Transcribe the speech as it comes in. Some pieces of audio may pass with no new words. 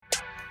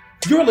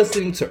You're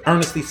listening to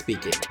Earnestly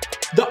Speaking,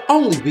 the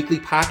only weekly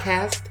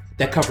podcast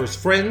that covers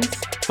friends,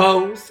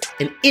 foes,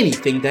 and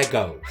anything that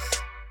goes.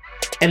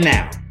 And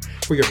now,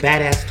 for your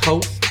badass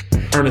host,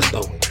 Ernest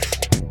Owens.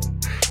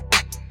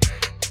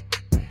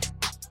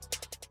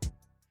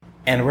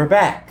 And we're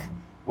back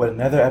with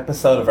another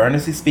episode of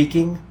Earnestly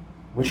Speaking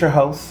with your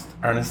host,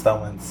 Ernest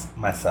Owens,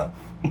 myself.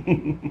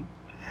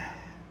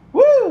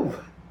 Woo!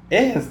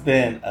 It has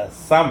been a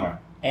summer,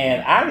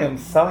 and I am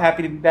so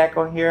happy to be back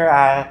on here.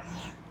 I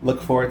look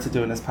forward to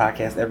doing this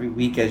podcast every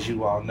week, as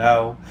you all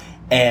know.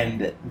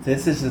 And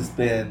this has just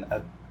been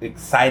an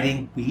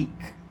exciting week.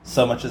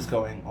 So much is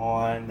going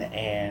on,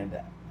 and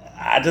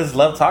I just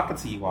love talking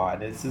to you all.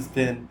 And it's just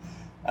been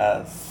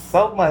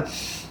so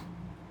much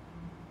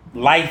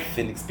life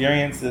and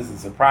experiences and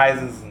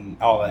surprises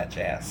and all that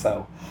jazz.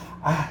 So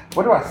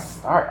where do I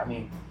start? I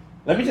mean,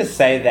 let me just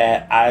say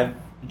that I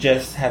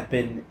just have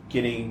been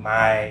getting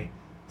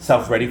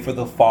myself ready for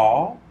the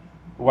fall.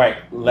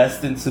 Right, less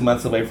than 2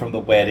 months away from the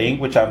wedding,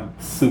 which I'm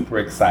super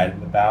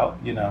excited about.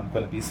 You know, I'm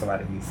going to be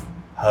somebody's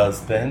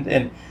husband.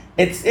 And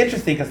it's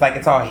interesting because, like,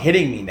 it's all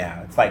hitting me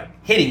now. It's like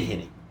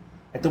hitting.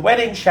 At the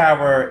wedding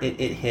shower, it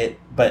hit.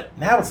 But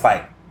now it's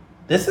like,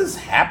 this is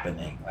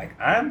happening. Like,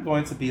 I'm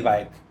going to be,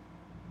 like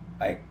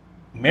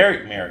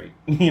married,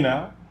 you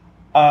know?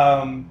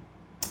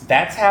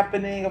 That's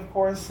happening, of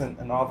course,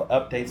 and all the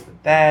updates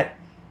with that.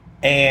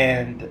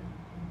 And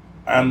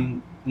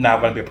I'm now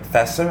going to be a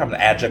professor. I'm an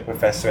adjunct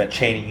professor at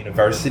Cheyney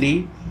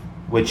University,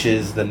 which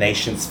is the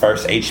nation's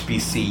first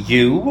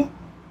HBCU.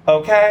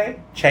 Okay?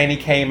 Cheyney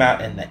came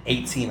out in the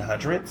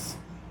 1800s,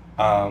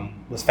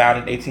 was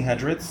founded in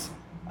 1800s.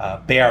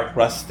 Bayard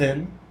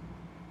Rustin,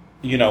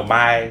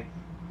 my,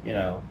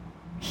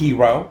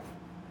 hero,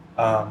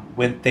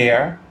 went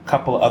there. A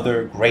couple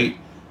other great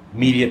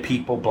media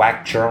people,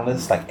 black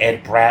journalists like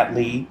Ed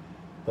Bradley,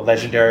 the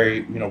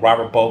legendary,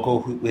 Robert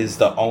Bogle, who is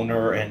the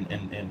owner and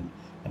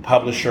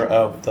publisher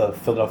of the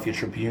Philadelphia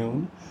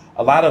Tribune.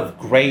 A lot of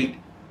great,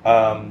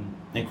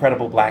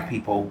 incredible black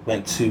people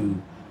went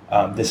to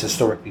this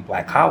historically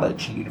black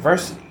college and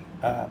university.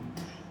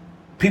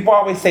 People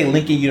always say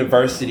Lincoln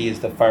University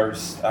is the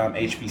first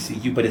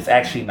HBCU, but it's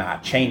actually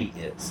not. Cheyney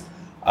is.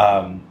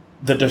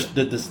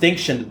 The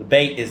distinction, the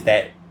debate is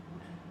that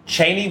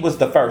Cheyney was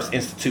the first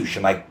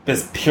institution, like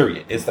this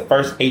period. It's the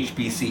first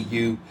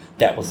HBCU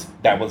that was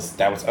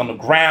on the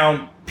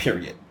ground,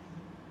 period.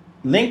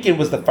 Lincoln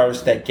was the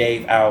first that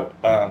gave out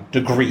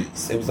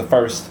degrees. It was the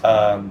first,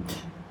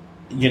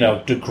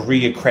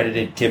 degree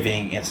accredited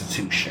giving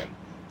institution.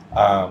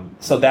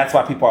 So that's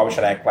why people always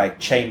try to act like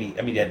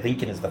that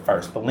Lincoln is the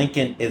first, but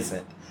Lincoln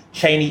isn't.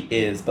 Cheyney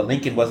is, but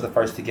Lincoln was the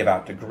first to give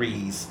out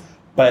degrees,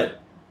 but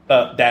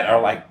that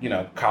are like,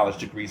 college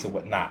degrees or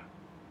whatnot.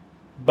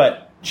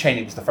 But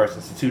Cheyney was the first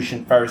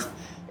institution first.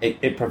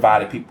 It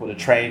provided people to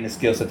train the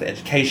skill sets of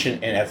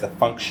education and as a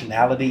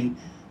functionality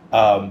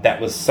that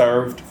was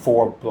served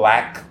for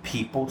black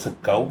people to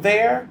go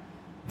there.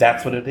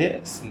 That's what it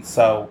is. And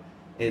so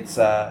it's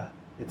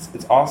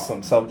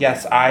awesome. So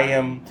yes, I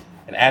am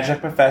an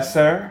adjunct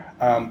professor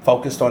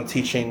focused on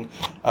teaching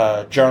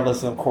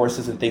journalism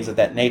courses and things of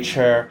that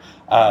nature.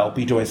 I'll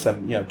be doing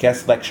some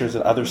guest lectures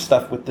and other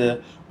stuff with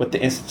the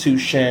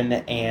institution,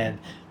 and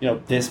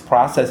this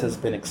process has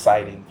been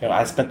exciting.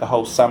 I spent the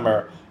whole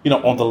summer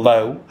on the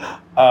low,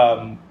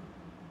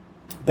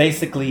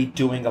 basically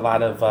doing a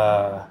lot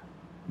of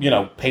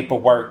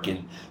paperwork.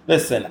 And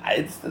listen,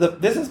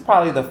 this is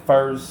probably the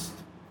first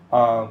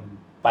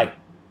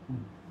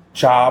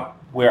job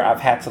where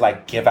I've had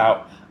to give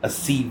out a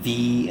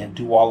CV and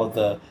do all of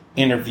the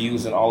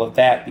interviews and all of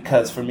that,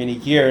 because for many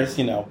years,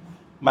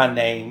 my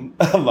name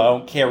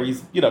alone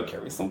carries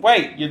some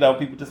weight.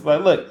 People just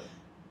like, look,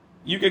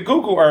 you can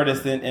Google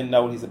Ernest and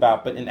know what he's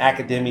about, but in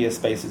academia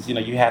spaces,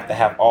 you have to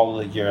have all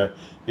of your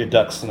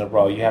ducks in a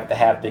row. You have to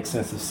have the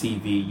extensive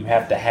CV. You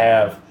have to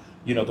have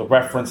the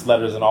reference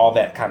letters and all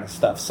that kind of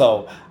stuff.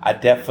 So I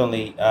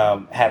definitely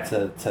had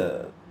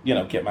to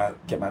get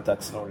my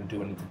ducks in order to do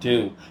what I need to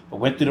do. But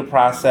went through the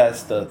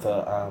process.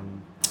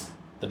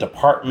 The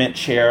department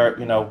chair,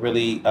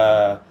 really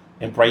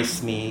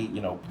embraced me.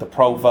 The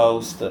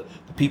provost, the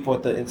people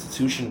at the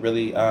institution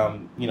really,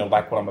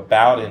 like what I'm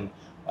about, and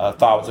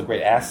thought I was a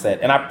great asset.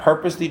 And I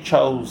purposely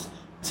chose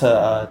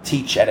to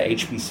teach at a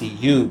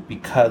HBCU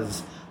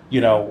because,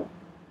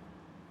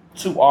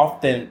 too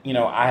often,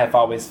 I have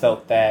always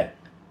felt that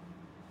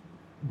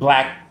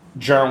black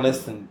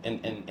journalists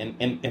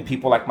and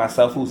people like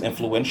myself who's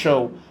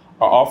influential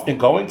are often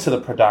going to the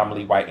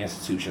predominantly white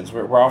institutions.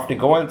 We're often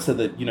going to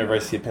the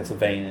University of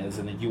Pennsylvania's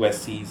and the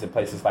USC's and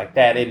places like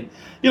that. And,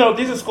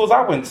 these are schools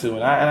I went to,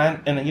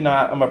 and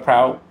I'm a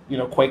proud,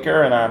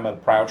 Quaker, and I'm a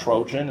proud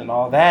Trojan and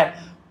all that.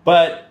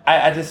 But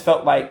I just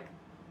felt like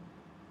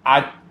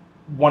I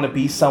want to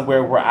be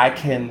somewhere where I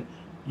can,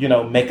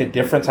 make a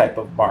different type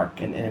of mark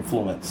and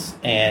influence.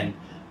 And,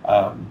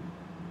 an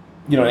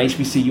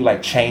HBCU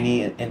like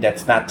Cheyney, and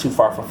that's not too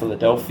far from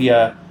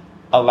Philadelphia,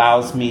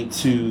 allows me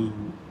to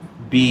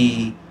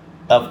be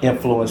of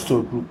influence to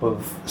a group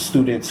of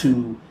students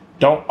who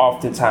don't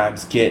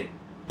oftentimes get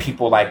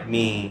people like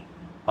me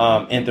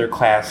in their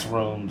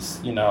classrooms,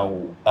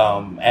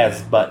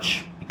 as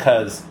much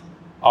because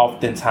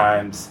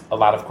oftentimes a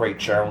lot of great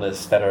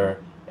journalists that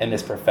are in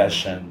this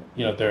profession,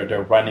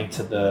 they're running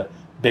to the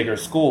bigger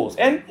schools,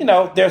 and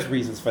there's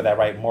reasons for that,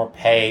 right? More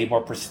pay,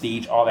 more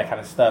prestige, all that kind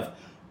of stuff.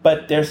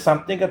 But there's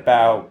something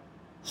about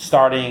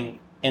starting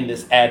in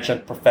this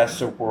adjunct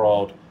professor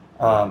world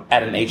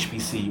at an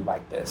HBCU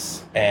like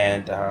this,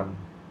 and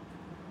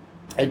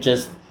it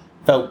just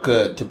felt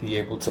good to be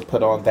able to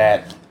put on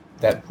that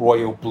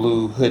royal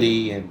blue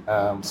hoodie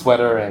and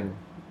sweater, and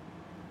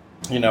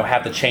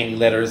have the Cheney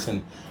letters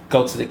and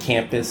go to the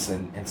campus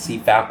and see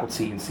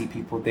faculty and see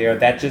people there.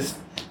 That just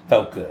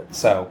felt good.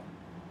 So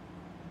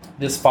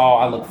this fall,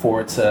 I look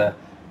forward to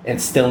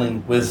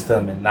instilling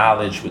wisdom and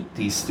knowledge with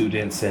these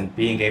students and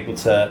being able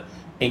to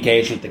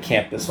engage with the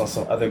campus on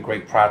some other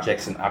great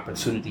projects and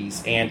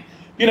opportunities. And,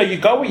 you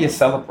go where you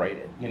celebrate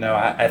it.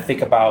 I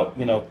think about,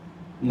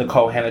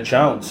 Nicole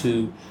Hannah-Jones,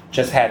 who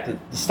just had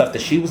the stuff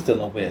that she was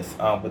dealing with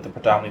the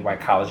predominantly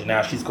white college. And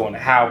now she's going to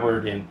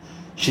Howard, and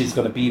she's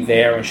going to be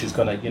there, and she's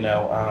going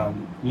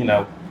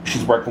to,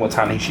 she's working with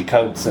Ta-Nehisi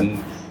Coates,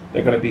 and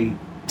they're going to be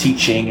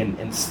teaching and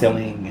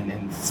instilling and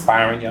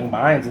inspiring young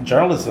minds in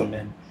journalism.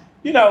 And,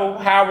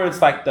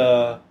 Howard's like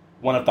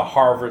one of the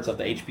Harvards of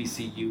the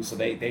HBCU, so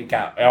they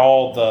got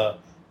all the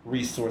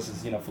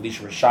resources.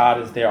 Felicia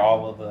Rashad is there,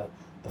 all of the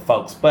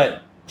folks.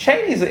 But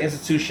Cheney is an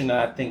institution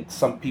that I think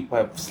some people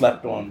have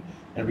slept on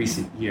in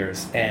recent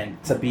years.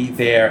 And to be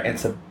there and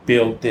to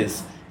build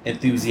this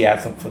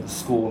enthusiasm for the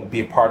school and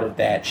be a part of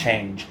that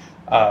change,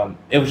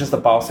 it was just a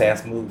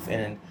boss-ass move.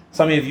 And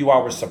some of you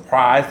all were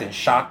surprised and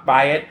shocked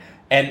by it.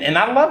 And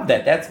I love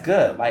that. That's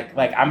good. Like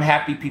I'm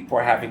happy people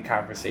are having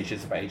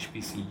conversations about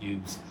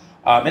HBCUs.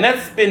 And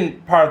that's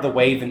been part of the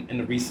wave in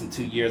the recent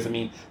 2 years. I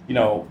mean,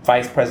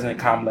 Vice President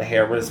Kamala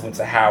Harris went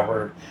to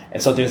Howard.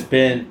 And so there's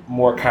been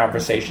more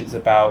conversations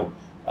about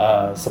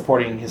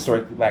supporting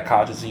historically Black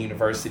colleges and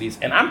universities.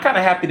 And I'm kind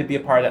of happy to be a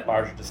part of that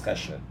larger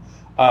discussion,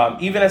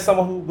 even as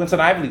someone who went to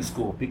an Ivy League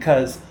school,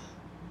 because,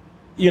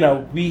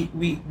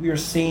 we are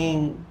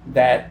seeing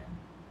that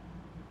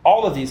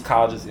all of these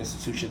colleges and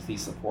institutions need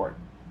support.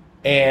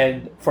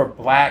 And for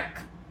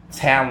Black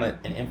talent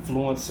and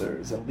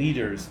influencers and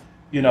leaders,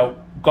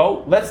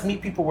 let's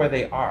meet people where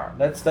they are.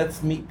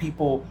 Let's meet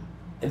people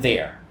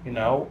there,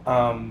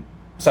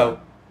 So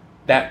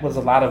that was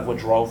a lot of what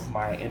drove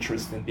my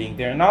interest in being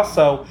there. And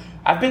also,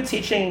 I've been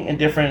teaching in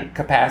different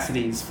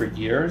capacities for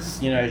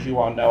years. As you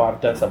all know,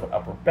 I've done stuff with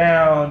Upward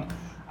Bound.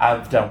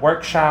 I've done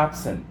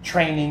workshops and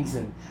trainings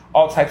and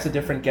all types of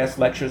different guest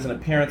lectures and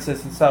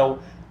appearances. And so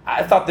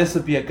I thought this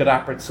would be a good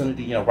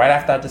opportunity, right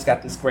after I just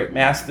got this great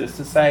master's,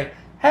 to say,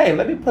 hey,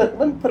 let me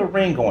put a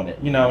ring on it,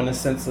 in the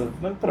sense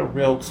of, let me put a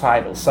real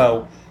title.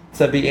 So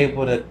to be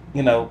able to,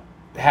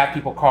 have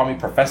people call me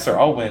Professor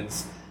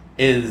Owens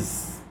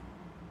is,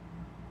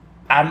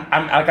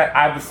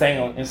 I was saying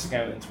on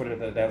Instagram and Twitter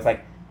that I was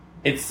like,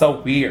 it's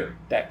so weird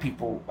that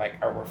people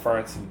are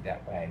referring to me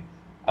that way.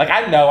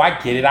 I know, I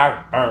get it,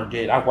 I earned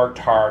it, I worked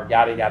hard,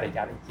 yada yada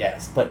yada,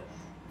 yes, but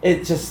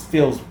it just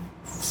feels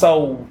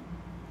so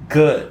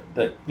good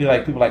that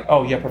people are like,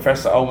 oh yeah,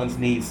 Professor Owens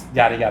needs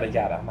yada yada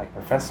yada. I'm like,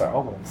 Professor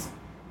Owens,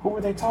 who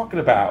are they talking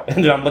about?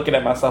 And then I'm looking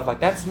at myself like,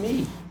 that's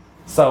me.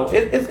 So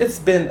it's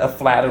been a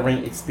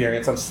flattering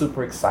experience. I'm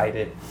super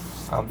excited.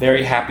 I'm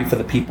very happy for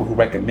the people who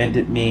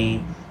recommended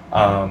me.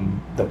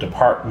 The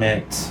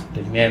department,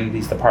 the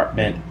humanities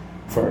department,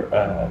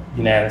 for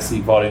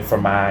unanimously voting for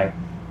my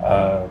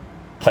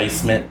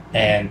placement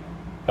and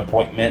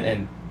appointment,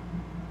 and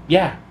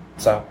yeah,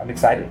 so I'm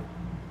excited.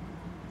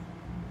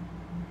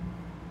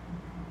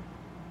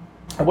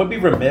 I would be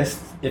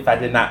remiss if I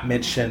did not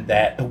mention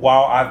that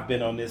while I've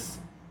been on this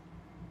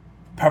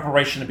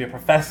preparation to be a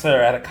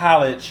professor at a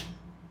college,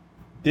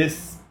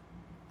 this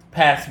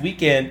past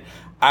weekend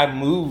I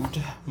moved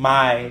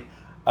my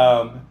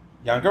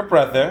younger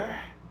brother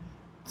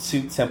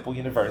to Temple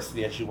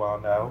University, as you all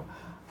know.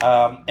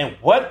 And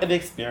what an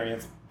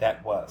experience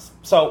that was.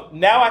 So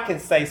now I can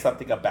say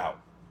something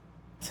about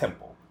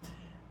Temple.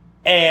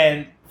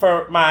 And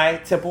for my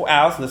Temple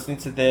Owls listening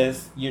to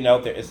this,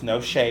 there is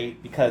no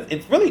shade, because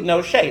it's really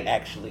no shade,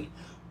 actually.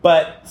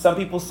 But some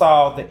people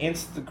saw the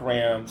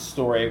Instagram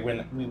story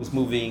when we was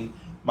moving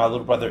my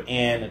little brother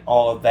in and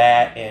all of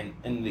that, and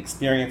the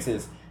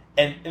experiences.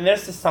 And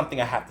there's just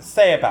something I have to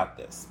say about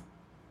this.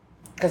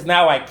 Because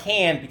now I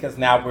can, because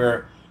now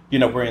we're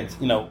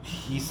in,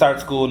 he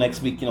starts school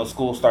next week,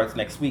 school starts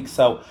next week.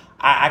 So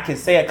I can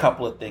say a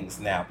couple of things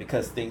now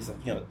because things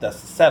have,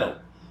 dust is settled.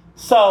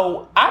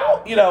 So I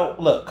don't,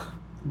 look,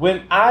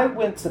 when I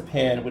went to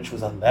Penn, which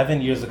was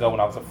 11 years ago when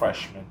I was a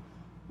freshman,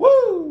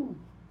 woo,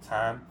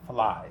 time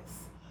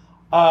flies.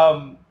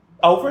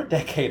 Over a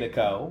decade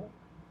ago,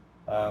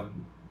 as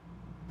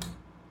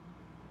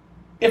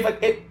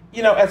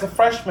a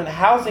freshman,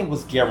 housing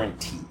was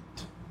guaranteed.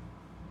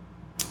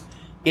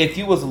 If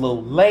you was a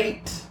little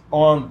late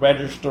on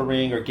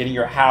registering or getting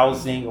your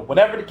housing or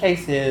whatever the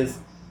case is,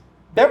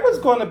 there was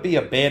going to be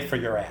a bed for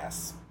your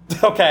ass.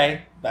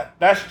 Okay?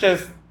 That's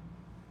just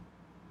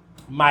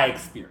my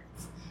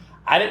experience.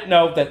 I didn't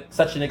know that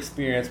such an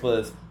experience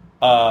was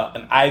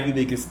an Ivy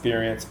League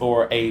experience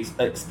or a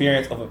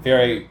experience of a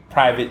very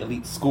private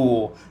elite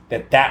school.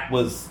 That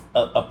was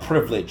a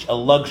privilege, a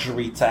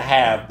luxury to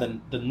have.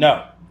 The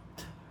no.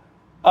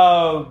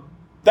 Uh,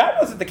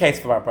 that wasn't the case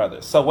for my brother.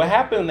 So what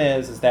happened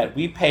is that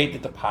we paid the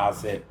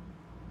deposit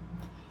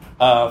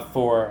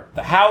for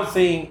the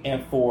housing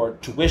and for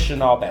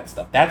tuition, all that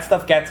stuff. That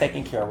stuff got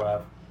taken care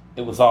of.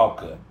 It was all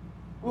good.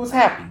 We was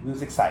happy. We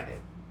was excited.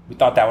 We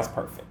thought that was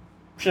perfect.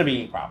 Shouldn't be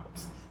any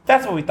problems.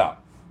 That's what we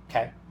thought.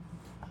 Okay.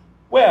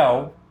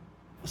 Well,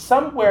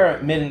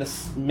 somewhere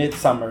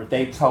midsummer,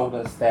 they told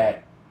us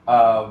that,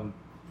 hey,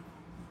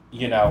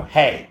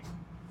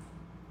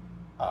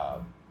 uh,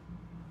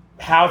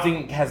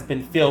 housing has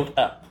been filled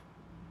up.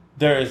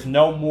 There is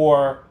no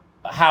more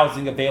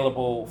housing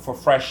available for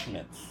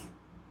freshmen.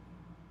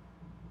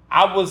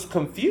 I was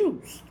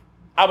confused.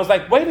 I was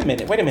like, wait a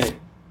minute.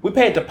 We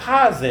paid a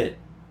deposit.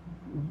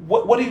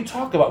 What are you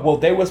talking about? Well,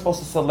 they were supposed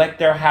to select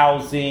their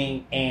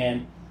housing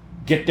and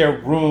get their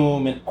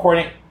room and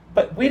coordinate,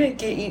 but we didn't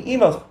get any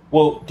emails.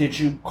 Well, did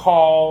you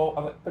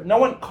call? But no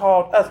one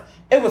called us.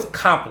 It was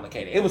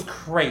complicated. It was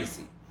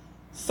crazy.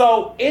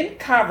 So in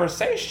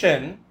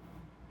conversation,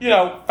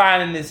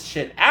 finding this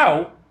shit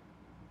out,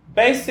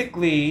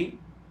 basically,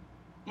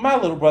 my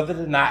little brother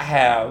did not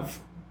have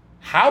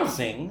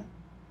housing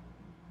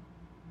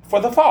for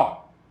the fall.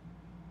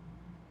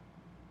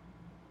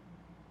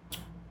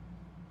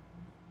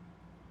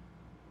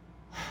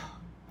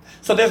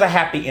 So there's a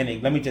happy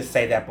ending. Let me just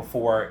say that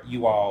before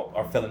you all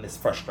are feeling this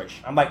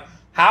frustration. I'm like,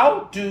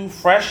 how do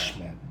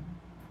freshmen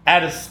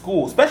at a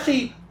school,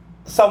 especially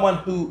someone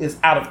who is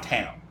out of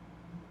town,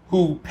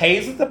 who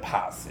pays a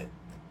deposit,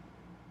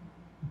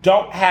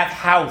 don't have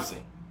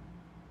housing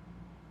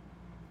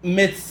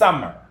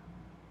midsummer,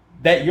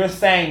 that you're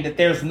saying that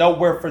there's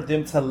nowhere for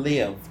them to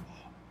live,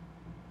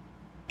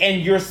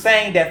 and you're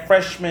saying that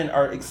freshmen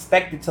are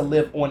expected to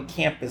live on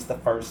campus the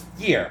first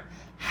year?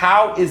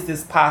 How is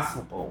this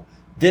possible?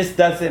 This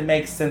doesn't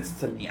make sense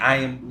to me. I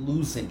am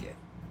losing it.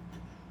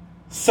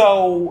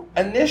 So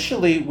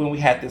initially, when we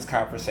had this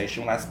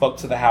conversation, when I spoke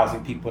to the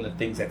housing people and the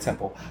things at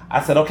Temple,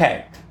 I said,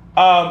 okay,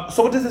 so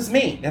what does this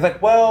mean? They're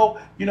like,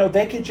 well,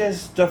 they could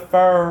just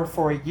defer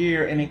for a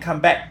year and then come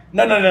back.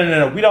 No.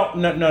 We don't.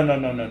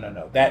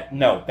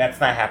 No. That's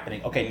not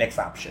happening. Okay, next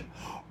option.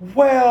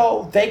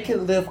 Well, they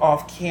can live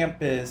off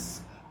campus,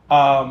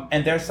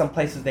 and there's some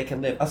places they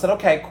can live. I said,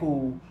 okay,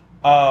 cool.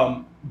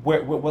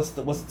 What's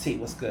the tea?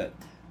 What's good?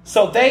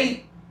 So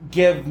they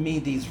give me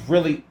these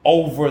really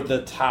over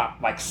the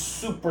top, like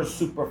super,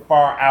 super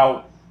far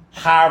out,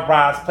 high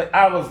rise place.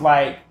 I was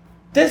like,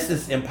 this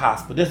is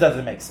impossible. This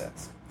doesn't make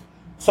sense.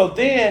 So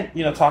then,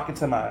 talking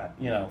to my,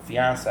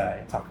 fiance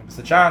and talking to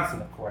Mr.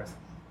 Johnson, of course,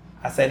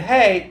 I said,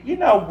 hey,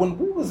 when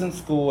we was in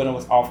school and it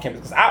was off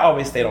campus, because I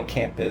always stayed on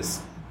campus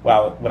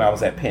when I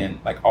was at Penn,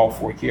 like all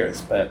 4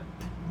 years. But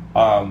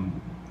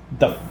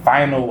the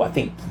final, I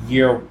think,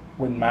 year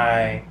when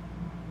my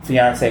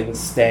fiance was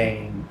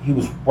staying, he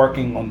was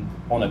working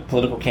on a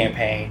political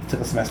campaign,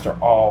 took a semester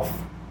off,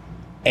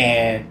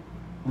 and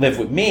lived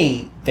with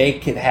me. They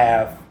could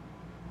have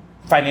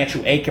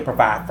financial aid could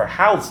provide for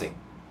housing.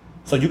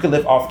 So you could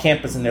live off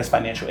campus and there's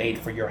financial aid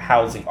for your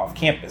housing off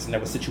campus. And there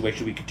was a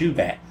situation we could do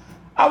that.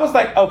 I was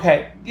like,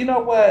 okay, you know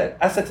what?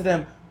 I said to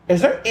them,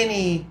 is there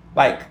any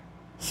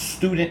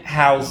student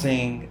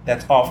housing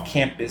that's off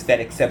campus that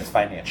accepts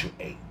financial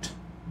aid?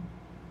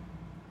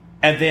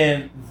 And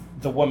then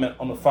the woman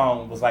on the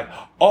phone was like,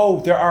 oh,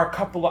 there are a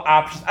couple of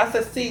options. I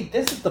said, see,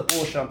 this is the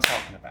bullshit I'm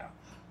talking about.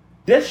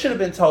 This should have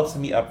been told to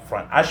me up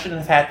front. I shouldn't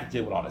have had to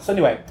deal with all this. So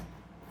anyway,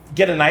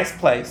 get a nice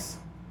place.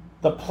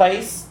 The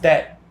place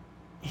that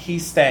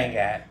he's staying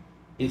at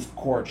is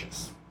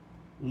gorgeous.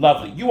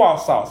 Lovely. You all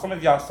saw. Some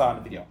of y'all saw in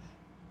the video.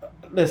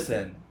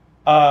 Listen,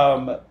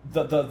 the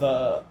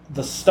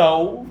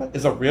stove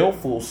is a real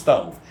full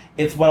stove.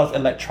 It's one of those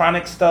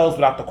electronic stoves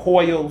without the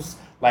coils.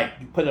 Like,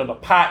 you put it on a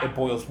pot, it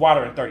boils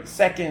water in 30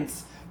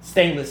 seconds.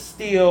 Stainless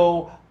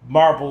steel,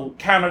 marble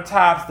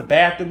countertops. The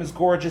bathroom is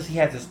gorgeous. He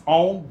has his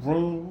own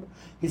room.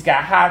 He's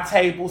got high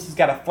tables. He's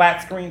got a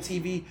flat screen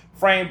TV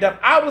framed up.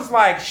 I was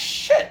like,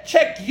 shit,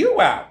 check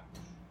you out.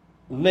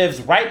 Lives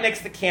right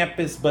next to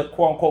campus, but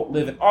quote unquote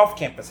living off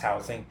campus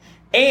housing.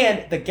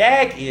 And the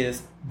gag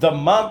is the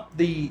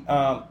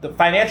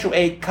financial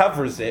aid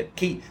covers it.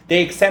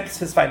 They accept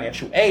his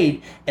financial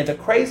aid. And the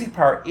crazy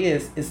part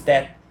is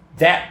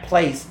that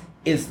place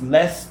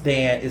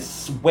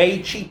is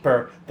way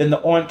cheaper than the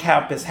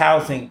on-campus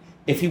housing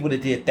if he would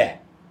have did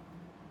that.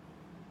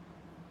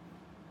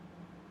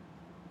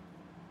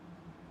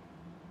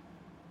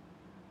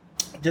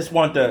 Just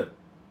wanted to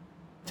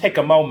take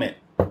a moment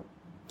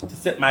to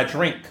sip my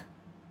drink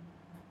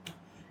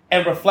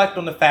and reflect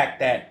on the fact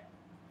that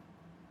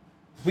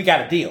we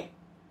got a deal.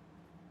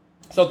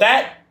 So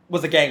that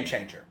was a game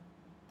changer.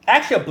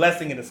 Actually a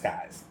blessing in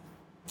disguise.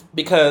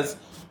 Because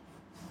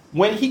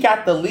when he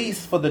got the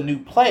lease for the new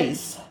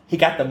place, he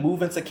got to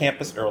move into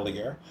campus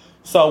earlier.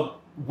 So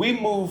we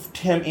moved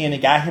him in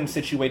and got him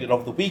situated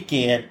over the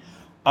weekend.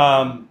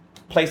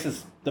 Place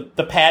is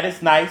The pad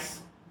is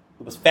nice.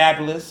 It was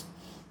fabulous.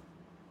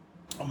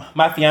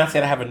 My fiance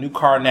and I have a new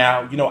car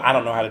now. I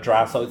don't know how to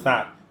drive, so it's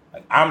not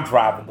like I'm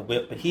driving the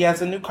whip, but he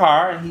has a new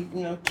car and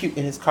he, cute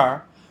in his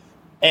car.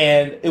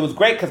 And it was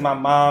great because my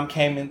mom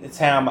came into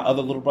town, my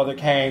other little brother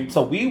came.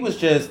 So we was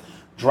just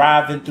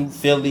driving through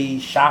Philly,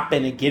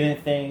 shopping and getting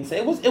things.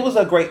 It was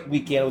a great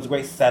weekend. It was a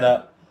great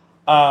setup.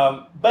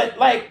 But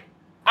like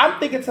I'm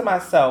thinking to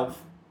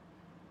myself,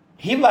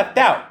 he lucked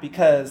out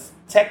because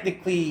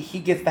technically he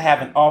gets to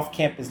have an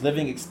off-campus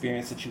living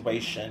experience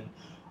situation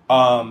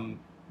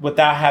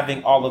without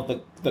having all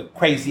of the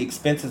crazy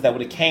expenses that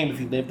would have came if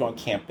he lived on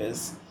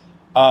campus.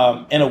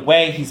 In a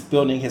way, he's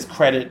building his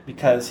credit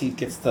because he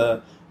gets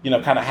to,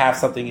 kind of have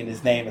something in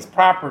his name as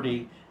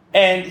property.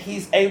 And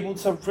he's able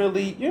to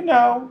really,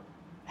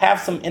 have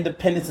some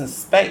independence and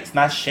space,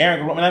 not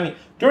sharing a room. And I mean,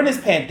 during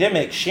this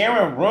pandemic,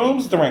 sharing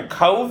rooms during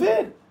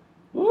COVID,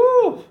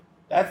 woo,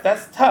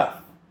 that's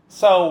tough.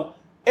 So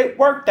it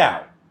worked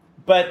out.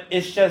 But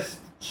it's just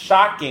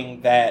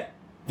shocking that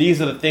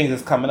these are the things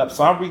that's coming up.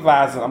 So I'm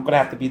realizing I'm going to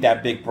have to be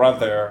that big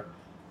brother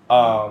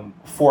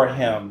for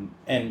him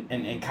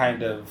and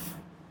kind of,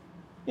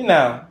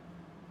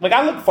 like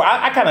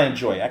I kind of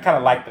enjoy it. I kind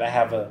of like that I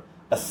have a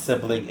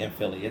sibling in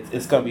Philly.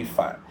 It's going to be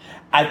fun.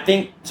 I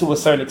think to a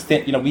certain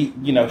extent,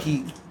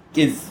 he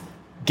is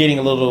getting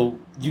a little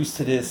used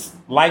to this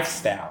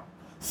lifestyle.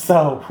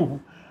 So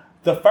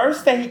the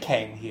first day he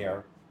came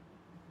here,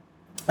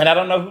 and I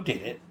don't know who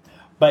did it,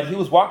 but he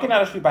was walking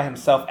down the street by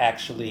himself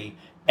actually,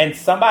 and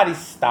somebody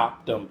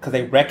stopped him because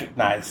they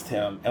recognized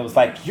him and was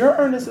like, "You're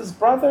Ernest's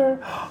brother?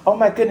 Oh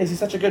my goodness, he's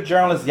such a good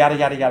journalist, yada,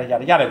 yada, yada,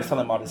 yada, yada." They was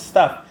telling him all this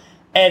stuff.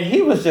 And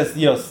he was just,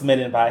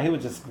 smitten by it. He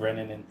was just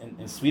grinning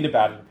and sweet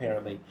about it,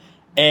 apparently.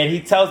 And he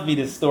tells me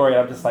this story,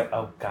 and I'm just like,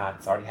 oh, God,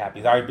 it's already happened.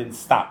 He's already been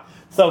stopped.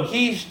 So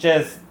he's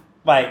just,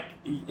 like,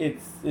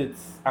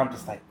 I'm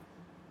just like,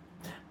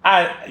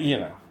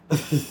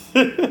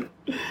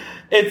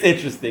 it's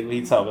interesting when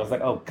he told me. I was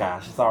like, oh,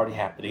 gosh, it's already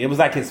happening. It was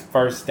like his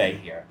first day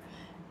here.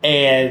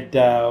 And,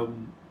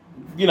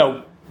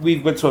 we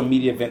went to a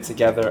media event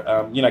together.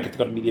 I get to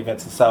go to media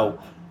events. And so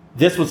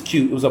this was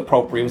cute. It was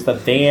appropriate. It was the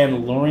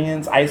Van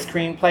Lurien's ice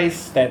cream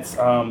place that's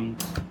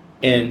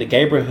in the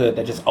neighborhood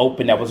that just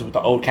opened. That was with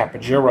the old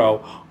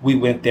Capogiro. We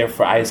went there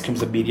for ice cream.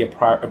 It was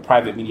a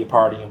private media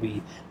party, and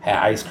we had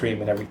ice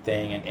cream and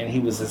everything. And he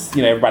was just,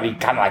 everybody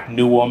kind of like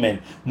knew him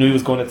and knew he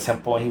was going to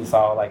Temple, and he was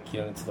all like,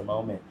 into the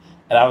moment.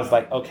 And I was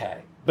like,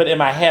 okay. But in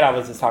my head, I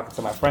was just talking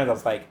to my friends. I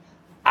was like,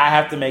 I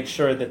have to make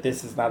sure that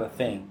this is not a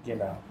thing,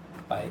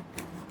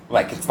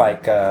 like it's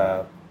like,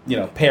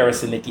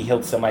 Paris and Nikki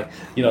Hilton, like,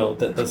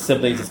 the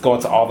siblings is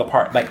going to all the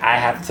part. Like, I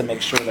have to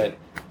make sure that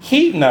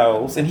he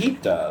knows, and he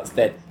does,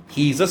 that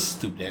he's a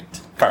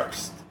student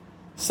first.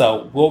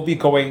 So we'll be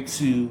going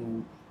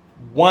to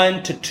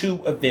 1 to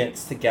 2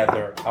 events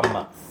together a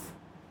month.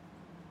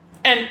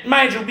 And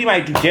mind you, we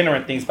might do dinner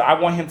and things, but I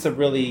want him to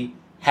really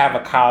have a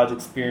college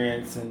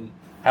experience and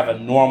have a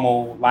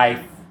normal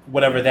life,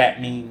 whatever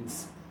that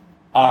means,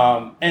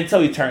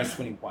 until he turns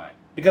 21.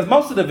 Because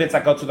most of the events I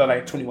go to, they're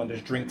like 21,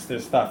 there's drinks,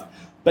 there's stuff.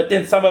 But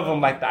then some of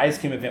them, like the ice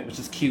cream event, which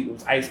is cute. It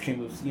was ice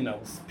cream. It was, it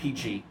was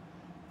PG.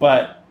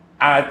 But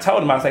I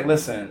told him, I was like,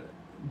 listen,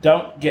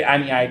 don't get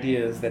any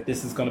ideas that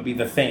this is going to be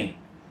the thing.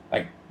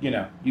 Like,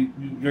 you're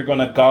going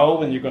to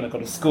go and you're going to go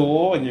to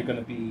school and you're going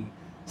to be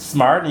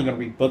smart and you're going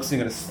to read books and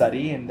you're going to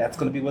study and that's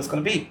going to be what's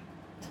going to be.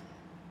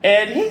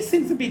 And he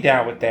seems to be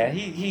down with that.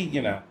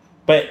 He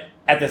but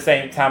at the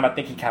same time, I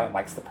think he kind of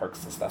likes the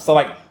perks and stuff. So,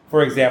 like,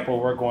 for example,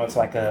 we're going to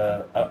like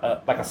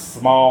a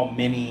small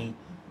mini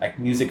like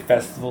music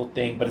festival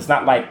thing, but it's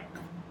not like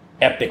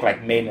epic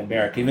like Made in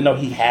America. Even though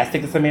he has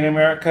tickets to Made in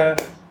America,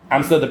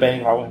 I'm still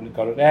debating if I want him to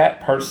go to that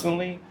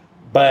personally.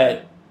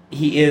 But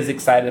he is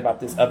excited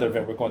about this other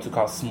event we're going to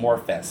called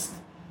S'more Fest.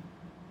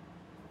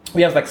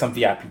 We have like some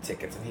VIP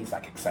tickets, and he's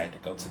like excited to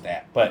go to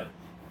that. But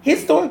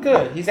he's doing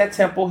good. He's at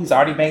Temple. He's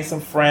already made some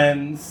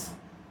friends.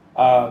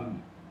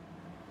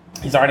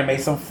 He's already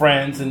made some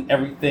friends and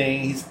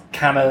everything. He's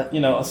kind of,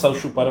 a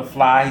social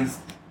butterfly. He's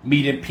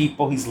meeting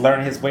people. He's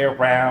learning his way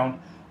around.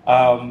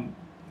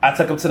 I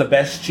took him to the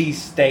best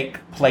cheesesteak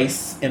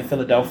place in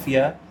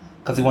Philadelphia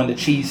because he wanted a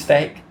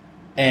cheesesteak.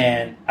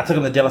 And I took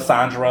him to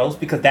D'Alessandro's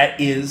because that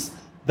is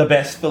the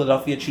best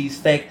Philadelphia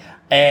cheesesteak.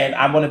 And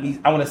I want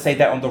to say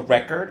that on the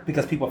record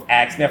because people have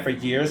asked me that for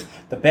years.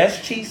 The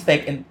best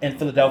cheesesteak in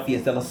Philadelphia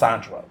is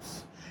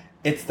D'Alessandro's.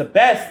 It's the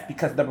best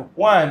because, number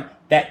one,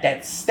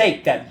 that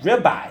steak, that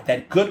ribeye,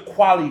 that good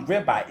quality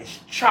ribeye is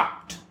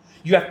chopped.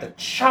 You have to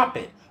chop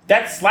it.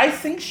 That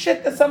slicing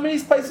shit that some of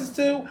these places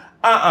do,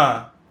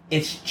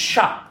 it's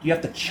chopped. You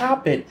have to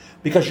chop it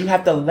because you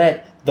have to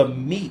let the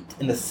meat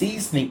and the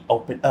seasoning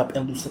open up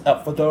and loosen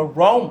up for the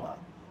aroma.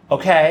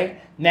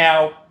 Okay?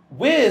 Now,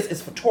 Whiz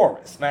is for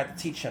tourists, and I have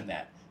to teach him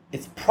that.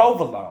 It's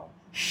provolone,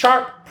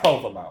 sharp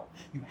provolone.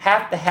 You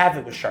have to have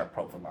it with sharp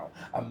provolone.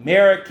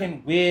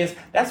 American Whiz,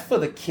 that's for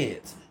the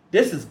kids.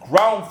 This is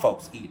grown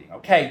folks eating,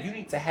 okay? You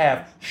need to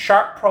have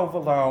sharp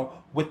provolone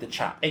with the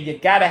chop. And you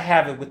gotta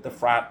have it with the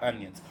fried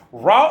onions.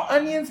 Raw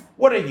onions?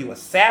 What are you, a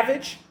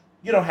savage?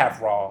 you don't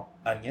have raw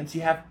onions.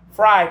 You have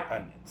fried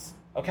onions.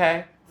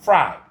 Okay?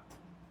 Fried.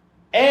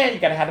 And you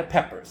gotta have the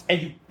peppers.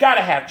 And you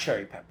gotta have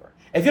cherry pepper.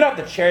 If you don't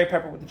have the cherry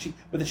pepper with the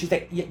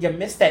cheesesteak, you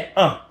miss that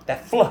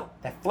that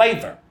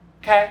flavor.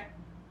 Okay?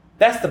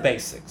 That's the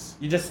basics.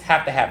 You just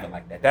have to have it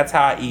like that. That's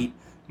how I eat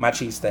my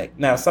cheesesteak.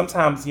 Now,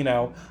 sometimes,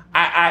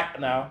 I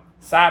no,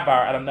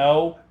 sidebar, I don't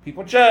know,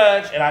 people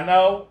judge, and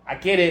I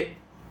get it.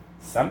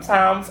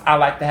 Sometimes I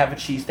like to have a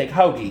cheesesteak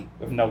hoagie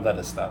with no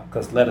lettuce, though,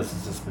 because lettuce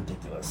is just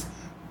ridiculous.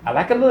 I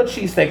like a little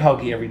cheesesteak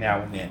hoagie every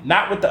now and then.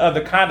 Not with the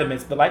other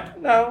condiments, but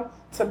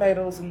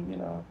tomatoes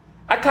and,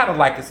 I kind of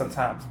like it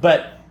sometimes.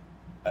 But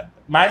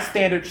my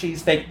standard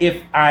cheesesteak,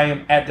 if I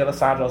am at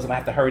D'Alessandro's and I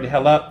have to hurry the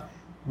hell up,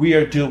 we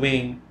are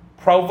doing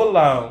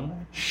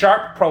provolone,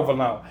 sharp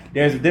provolone.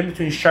 There's a difference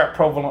between sharp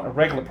provolone and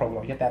regular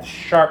provolone. You have to have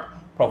sharp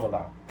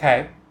provolone,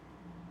 okay?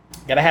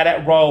 You gotta have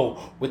that roll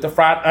with the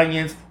fried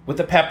onions, with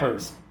the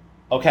peppers,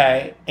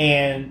 okay?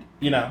 And,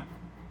 the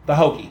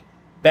hoagie.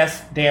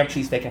 Best damn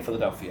cheesesteak in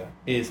Philadelphia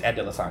is at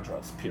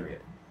D'Alessandro's, period.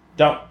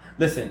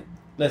 Listen.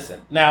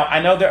 Now,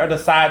 I know there are the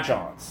side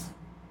Johns,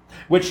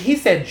 which he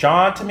said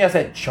John to me. I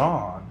said,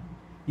 John?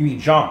 You mean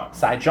John,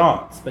 side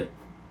Johns. But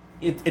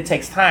it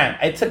takes time.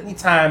 It took me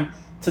time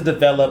to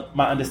develop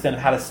my understanding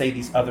of how to say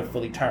these other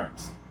Philly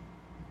terms.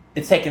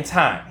 It's taking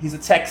time. He's a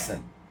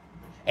Texan.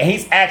 And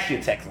he's actually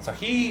a Texan. So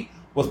he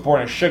was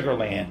born in Sugar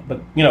Land,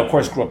 but, of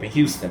course, grew up in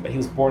Houston, but he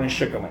was born in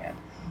Sugar Land,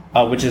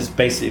 which is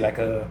basically like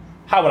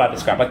how would I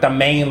describe? Like the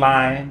main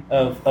line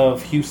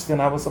of Houston,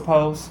 I would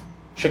suppose.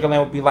 Sugar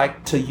Land would be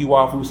like to you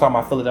all who was talking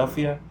about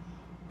Philadelphia.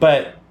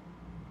 But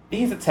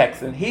he's a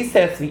Texan. He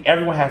says to me,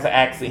 everyone has an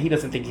accent. He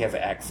doesn't think he has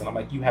an accent. I'm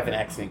like, you have an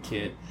accent,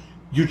 kid.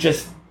 You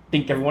just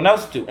think everyone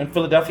else do. And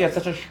Philadelphia has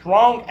such a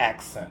strong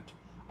accent,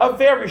 a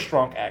very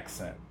strong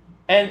accent.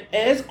 And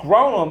it's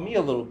grown on me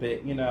a little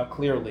bit,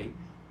 clearly.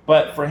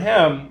 But for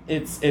him,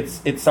 it's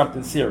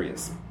something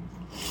serious.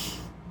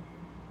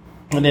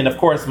 And then, of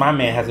course, my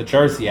man has a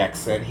Jersey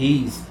accent.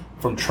 He's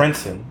from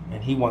Trenton,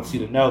 and he wants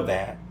you to know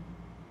that.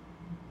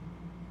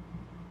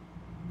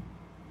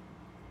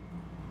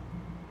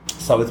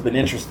 So it's been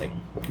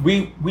interesting.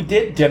 We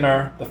did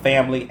dinner, the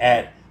family,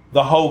 at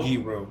the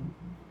Hoagie Room.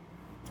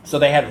 So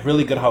they had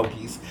really good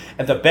hoagies.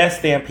 And the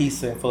best damn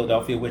pizza in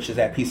Philadelphia, which is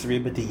at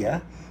Pizzeria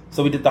Badia.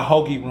 So we did the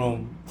Hoagie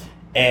Room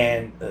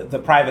and the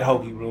private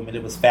Hoagie Room, and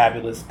it was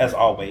fabulous, as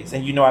always.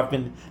 And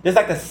there's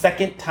like the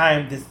second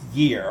time this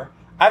year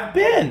I've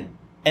been.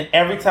 And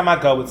every time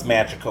I go, it's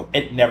magical.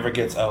 It never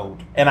gets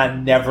old. And I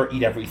never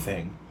eat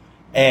everything.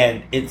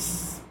 And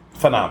it's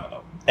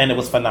phenomenal. And it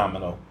was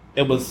phenomenal.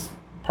 It was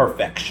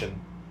perfection.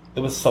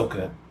 It was so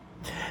good.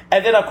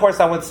 And then, of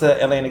course, I went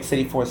to Atlantic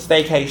City for a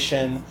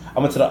staycation. I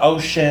went to the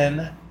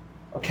ocean,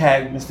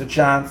 okay, with Mr.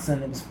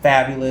 Johnson. It was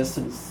fabulous.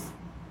 It was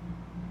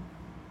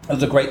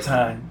a great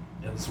time.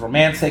 It was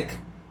romantic.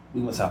 We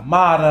went to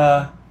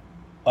Amada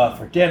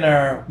for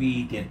dinner.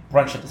 We did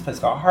brunch at this place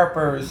called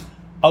Harper's.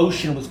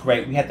 Ocean was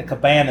great. We had the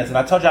cabanas. And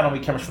I told you I don't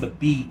really care much for the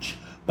beach.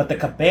 But the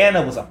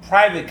cabana was a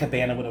private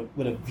cabana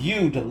with a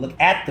view to look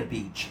at the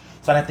beach.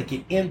 So I'd have to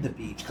get in the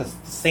beach because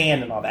the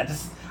sand and all that.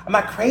 I'm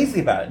not crazy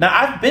about it. Now,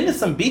 I've been to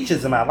some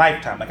beaches in my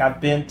lifetime. Like, I've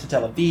been to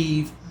Tel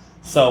Aviv.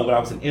 So when I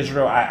was in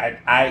Israel, I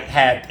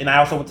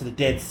also went to the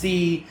Dead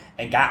Sea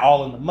and got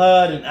all in the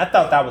mud. And I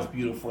thought that was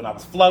beautiful. And I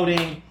was floating.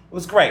 It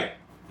was great.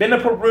 Been to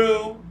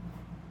Peru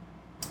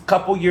a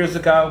couple years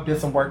ago.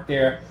 Did some work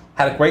there.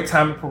 Had a great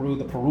time in Peru.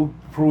 The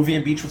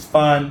Peruvian beach was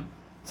fun.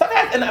 So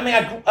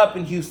I grew up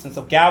in Houston,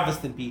 so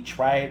Galveston Beach,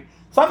 right?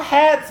 So I've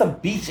had some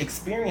beach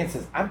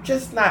experiences. I'm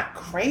just not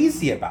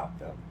crazy about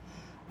them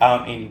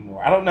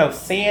anymore. I don't know,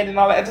 sand and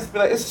all that. I just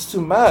feel like it's just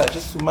too much.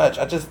 It's too much.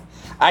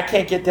 I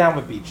can't get down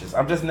with beaches.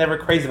 I'm just never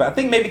crazy about it. I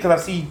think maybe because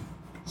I see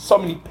so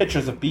many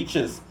pictures of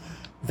beaches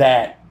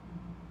that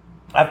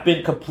I've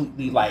been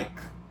completely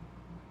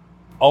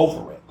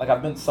over it. Like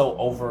I've been so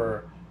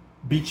over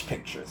beach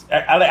pictures.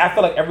 I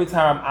feel like every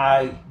time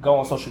I go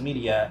on social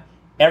media,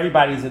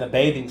 everybody's in a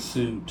bathing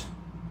suit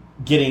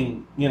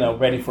getting,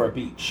 ready for a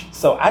beach.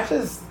 So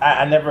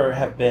I never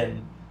have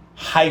been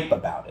hype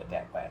about it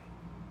that way.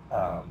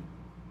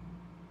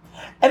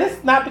 And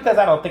it's not because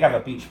I don't think I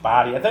have a beach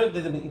body. I don't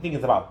think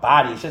it's about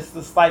body. It's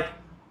just like,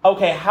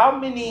 okay, how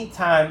many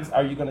times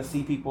are you going to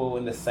see people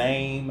in the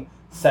same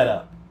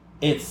setup?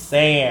 It's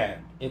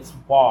sand. It's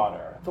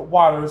water. The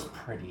water is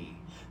pretty.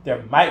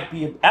 There might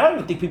be, I don't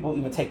even think people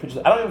even take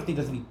pictures. I don't even think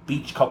there's any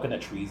beach coconut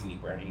trees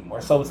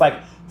anymore. So it's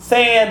like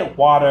sand,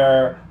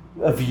 water,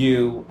 a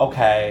view,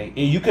 okay.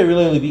 You could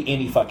really only be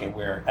any fucking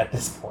where at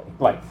this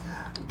point. Like,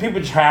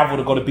 people travel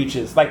to go to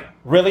beaches. Like,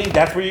 really?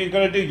 That's what you're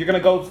going to do? You're going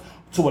to go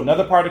to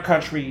another part of the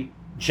country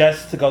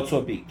just to go to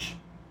a beach?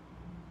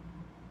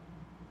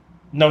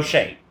 No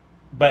shade.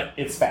 But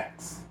it's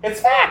facts.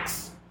 It's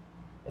facts.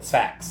 It's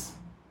facts.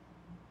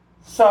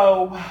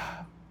 So,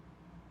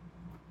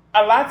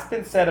 a lot's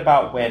been said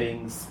about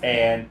weddings,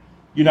 and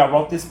I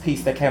wrote this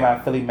piece that came out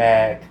of Philly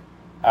Mag,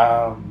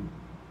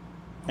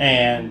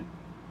 and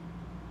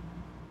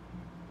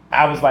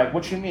I was like,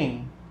 "What you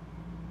mean?"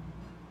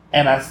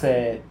 And I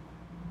said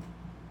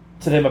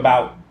to them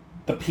about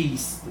the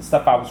piece, the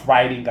stuff I was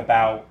writing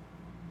about,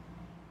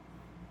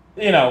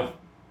 you know,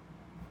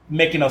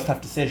 making those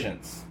tough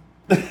decisions.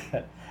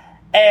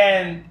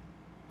 And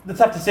the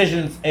tough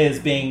decisions is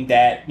being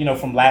that, you know,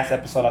 from last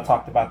episode I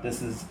talked about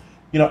this is,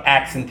 you know,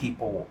 axing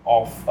people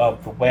off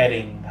of the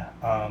wedding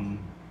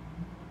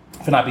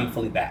for not being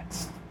fully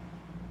vaxxed.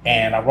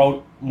 And I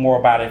wrote more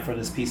about it for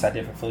this piece I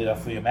did for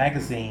Philadelphia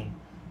Magazine,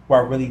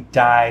 where I really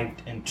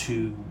dived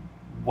into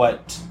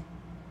what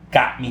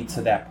got me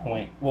to that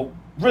point. Well,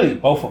 really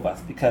both of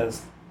us,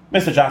 because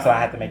Mr. Johnson and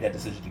I had to make that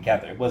decision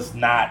together. It was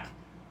not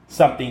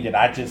something that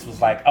I just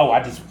was like, oh,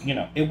 I just, you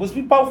know, it was,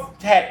 we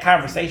both had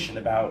conversation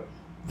about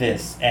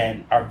this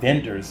and our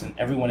vendors and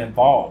everyone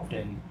involved.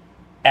 And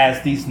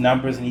as these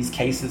numbers and these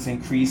cases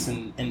increase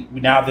and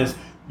now there's,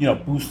 you know,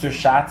 booster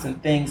shots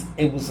and things,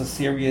 it was a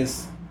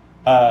serious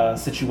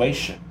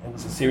situation. It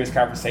was a serious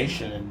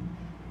conversation,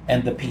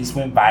 and the piece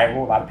went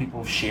viral. A lot of people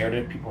have shared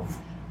it. People have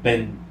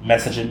been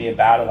messaging me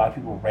about it. A lot of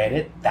people read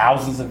it.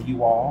 Thousands of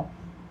you all,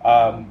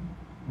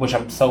 which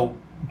I'm so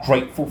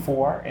grateful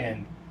for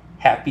and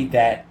happy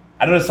that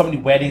I know there's so many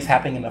weddings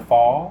happening in the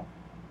fall,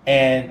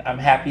 and I'm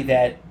happy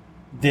that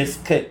this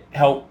could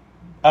help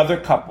other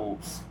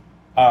couples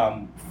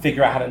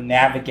figure out how to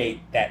navigate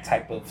that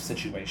type of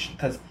situation.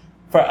 Because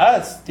for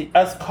us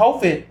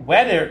COVID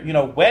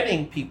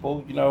wedding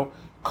people, you know,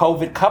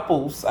 COVID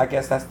couples, I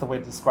guess that's the way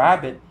to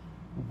describe it.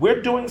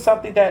 We're doing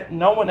something that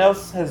no one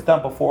else has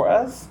done before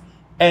us,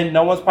 and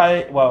no one's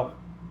probably, well,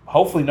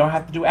 hopefully don't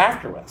have to do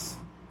after us.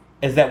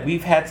 Is that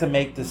we've had to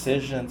make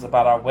decisions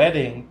about our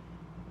wedding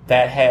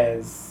that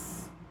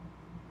has,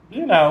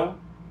 you know,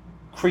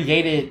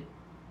 created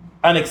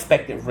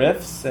unexpected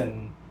rifts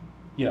and,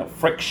 you know,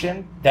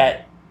 friction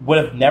that would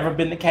have never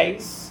been the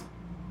case,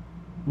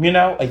 you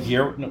know,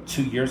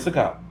 2 years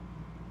ago.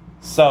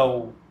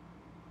 So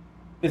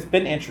it's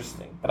been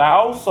interesting. But I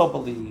also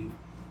believe,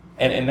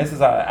 and this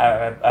is,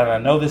 I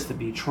know this to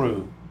be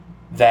true,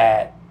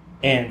 that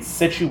in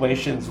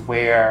situations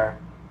where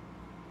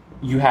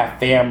you have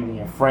family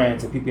and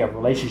friends and people you have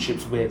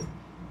relationships with,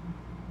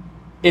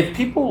 if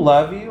people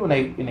love you and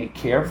they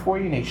care for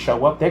you and they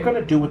show up, they're going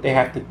to do what they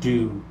have to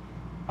do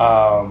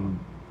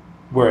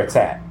where it's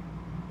at.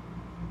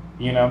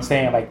 You know what I'm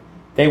saying? Like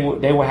they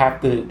will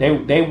have to,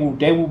 they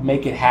will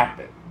make it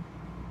happen.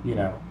 You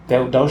know,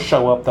 they'll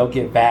show up, they'll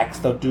get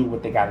vaxxed, they'll do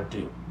what they got to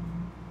do.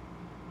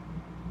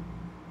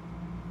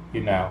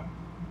 You know,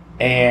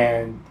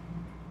 and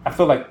I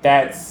feel like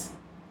that's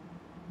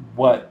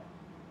what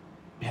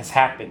has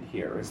happened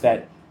here, is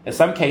that in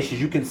some cases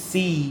you can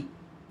see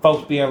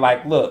folks being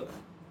like, look,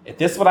 if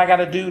this is what I got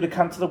to do to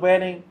come to the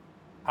wedding,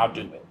 I'll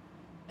do it.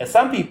 And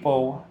some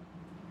people,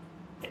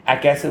 I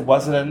guess it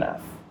wasn't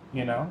enough,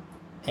 you know?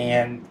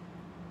 And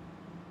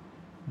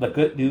the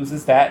good news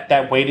is that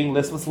that waiting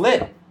list was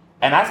lit.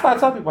 And that's why I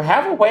tell people,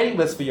 have a waiting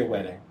list for your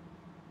wedding.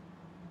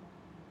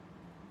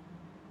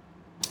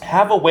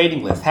 Have a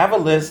waiting list. Have a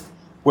list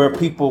where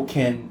people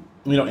can,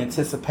 you know,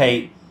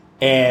 anticipate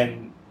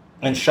and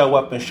show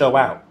up and show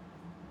out.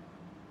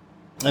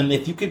 And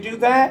if you could do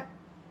that,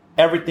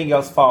 everything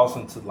else falls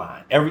into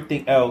line.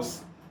 Everything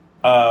else,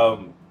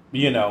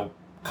 you know,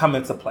 come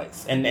into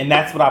place. And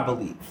that's what I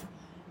believe.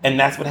 And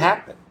that's what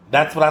happened.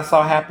 That's what I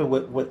saw happen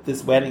with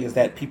this wedding, is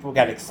that people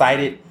got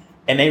excited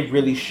and they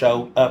really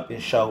showed up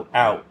and showed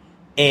out.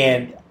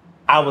 And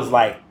I was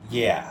like,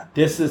 yeah,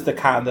 this is the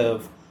kind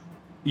of,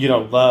 you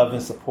know, love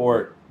and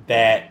support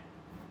that,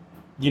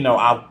 you know,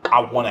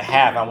 I want to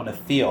have, I want to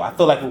feel. I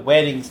feel like with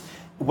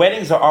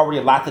weddings are already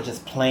a lot to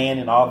just plan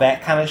and all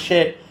that kind of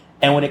shit.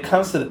 And when it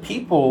comes to the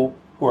people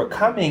who are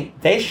coming,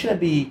 they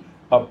shouldn't be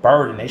a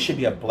burden. They should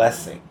be a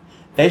blessing.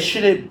 They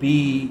shouldn't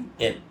be,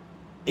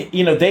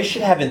 you know, they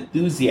should have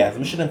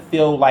enthusiasm. It shouldn't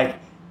feel like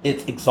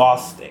it's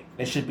exhausting.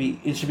 It should be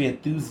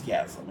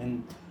enthusiasm.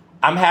 And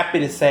I'm happy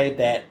to say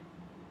that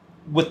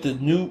with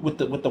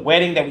the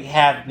wedding that we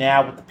have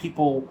now, with the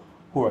people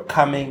who are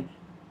coming,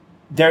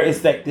 there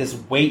is like this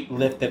weight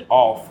lifted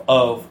off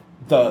of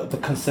the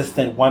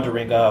consistent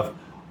wondering of,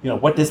 you know,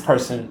 what this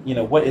person, you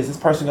know, what is this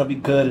person going to be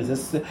good? Is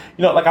this, you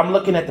know, like I'm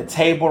looking at the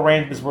table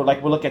arrangements. We're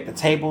looking at the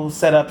table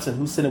setups and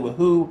who's sitting with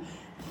who.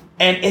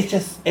 And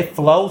it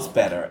flows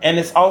better. And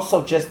it's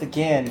also just,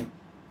 again,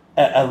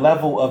 a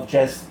level of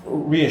just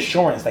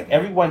reassurance. Like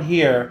everyone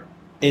here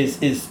is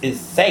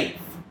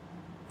safe.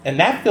 And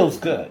that feels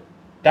good.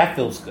 That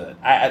feels good.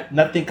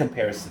 Nothing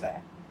compares to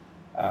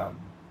that.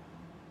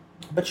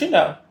 But you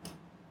know,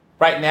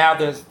 right now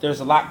there's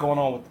a lot going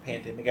on with the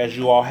pandemic, as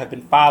you all have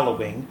been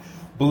following.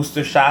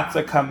 Booster shots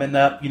are coming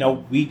up. You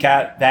know, we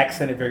got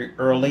vaccinated very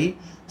early,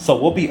 so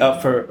we'll be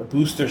up for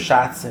booster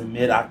shots in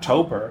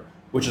mid-October,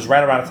 which is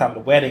right around the time of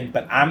the wedding.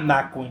 But I'm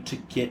not going to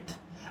get.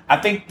 I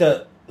think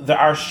so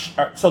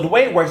the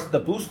way it works, the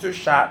booster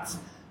shots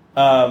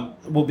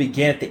will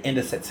begin at the end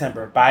of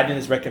September. Biden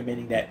is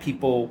recommending that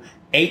people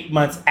 8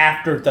 months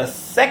after the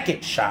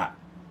second shot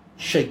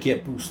should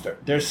get booster.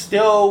 They're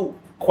still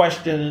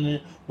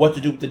questioning what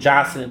to do with the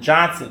Johnson &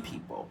 Johnson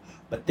people.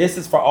 But this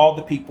is for all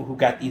the people who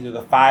got either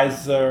the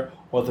Pfizer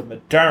or the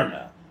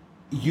Moderna.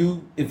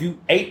 if you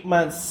 8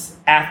 months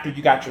after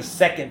you got your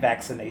second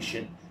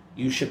vaccination,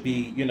 you should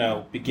be,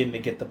 beginning to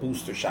get the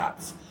booster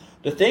shots.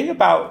 The thing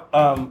about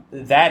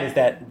that is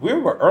that we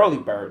were early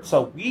bird,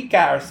 so we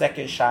got our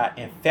second shot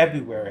in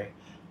February.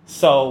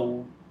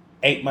 So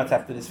 8 months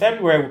after this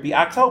February will be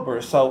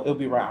October, so it'll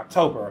be around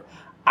October.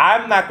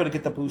 I'm not going to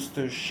get the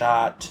booster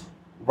shot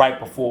right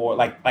before,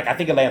 like I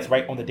think it lands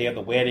right on the day of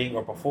the wedding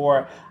or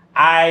before.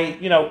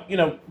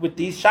 With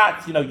these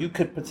shots, you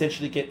could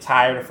potentially get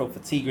tired or feel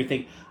fatigue or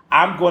think.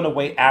 I'm going to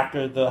wait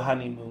after the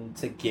honeymoon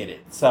to get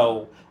it.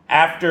 So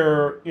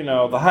after,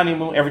 the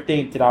honeymoon,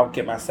 everything, then I'll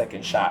get my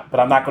second shot.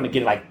 But I'm not going to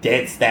get it like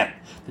dead snap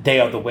the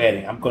day of the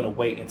wedding. I'm going to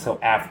wait until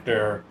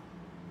after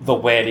the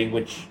wedding,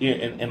 which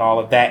and all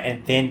of that,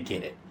 and then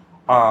get it.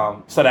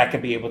 So that I can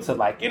be able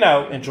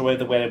to enjoy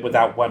the wedding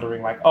without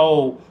wondering like,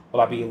 oh,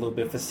 will I be a little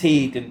bit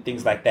fatigued and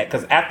things like that.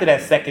 Because after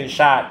that second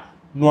shot,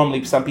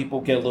 normally some people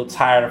get a little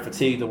tired or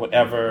fatigued or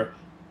whatever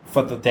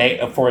for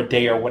a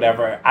day or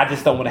whatever. I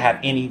just don't want to have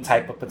any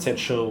type of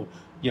potential,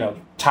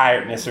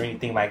 tiredness or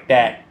anything like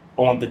that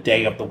on the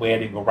day of the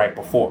wedding or right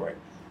before it.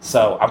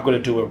 So I'm going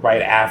to do it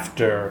right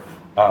after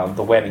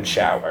the wedding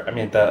shower. I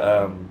mean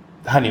the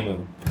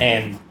honeymoon,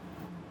 and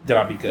then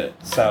I'll be good.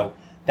 So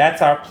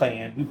that's our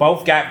plan. We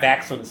both got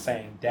vaxxed on the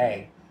same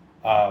day,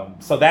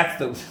 so that's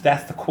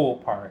the cool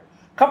part.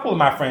 A couple of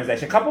my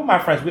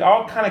friends, we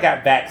all kind of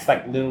got vaxxed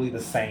like literally the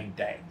same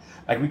day.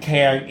 Like we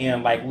came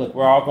in like, look,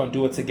 we're all going to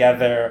do it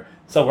together.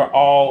 So we're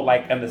all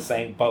like in the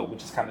same boat,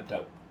 which is kind of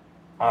dope.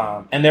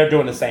 And they're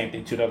doing the same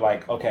thing too. They're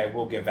like, okay,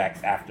 we'll get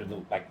vaxxed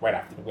right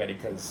after the wedding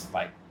because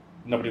like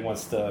nobody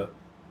wants to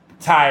be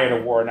tired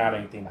or worn out or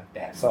anything like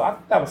that. So I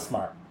thought that was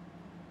smart.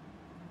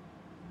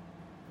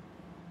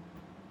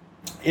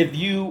 If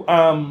you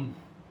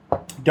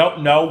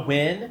don't know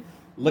when,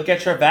 look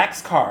at your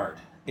Vax card.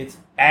 It's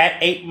at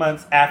 8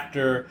 months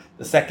after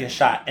the second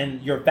shot,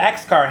 and your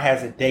Vax card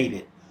has it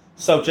dated.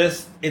 So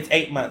it's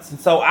 8 months. And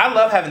so I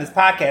love having this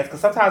podcast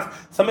because sometimes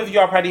some of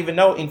y'all probably even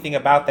know anything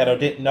about that or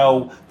didn't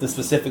know the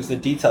specifics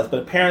and details. But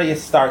apparently it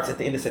starts at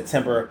the end of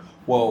September.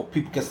 Well,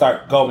 people can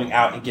start going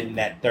out and getting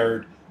that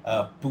third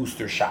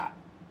booster shot.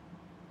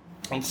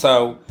 And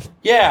so,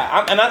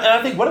 yeah,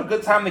 I think what a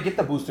good time to get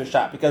the booster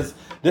shot because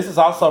this is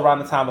also around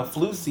the time of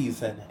flu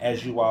season,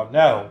 as you all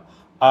know.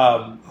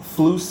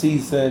 Flu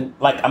season,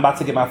 like I'm about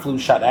to get my flu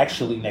shot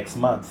actually next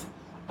month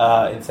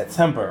in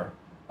September.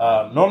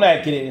 Normally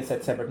I get it in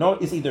September. No,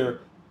 it's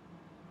either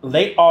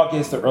late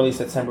August or early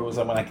September was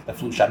when I get the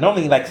flu shot.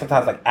 Normally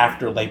sometimes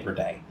after Labor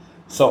Day.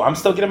 So I'm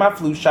still getting my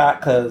flu shot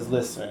because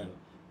listen,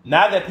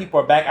 now that people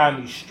are back out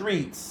in these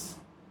streets,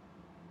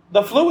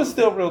 the flu is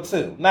still real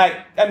too.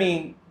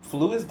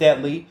 Flu is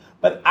deadly,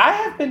 but I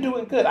have been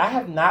doing good. I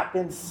have not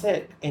been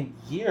sick in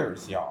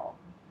years, y'all.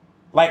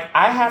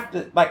 I have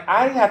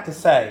to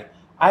say,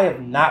 I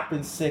have not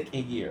been sick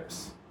in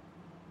years.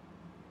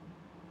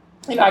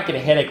 I get a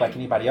headache like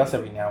anybody else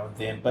every now and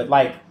then, but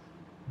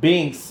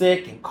being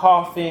sick and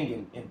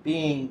coughing and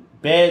being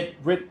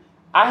bedridden,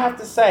 I have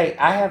to say,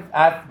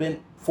 I've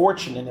been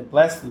fortunate and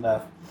blessed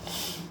enough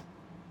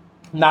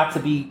not to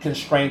be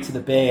constrained to the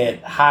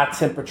bed, high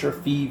temperature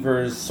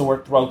fevers,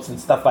 sore throats and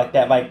stuff like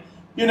that.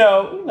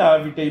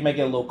 Every day you may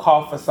get a little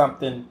cough or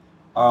something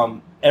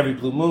every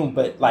blue moon,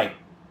 but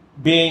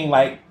being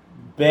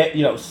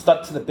bed,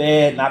 stuck to the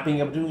bed, not being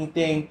able to do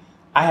anything,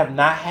 I have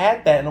not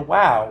had that in a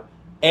while.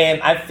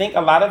 And I think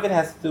a lot of it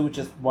has to do with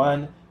just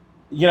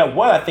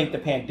I think the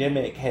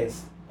pandemic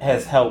has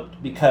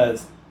helped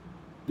because,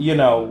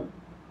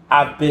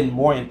 I've been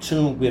more in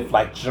tune with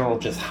general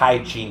just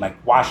hygiene,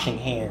 washing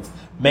hands,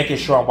 making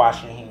sure I'm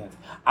washing hands.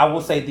 I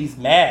will say these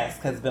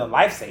masks has been a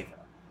lifesaver.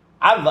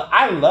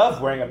 I love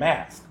wearing a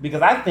mask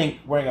because I think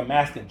wearing a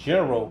mask in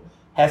general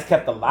has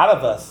kept a lot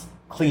of us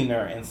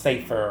cleaner and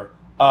safer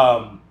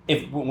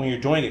when you're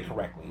doing it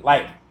correctly.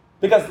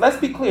 Because let's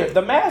be clear,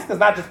 the mask is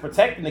not just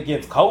protecting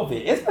against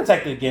COVID, it's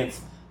protecting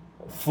against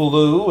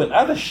flu and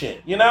other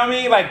shit. You know what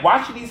I mean?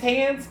 Washing these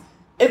hands,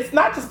 it's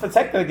not just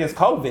protecting against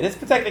COVID, it's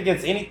protecting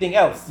against anything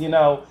else,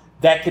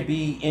 that could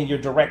be in your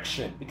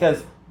direction.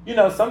 Because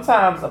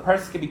sometimes a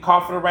person could be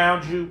coughing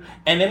around you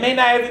and it may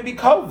not even be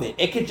COVID.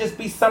 It could just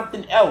be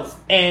something else.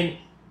 And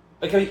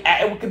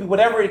it could be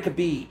whatever it could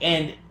be.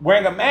 And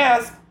wearing a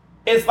mask,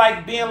 it's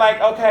being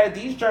okay,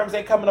 these germs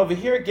ain't coming over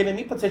here getting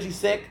me potentially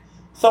sick.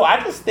 So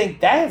I just think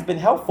that has been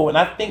helpful. And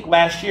I think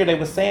last year they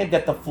were saying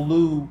that the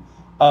flu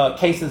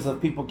cases of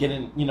people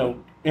getting,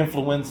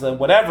 influenza,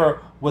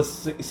 whatever,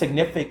 was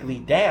significantly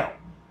down.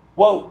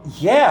 Well,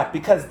 yeah,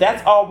 because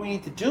that's all we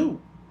need to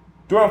do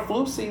during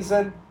flu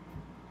season.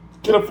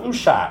 Get a flu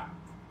shot.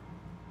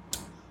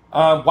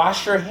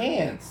 Wash your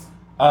hands.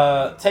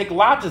 Take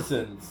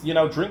Lodgizins.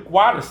 Drink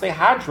water. Stay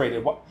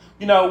hydrated.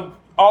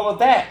 All of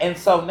that. And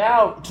so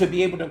now to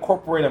be able to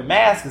incorporate a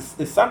mask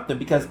is something.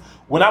 Because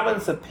when I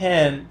went to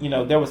Penn,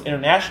 there was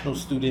international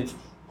students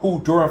who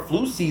during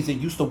flu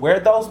season used to wear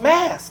those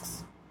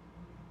masks.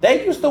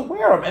 They used to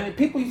wear them. And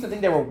people used to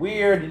think they were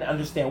weird, didn't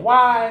understand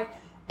why.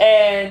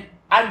 And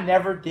I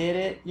never did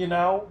it,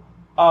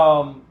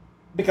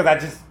 because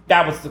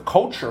that was the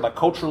culture. Like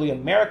culturally in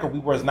America, we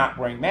was not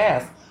wearing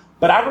masks.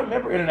 But I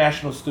remember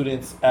international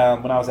students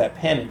when I was at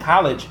Penn in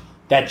college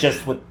that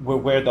just would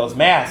wear those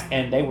masks,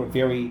 and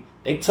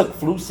they took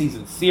flu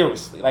season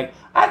seriously. Like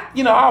I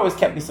always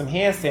kept me some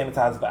hand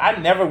sanitizer, but I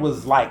never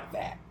was like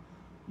that.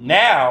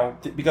 Now,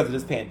 because of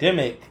this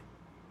pandemic,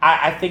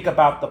 I think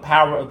about the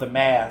power of the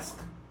mask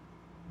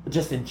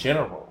just in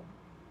general,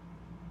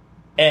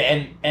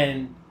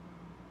 and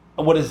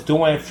what it's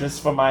doing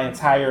just for my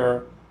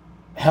entire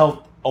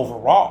health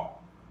overall.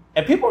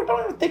 And people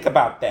don't even think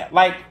about that.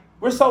 Like,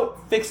 we're so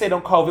fixated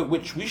on COVID,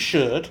 which we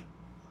should,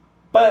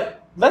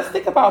 but let's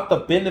think about the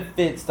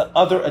benefits, the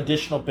other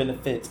additional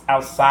benefits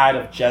outside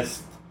of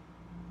just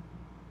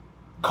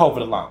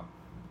COVID alone,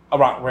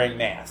 around wearing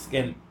masks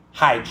and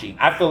hygiene.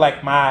 I feel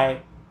like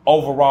my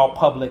overall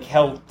public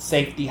health,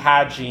 safety,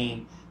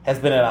 hygiene has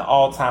been at an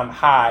all-time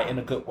high in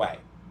a good way.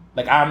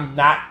 Like, I'm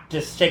not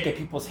just shaking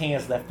people's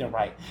hands left and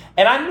right.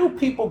 And I knew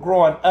people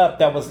growing up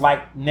that was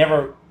like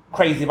never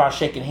crazy about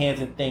shaking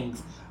hands and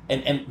things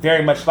and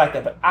very much like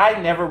that. But I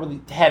never really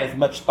had as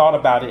much thought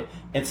about it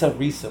until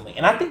recently.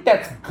 And I think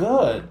that's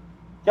good.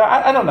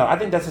 Yeah, I don't know. I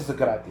think that's just a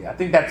good idea. I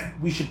think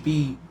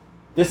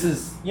this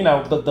is,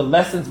 the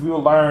lessons we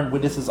will learn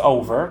when this is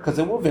over, because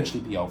it will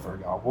eventually be over,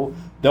 y'all.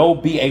 There'll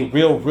be a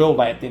real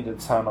light at the end of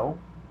the tunnel,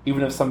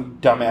 even if some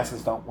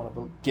dumbasses don't want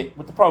to get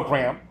with the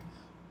program.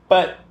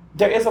 But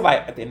there is a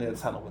light at the end of the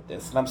tunnel with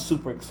this, and I'm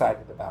super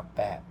excited about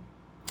that.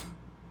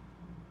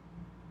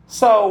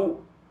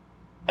 So,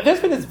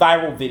 there's been this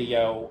viral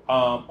video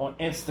on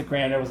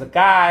Instagram. There was a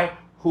guy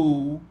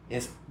who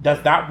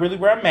does not really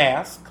wear a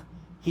mask.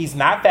 He's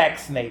not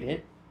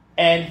vaccinated,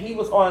 and he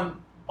was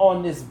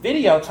on this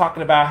video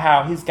talking about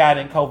how he's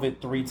gotten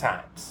COVID 3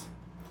 times.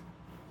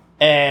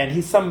 And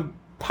he's some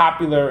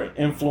popular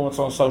influencer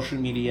on social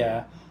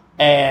media,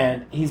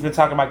 and he's been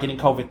talking about getting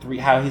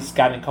how he's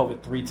gotten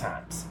COVID 3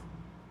 times.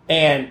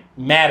 And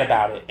mad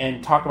about it,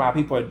 and talking about how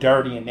people are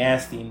dirty and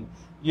nasty, and,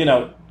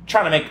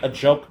 trying to make a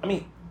joke. I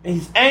mean,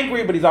 he's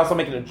angry, but he's also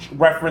making a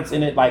reference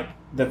in it, like,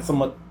 that's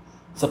somewhat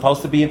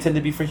supposed to be intended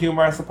to be for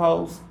humor, I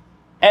suppose.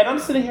 And I'm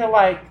sitting here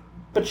like,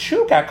 but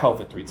you got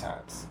COVID 3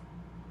 times.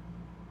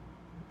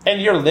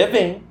 And you're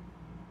living,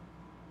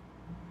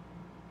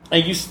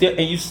 and you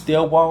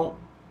still won't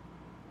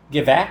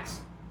get vaxxed?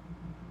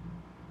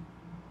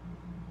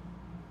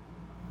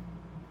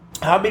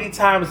 How many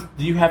times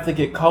do you have to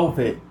get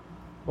COVID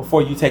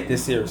before you take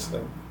this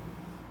seriously?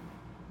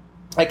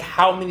 Like,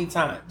 how many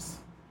times?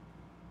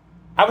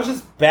 I was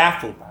just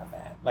baffled by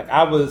that. Like,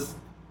 I was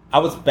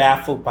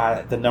baffled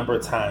by the number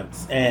of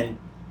times, and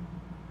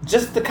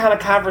just the kind of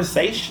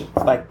conversations.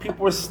 Like,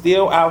 people are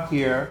still out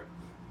here.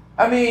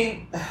 I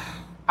mean,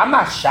 I'm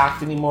not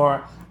shocked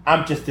anymore.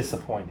 I'm just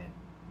disappointed.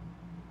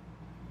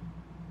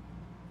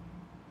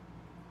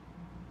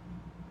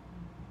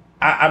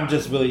 I'm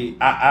just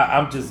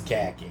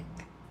gagging.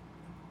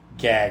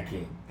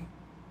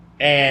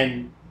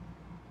 And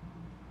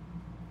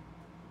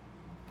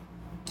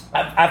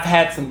I've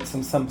had some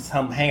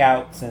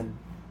hangouts, and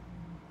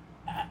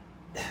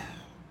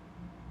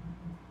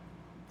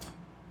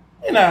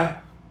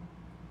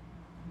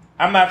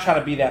I'm not trying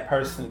to be that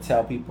person to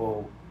tell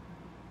people,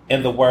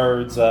 in the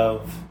words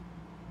of,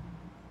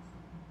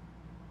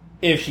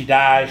 if she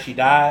dies, she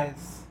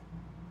dies.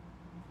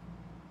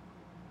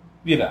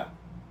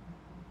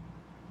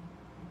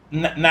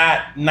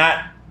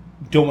 Not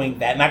doing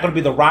that. Not going to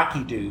be the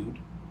Rocky dude.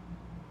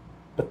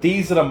 But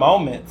these are the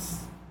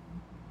moments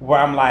where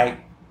I'm like,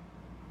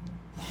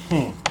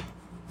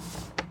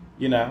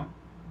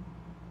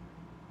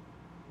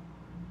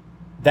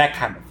 that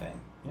kind of thing.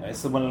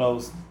 It's one of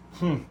those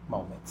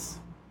moments,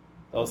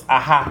 those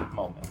aha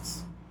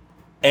moments.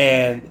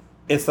 And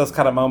it's those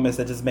kind of moments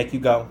that just make you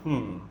go,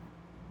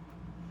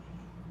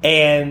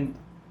 And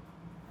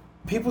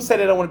people say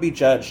they don't want to be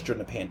judged during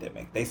the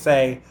pandemic. They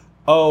say,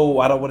 oh,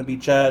 I don't want to be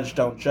judged,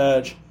 don't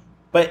judge.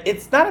 But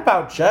it's not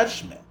about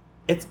judgment.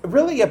 It's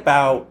really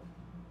about,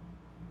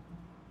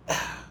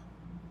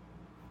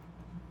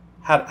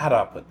 how do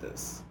I put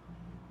this?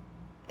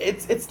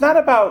 It's not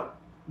about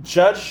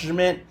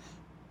judgment.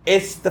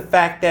 It's the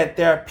fact that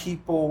there are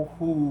people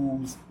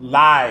whose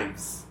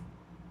lives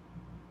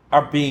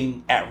are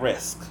being at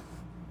risk.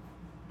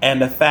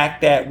 And the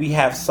fact that we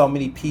have so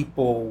many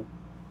people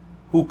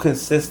who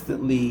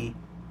consistently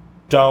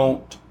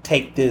don't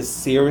take this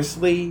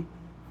seriously.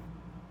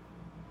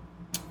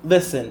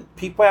 Listen,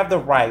 people have the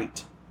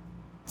right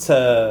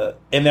to,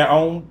 in their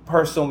own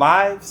personal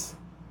lives,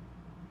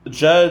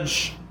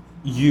 judge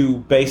you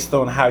based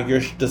on how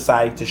you're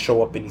deciding to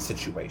show up in these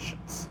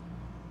situations.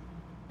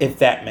 If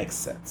that makes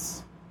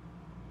sense.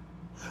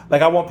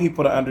 Like, I want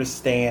people to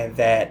understand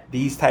that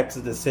these types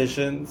of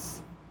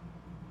decisions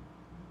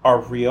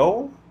are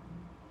real.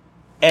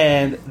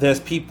 And there's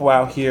people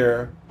out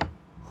here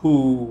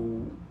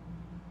who,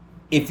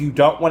 if you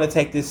don't want to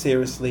take this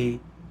seriously,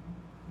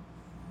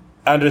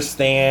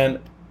 understand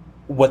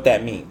what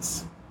that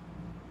means.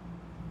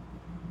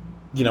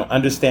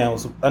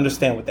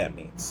 Understand what that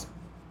means.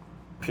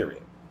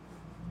 Period.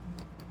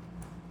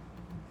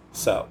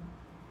 So,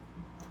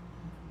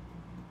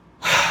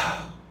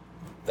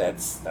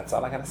 that's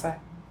all I gotta say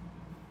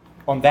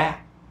on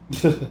that.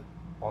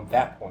 On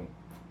that point.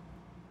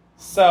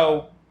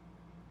 So,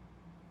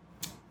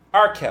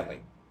 R. Kelly.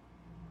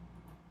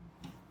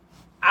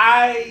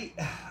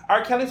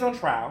 R. Kelly's on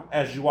trial,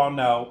 as you all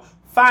know.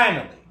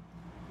 Finally,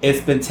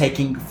 it's been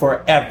taking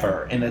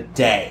forever and a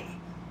day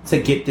to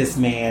get this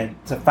man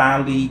to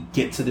finally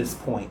get to this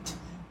point.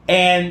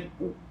 And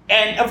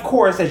of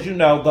course, as you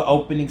know, the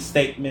opening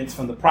statements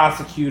from the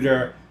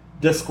prosecutor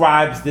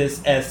describes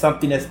this as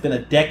something that's been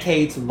a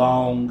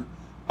decades-long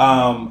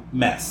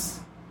mess.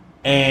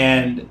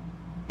 And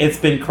it's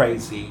been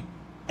crazy.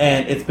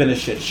 And it's been a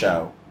shit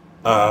show.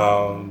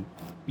 And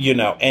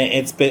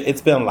it's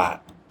been a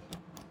lot.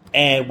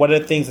 And one of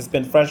the things that's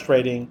been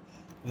frustrating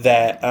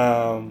that's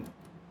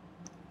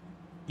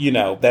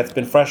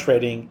been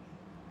frustrating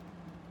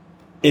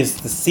is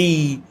to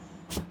see,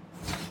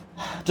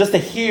 just to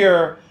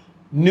hear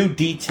new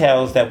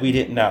details that we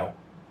didn't know.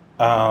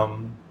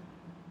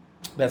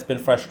 That's been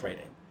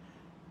frustrating.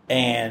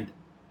 And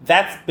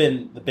that's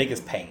been the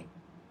biggest pain,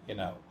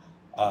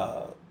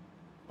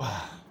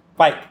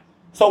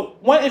 So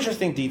one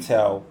interesting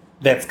detail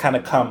that's kind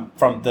of come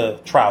from the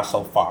trial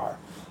so far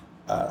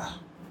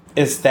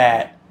is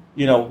that,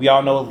 we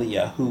all know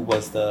Aaliyah, who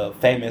was the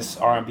famous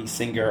R&B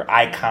singer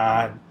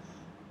icon.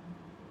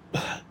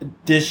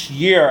 This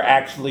year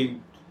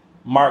actually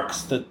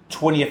marks the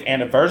 20th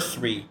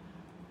anniversary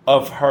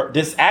of her.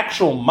 This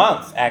actual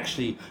month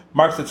actually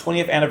marks the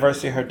 20th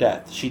anniversary of her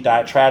death. She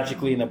died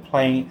tragically in a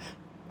plane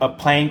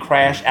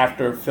crash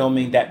after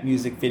filming that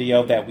music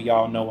video that we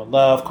all know and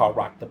love called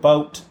Rock the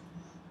Boat,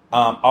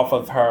 off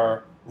of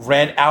her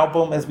Red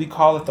album, as we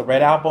call it, the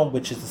Red album,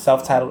 which is the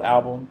self-titled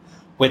album,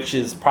 which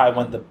is probably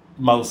one of the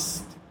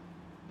most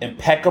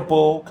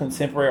impeccable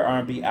contemporary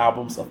R&B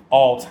albums of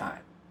all time.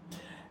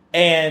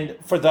 And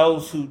for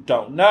those who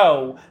don't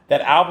know,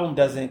 that album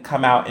doesn't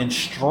come out in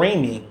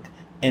streaming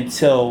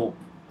until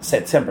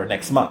September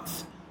next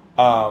month,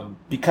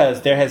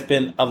 because there has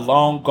been a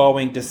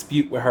long-going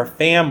dispute with her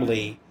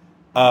family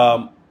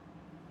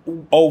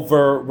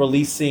over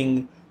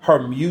releasing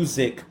her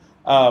music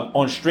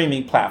on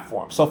streaming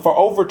platforms. So for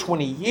over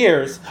 20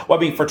 years,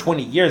 for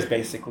 20 years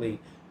basically,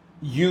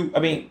 you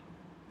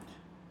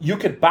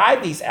could buy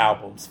these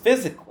albums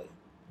physically,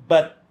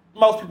 but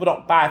most people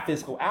don't buy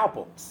physical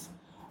albums.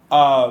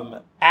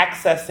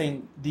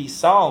 Accessing these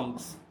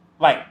songs,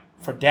 like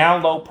for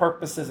download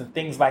purposes and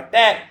things like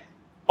that,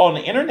 on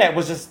the internet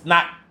was just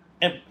not,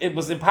 it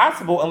was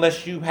impossible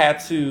unless you had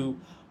to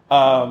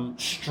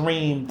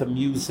stream the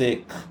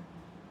music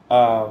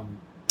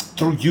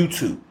through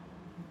YouTube.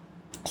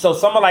 So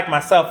someone like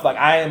myself, like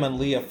I am an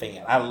Aaliyah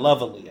fan. I love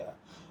Aaliyah.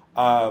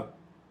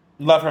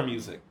 Love her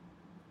music.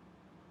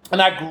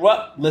 And I grew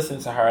up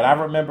listening to her. And I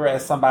remember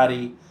as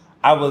somebody,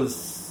 I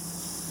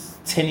was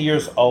 10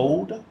 years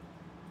old,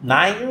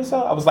 9 years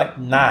old. I was like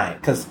 9.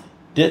 Because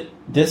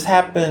this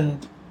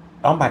happened,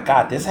 oh my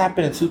God, this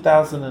happened in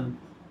 2000.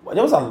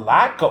 There was a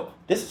lot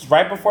this is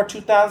right before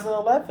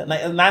 2011,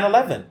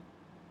 9/11.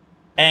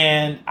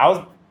 And I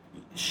was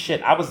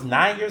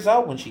 9 years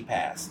old when she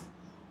passed.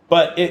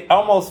 But it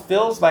almost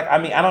feels like, I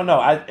don't know.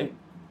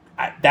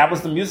 That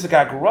was the music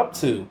I grew up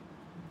to.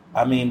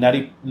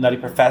 Nutty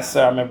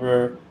Professor, I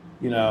remember,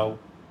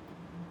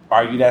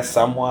 Are You That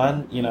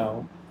Someone,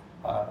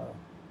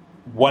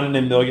 One in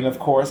a Million, of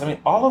course.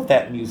 All of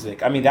that music.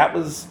 That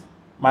was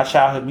my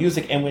childhood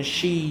music. And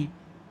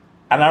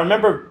I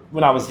remember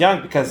when I was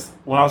young, because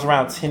when I was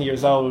around 10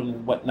 years old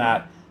and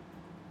whatnot,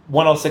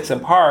 106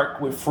 in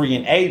Park with Free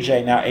and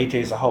AJ. Now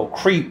AJ's a whole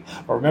creep.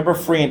 But remember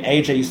Free and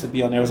AJ used to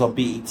be on there. It was on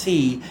BET.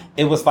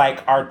 It was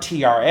like our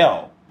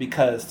TRL,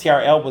 because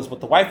TRL was what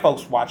the white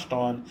folks watched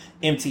on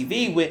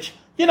MTV, which,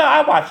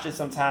 I watched it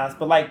sometimes,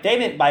 but they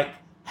didn't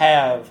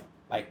have,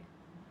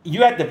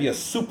 you had to be a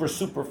super,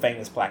 super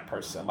famous black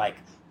person, like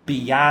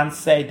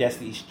Beyonce,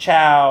 Destiny's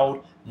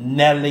Child,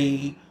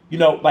 Nelly,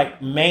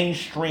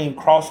 mainstream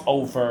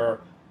crossover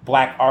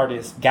black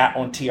artists got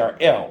on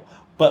TRL.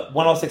 But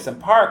 106 in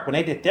Park, when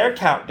they did their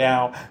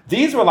countdown,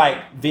 these were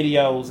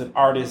videos and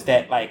artists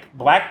that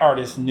black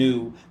artists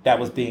knew that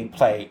was being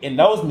played in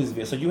those music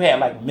videos. So you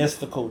had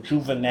Mystical,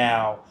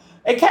 Juvenile,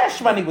 and Cash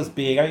Money was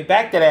big.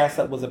 Back That Ass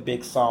Up was a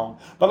big song.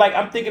 But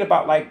I'm thinking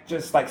about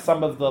just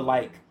some of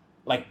the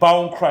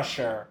Bone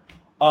Crusher,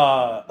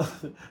 all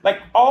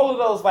of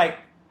those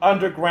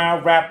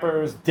underground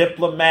rappers,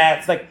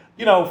 Diplomats,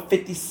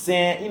 50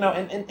 Cent,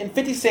 and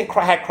 50 Cent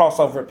had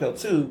crossover appeal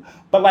too.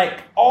 But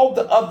all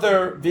the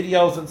other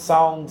videos and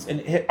songs and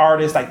hit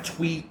artists like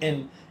Tweet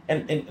and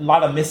a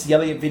lot of Missy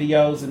Elliott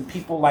videos and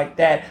people like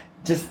that,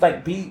 just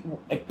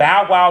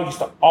Bow Wow used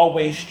to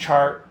always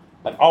chart,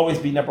 always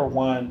be number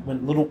one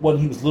when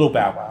he was Little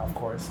Bow Wow, of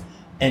course,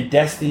 and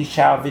Destiny's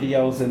Child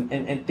videos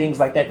and things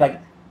like that.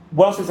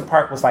 106 in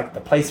Park was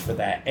the place for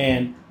that.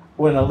 And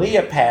when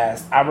Aaliyah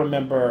passed, I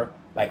remember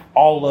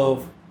all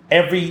of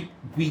every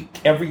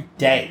week, every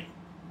day,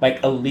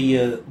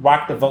 Aaliyah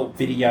Rock the Vote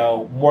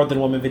video, More Than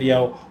a Woman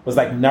video was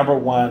number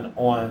one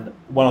on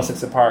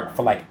 106 in Park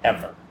for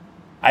ever.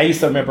 I used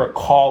to remember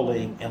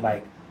calling and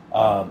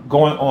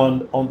going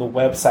on the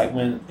website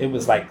when it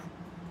was like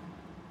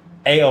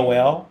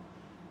AOL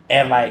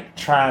and like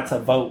trying to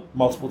vote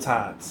multiple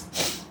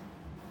times.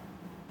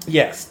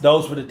 Yes,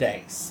 those were the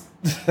days.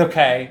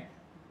 Okay,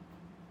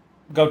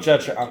 go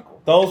judge your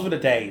uncle. Those were the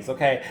days.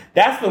 Okay,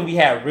 that's when we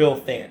had real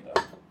fandom.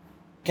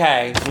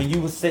 Okay, when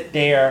you would sit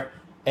there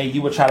and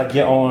you would try to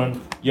get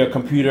on your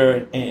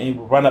computer and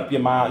you would run up your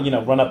mind,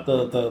 run up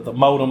the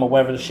modem or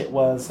whatever the shit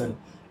was, and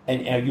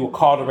you would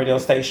call the radio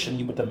station.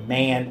 You would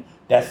demand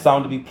that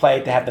song to be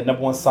played to have the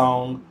number one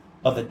song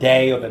of the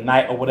day or the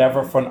night or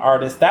whatever for an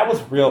artist. That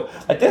was real.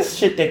 Like this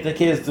shit that the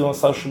kids do on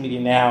social media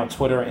now,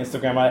 Twitter and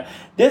Instagram.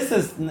 This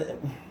is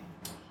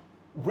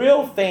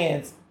real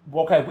fans.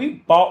 Okay, we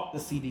bought the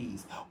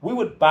CDs. We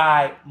would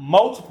buy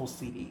multiple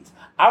CDs.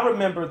 I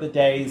remember the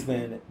days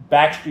when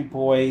Backstreet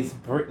Boys,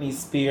 Britney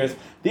Spears,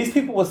 these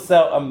people would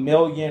sell 1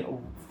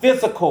 million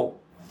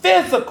physical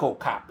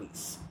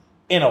copies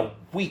in a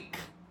week.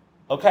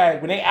 Okay,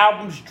 when their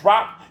albums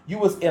dropped, you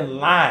was in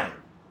line.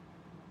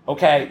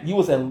 Okay,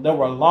 there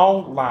were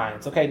long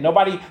lines. Okay,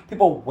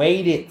 people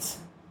waited.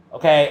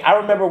 Okay, I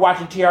remember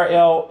watching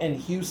TRL in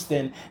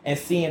Houston and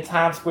seeing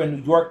Times Square,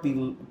 New York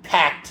be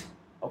packed.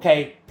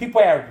 Okay,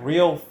 people had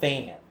real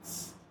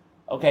fans.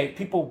 Okay,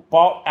 people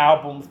bought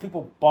albums,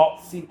 people bought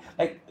CDs.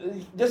 Like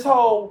this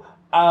whole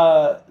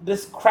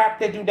this crap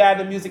they do down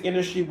in the music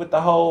industry with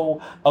the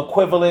whole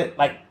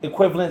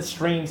equivalent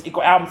streams,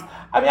 equal albums.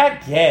 I mean, I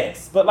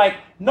guess, but like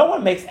no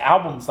one makes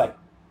albums like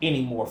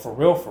anymore for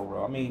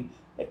real. I mean,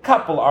 a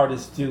couple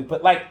artists do,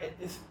 but like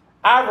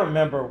I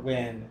remember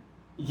when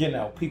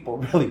people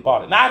really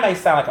bought it. Now I may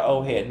sound like an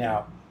old head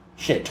now.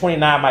 Shit,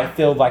 29 might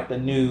feel like the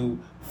new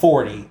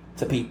 40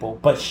 to people,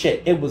 but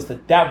shit, those were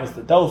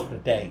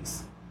the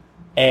days.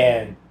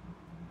 And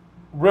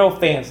real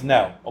fans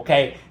know,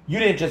 okay? You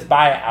didn't just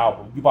buy an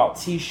album. You bought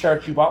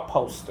t-shirts, you bought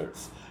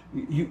posters.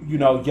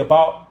 You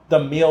bought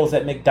the meals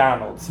at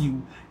McDonald's.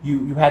 You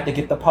had to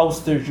get the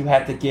posters, you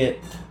had to get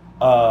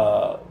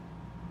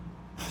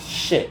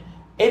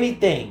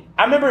anything.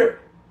 I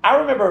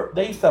remember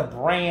they used to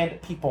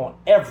brand people on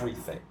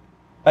everything.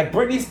 Like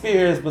Britney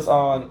Spears was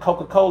on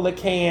Coca-Cola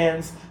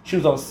cans. She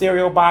was on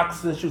cereal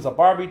boxes. She was a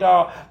Barbie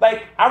doll.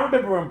 Like I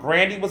remember when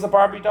Brandy was a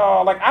Barbie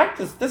doll. Like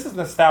this is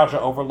nostalgia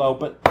overload.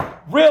 But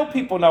real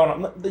people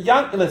know.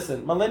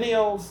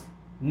 Millennials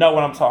know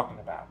what I'm talking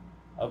about.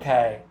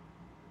 Okay,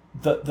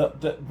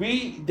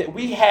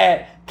 we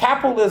had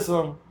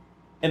capitalism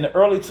in the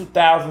early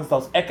 2000s.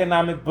 Those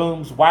economic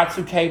booms,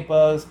 Y2K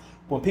buzz,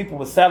 when people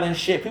were selling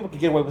shit. People could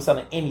get away with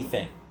selling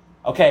anything.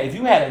 Okay, if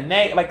you had a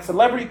name, like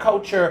celebrity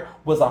culture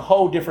was a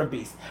whole different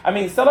beast. I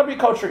mean, celebrity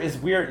culture is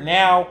weird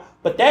now,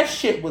 but that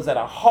shit was it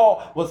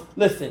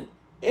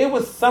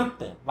was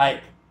something.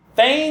 Like,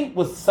 fame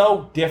was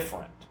so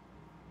different.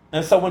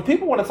 And so when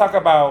people want to talk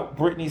about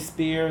Britney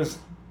Spears,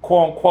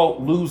 quote unquote,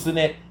 losing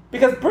it,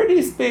 because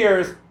Britney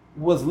Spears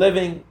was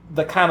living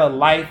the kind of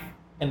life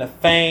and the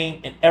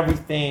fame and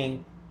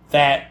everything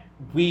that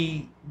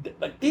these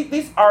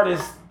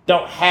artists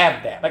don't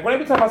have that. Like,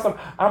 whenever you talk about something,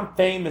 I'm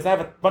famous, I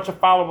have a bunch of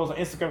followers on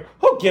Instagram,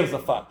 who gives a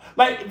fuck?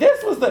 Like,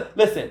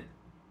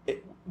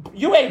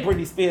 you ain't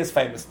Britney Spears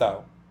famous,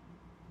 though.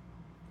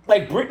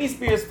 Like, Britney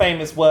Spears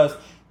famous was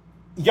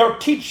your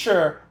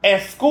teacher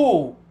at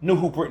school knew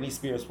who Britney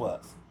Spears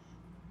was.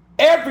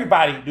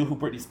 Everybody knew who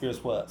Britney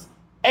Spears was.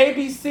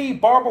 ABC,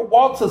 Barbara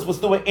Walters was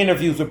doing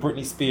interviews with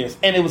Britney Spears,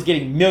 and it was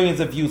getting millions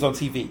of views on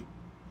TV.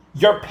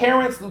 Your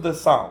parents knew the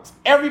songs.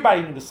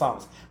 Everybody knew the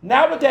songs.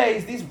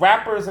 Nowadays, these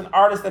rappers and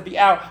artists that be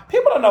out,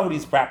 people don't know who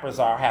these rappers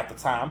are half the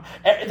time.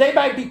 They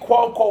might be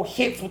quote-unquote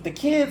hits with the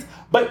kids,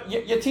 but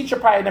your teacher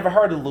probably never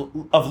heard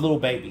of Lil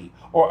Baby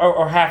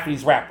or half of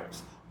these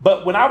rappers.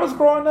 But when I was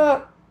growing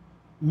up,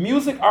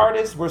 music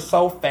artists were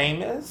so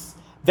famous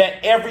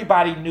that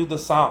everybody knew the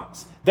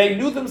songs. They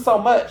knew them so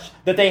much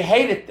that they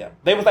hated them.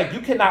 They was like, you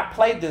cannot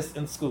play this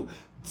in school.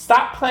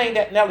 Stop playing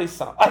that Nelly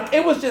song. Like,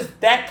 it was just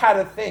that kind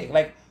of thing.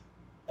 Like,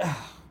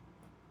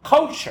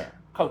 culture.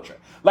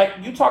 Like,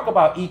 you talk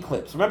about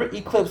Eclipse. Remember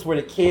Eclipse, where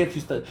the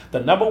kids the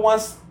number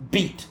one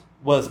beat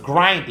was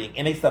grinding,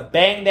 and they used to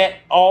bang that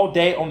all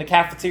day on the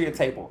cafeteria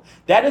table.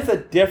 That is a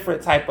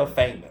different type of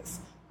famous.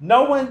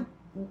 The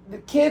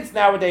kids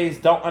nowadays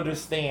don't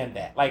understand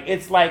that. Like,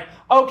 it's like,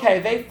 okay,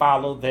 they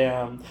follow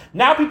them.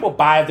 Now people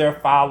buy their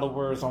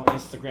followers on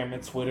Instagram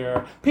and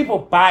Twitter. People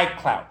buy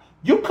clout.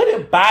 You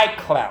couldn't buy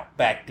clout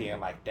back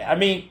then like that. I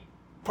mean,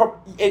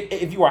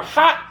 if you were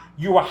hot,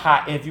 you were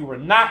hot. And if you were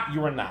not,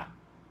 you were not.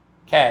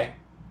 Okay?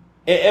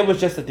 It was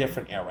just a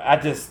different era. I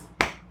just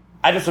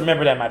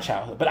remember that in my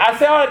childhood. But I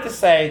say all that to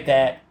say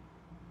that,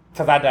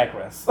 because I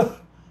digress.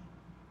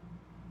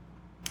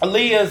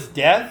 Aaliyah's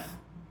death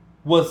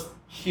was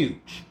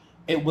huge.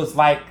 It was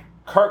like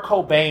Kurt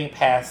Cobain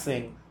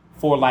passing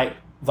for like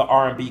the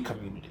R&B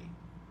community.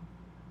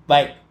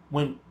 Like,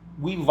 when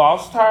we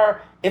lost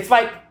her, it's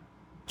like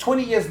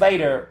 20 years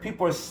later,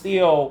 people are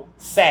still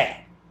sad.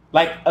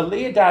 Like,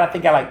 Aaliyah died, I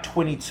think, at like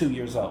 22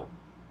 years old.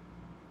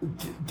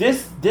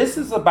 This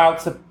is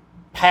about to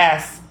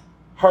pass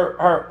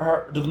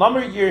the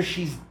number of years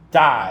she's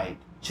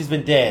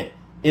been dead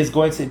is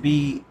going to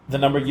be the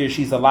number of years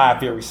she's alive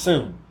very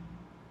soon.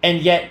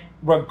 And yet,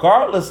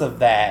 regardless of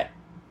that,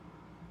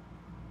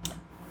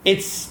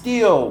 it's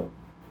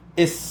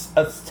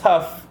a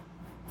tough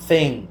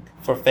thing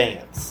for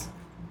fans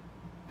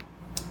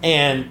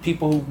and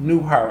people who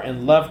knew her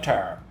and loved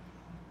her,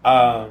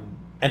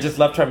 and just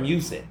loved her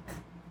music.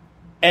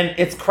 And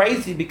it's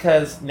crazy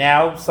because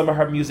now some of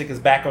her music is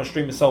back on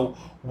streaming. So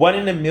One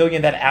in a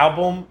Million, that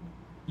album,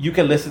 you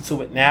can listen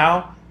to it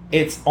now.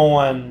 It's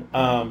on,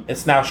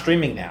 it's now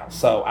streaming now.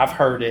 So I've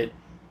heard it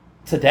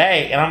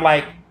today and I'm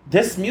like,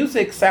 this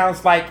music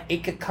sounds like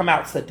it could come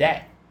out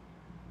today.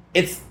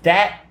 It's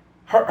that,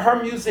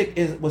 her music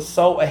was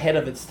so ahead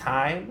of its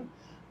time.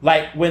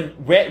 Like when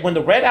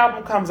the Red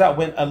album comes out,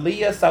 when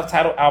Aaliyah's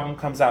self-titled album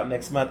comes out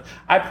next month,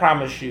 I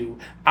promise you,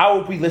 I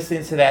will be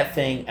listening to that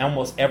thing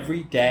almost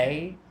every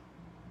day,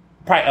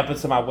 probably up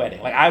until my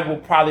wedding. Like I will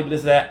probably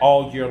listen to that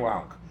all year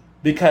long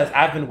because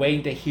I've been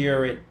waiting to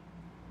hear it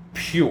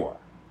pure.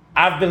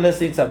 I've been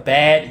listening to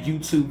bad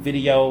YouTube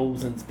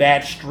videos and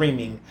bad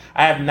streaming.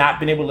 I have not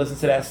been able to listen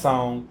to that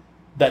song,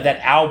 that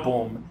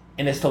album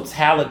in its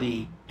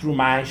totality through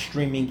my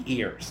streaming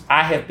ears.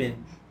 I have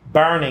been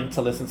burning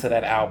to listen to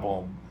that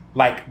album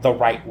like the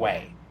right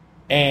way.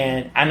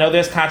 And I know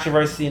there's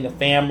controversy in the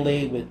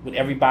family with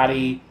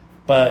everybody,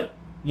 but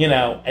you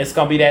know, it's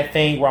gonna be that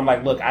thing where I'm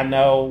like, look, I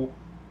know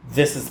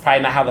this is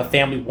probably not how the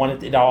family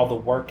wanted it all to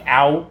work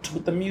out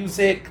with the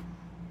music,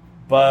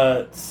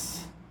 but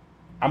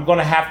I'm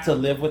gonna have to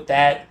live with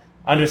that,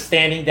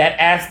 understanding that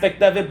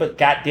aspect of it. But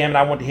goddamn it,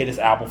 I wanted to hear this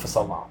album for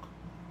so long,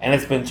 and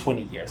it's been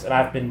 20 years, and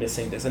I've been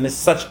missing this, and it's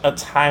such a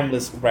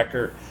timeless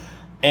record.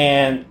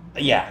 And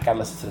yeah, I gotta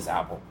listen to this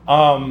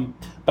album.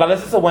 But I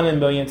listened to One in a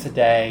Million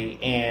today,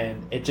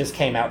 and it just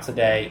came out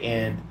today,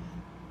 and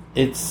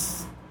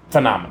it's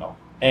phenomenal.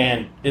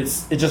 And it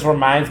just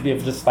reminds me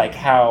of just like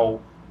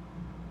how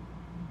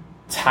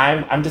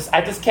time.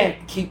 I just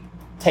can't keep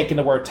taking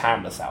the word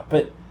timeless out,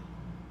 but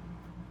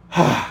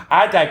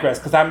I digress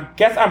because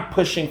I'm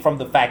pushing from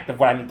the fact of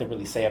what I need to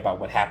really say about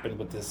what happened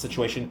with this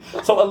situation.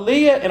 So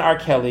Aaliyah and R.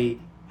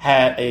 Kelly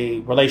had a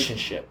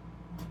relationship.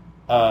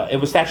 It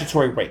was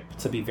statutory rape,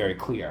 to be very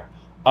clear.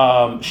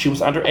 She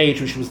was underage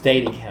when she was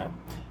dating him.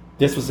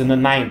 This was in the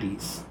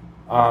 90s.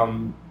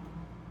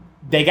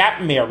 They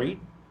got married,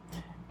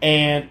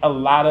 and a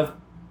lot of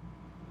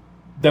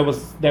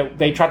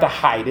they tried to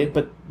hide it,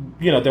 but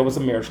you know there was a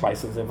marriage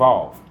license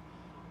involved.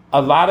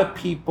 A lot of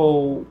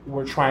people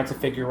were trying to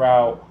figure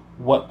out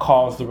what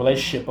caused the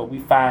relationship, but we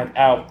find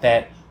out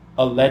that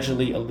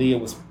allegedly Aaliyah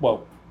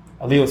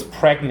was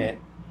pregnant,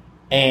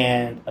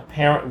 and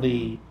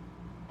apparently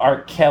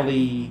R.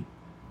 Kelly,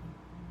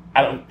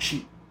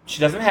 she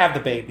doesn't have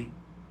the baby,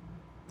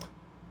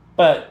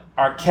 but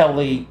R.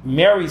 Kelly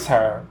marries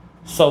her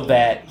so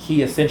that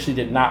he essentially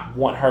did not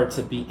want her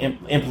to be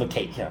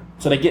implicate him.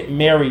 So they get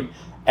married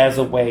as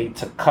a way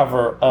to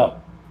cover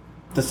up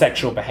the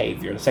sexual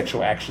behavior, the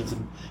sexual actions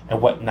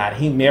and whatnot.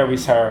 He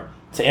marries her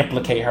to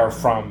implicate her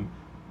from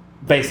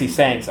basically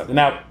saying something.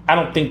 Now, I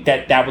don't think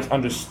that was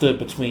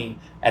understood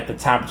at the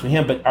time between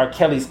him, but R.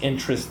 Kelly's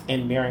interest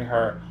in marrying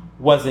her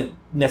wasn't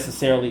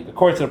necessarily,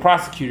 according to the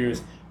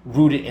prosecutors,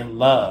 rooted in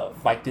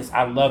love. Like this,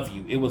 I love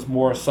you. It was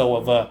more so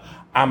of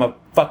I'm a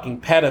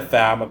fucking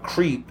pedophile, I'm a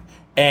creep,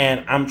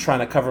 and I'm trying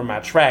to cover my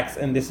tracks,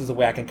 and this is the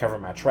way I can cover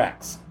my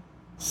tracks.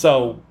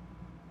 So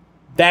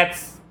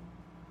that's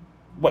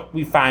what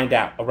we find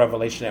out, a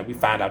revelation that we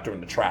find out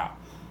during the trial.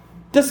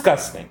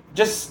 Disgusting.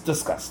 Just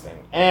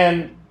disgusting.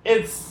 And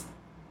it's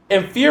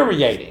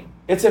infuriating.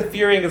 It's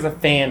infuriating as a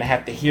fan to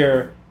have to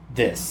hear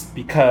this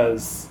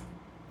because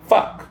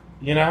fuck,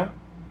 you know?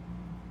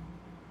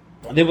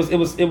 It was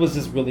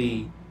just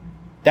really,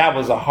 that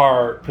was a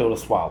hard pill to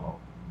swallow.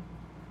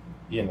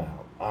 You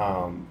know?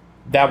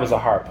 That was a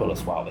hard pill to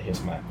swallow to hear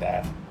something like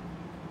that.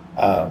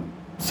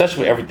 Especially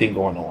with everything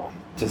going on.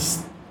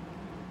 Just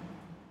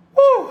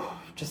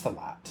a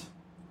lot.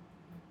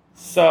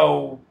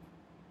 So,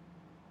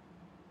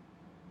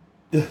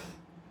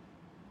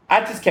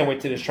 I just can't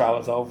wait till this trial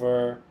is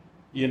over.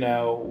 You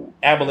know,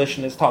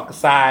 abolitionist talk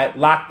aside,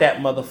 lock that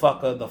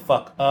motherfucker the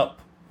fuck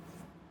up.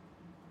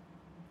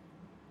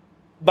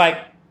 Like,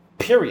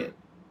 period.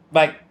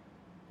 Like,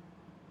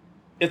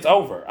 it's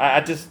over.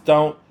 I just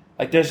don't,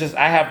 like,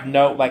 I have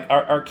no, like,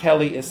 R.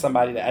 Kelly is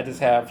somebody that I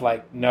just have,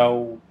 like,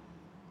 no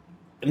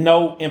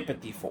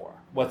empathy for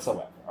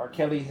whatsoever. R.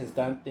 Kelly has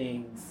done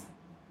things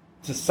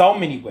to so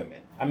many women.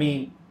 I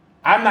mean,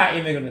 I'm not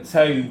even going to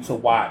tell you to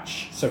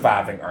watch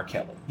Surviving R.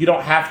 Kelly. You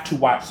don't have to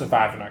watch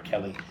Surviving R.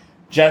 Kelly.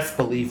 Just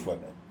believe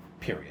women,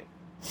 period.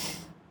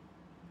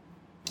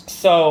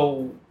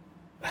 So,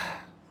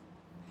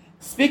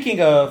 speaking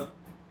of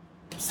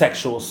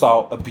sexual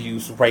assault,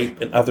 abuse,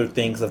 rape, and other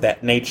things of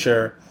that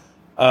nature,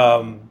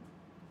 Kenneth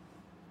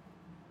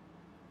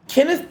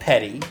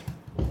Petty,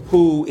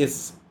 who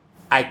is,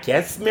 I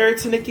guess, married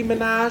to Nicki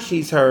Minaj.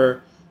 He's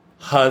her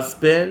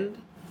husband.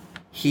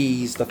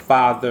 He's the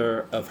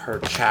father of her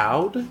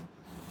child.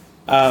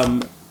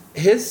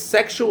 His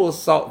sexual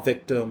assault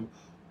victim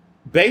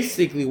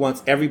basically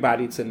wants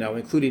everybody to know,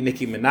 including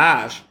Nicki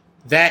Minaj,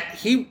 that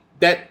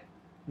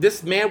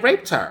this man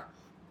raped her.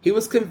 He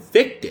was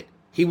convicted.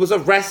 He was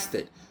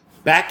arrested.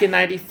 Back in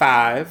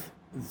 '95,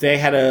 they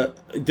had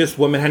this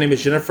woman. Her name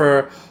is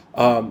Jennifer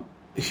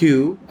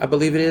Hugh, I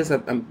believe it is. I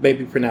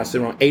maybe pronounced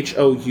it wrong.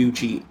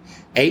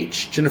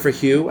 Hough. Jennifer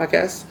Hugh, I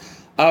guess,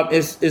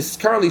 is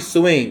currently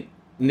suing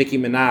Nicki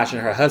Minaj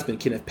and her husband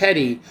Kenneth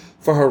Petty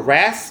for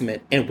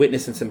harassment and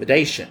witness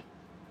intimidation.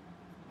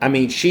 I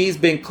mean, she's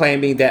been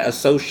claiming that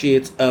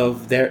associates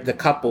of the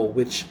couple,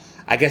 which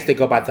I guess they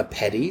go by the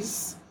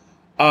Pettys,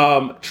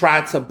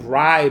 tried to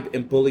bribe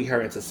and bully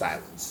her into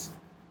silence.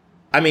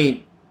 I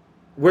mean,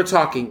 we're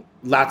talking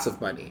lots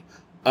of money.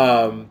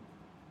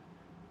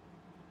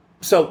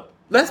 So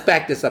let's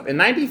back this up. In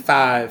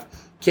 '95,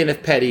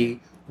 Kenneth Petty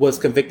was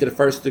convicted of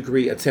first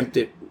degree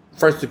attempted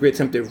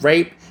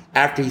rape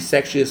after he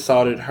sexually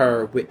assaulted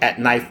her at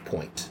knife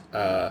point.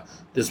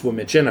 This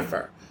woman,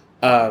 Jennifer.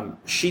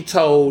 She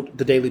told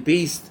the Daily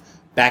Beast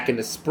back in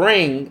the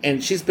spring,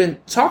 and she's been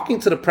talking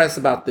to the press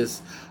about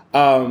this,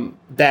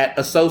 that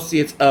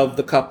associates of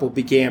the couple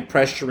began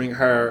pressuring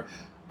her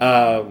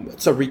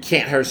to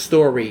recant her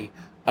story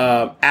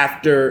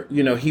after,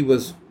 he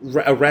was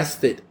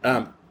arrested.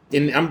 And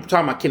I'm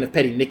talking about Kenneth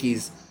Petty,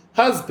 Nicki's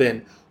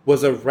husband,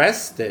 was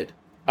arrested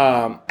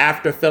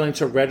after failing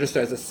to register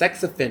as a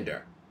sex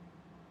offender.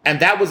 And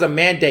that was a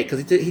mandate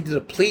because he did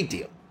a plea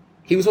deal.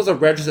 He was supposed to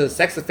register as a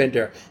sex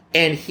offender,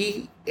 and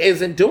he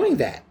isn't doing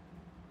that.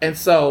 And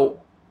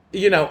so,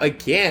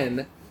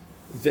 again,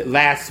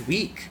 last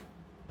week,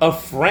 a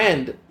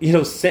friend,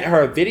 sent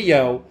her a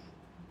video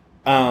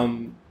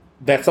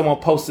that someone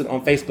posted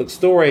on Facebook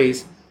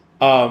stories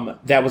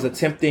that was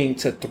attempting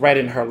to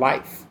threaten her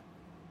life.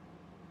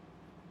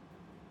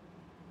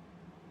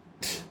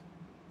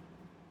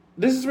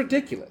 This is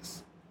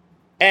ridiculous.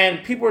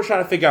 And people are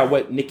trying to figure out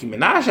what Nicki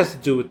Minaj has to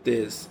do with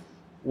this.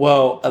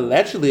 Well,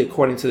 allegedly,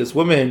 according to this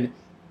woman,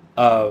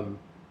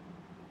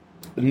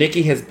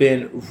 Nicki has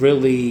been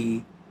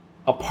really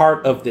a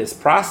part of this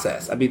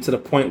process. I mean, to the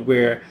point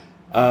where,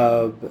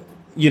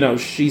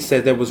 she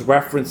said there was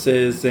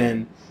references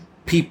and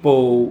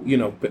people,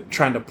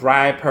 trying to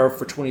bribe her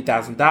for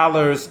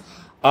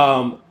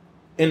 $20,000.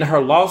 In her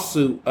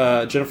lawsuit,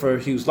 Jennifer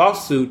Hughes'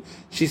 lawsuit,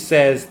 she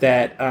says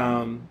that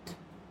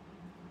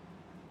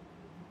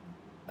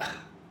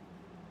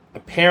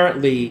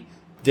apparently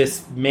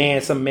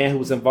some man who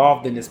was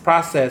involved in this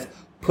process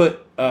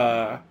put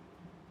her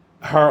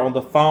on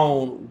the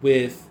phone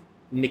with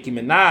Nicki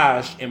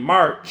Minaj in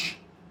March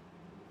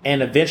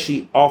and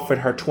eventually offered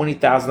her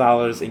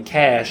 $20,000 in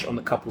cash on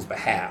the couple's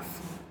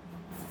behalf.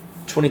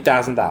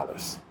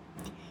 $20,000.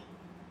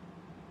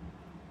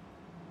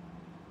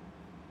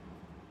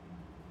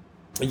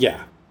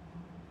 Yeah.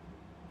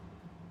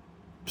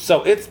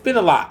 So it's been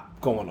a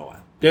lot going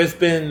on. There's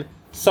been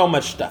so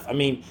much stuff. I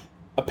mean,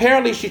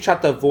 apparently she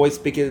tried to avoid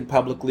speaking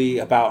publicly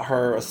about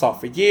her assault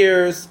for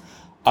years.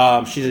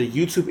 She did a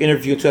YouTube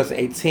interview in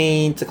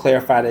 2018 to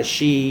clarify that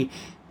she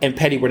and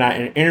Petty were not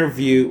in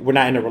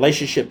a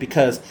relationship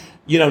because,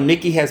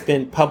 Nicki has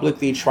been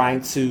publicly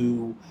trying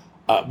to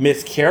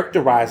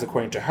mischaracterize,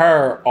 according to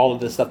her, all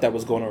of the stuff that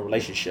was going on in a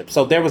relationship.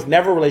 So there was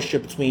never a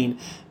relationship between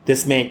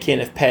this man,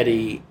 Kenneth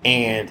Petty,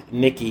 and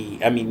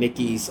Nicki. I mean,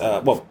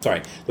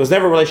 there was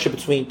never a relationship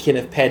between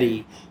Kenneth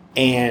Petty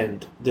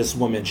and this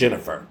woman,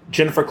 Jennifer.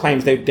 Jennifer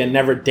claims they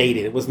never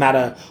dated. It was not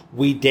a,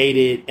 we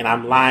dated and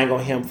I'm lying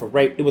on him for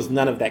rape. It was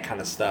none of that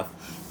kind of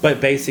stuff. But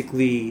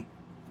basically,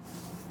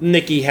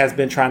 Nicki has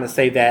been trying to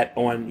say that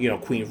on,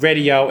 Queen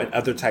Radio and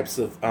other types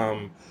of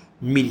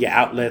media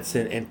outlets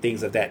and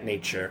things of that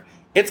nature.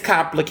 It's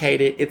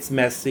complicated. It's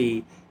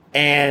messy.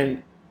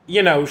 And,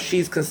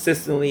 she's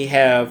consistently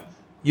have,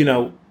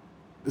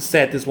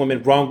 said this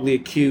woman wrongly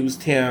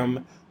accused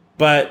him,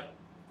 but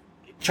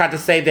tried to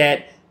say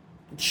that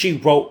she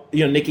wrote,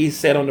 Nicki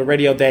said on the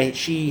radio that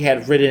she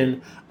had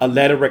written a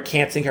letter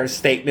recanting her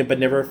statement, but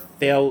never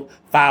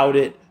filed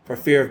it for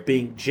fear of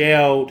being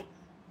jailed.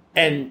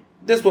 And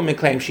this woman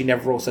claims she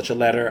never wrote such a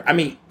letter. I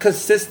mean,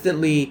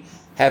 consistently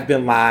have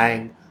been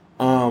lying.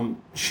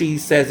 She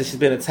says that she's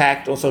been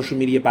attacked on social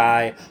media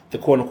by the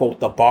quote unquote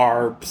the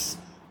Barbs,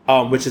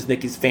 which is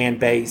Nicki's fan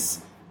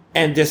base.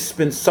 And there's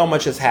been so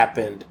much has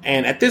happened.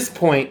 And at this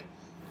point,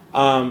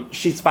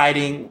 she's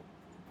fighting,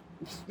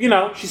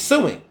 she's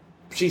suing.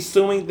 She's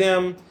suing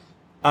them,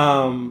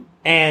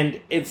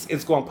 and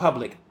it's going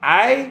public.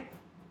 I've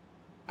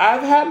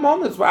had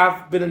moments where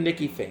I've been a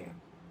Nicki fan.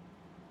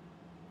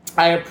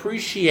 I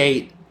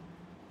appreciate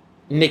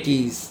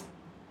Nicki's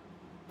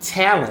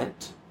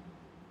talent,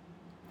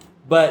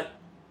 but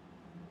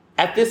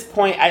at this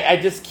point, I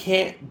just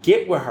can't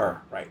get with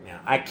her right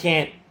now. I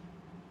can't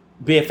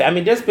be a fan. I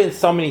mean, there's been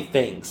so many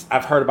things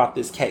I've heard about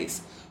this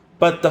case,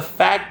 but the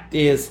fact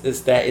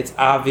is that it's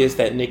obvious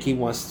that Nicki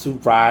wants to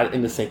ride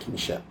in the sinking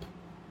ship.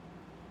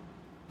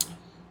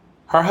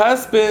 Her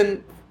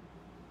husband,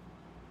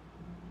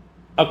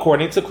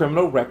 according to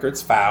criminal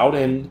records filed,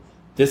 and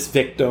this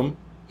victim,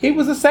 he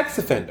was a sex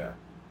offender.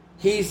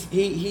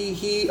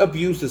 He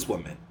abused this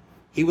woman.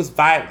 He was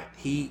violent.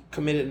 He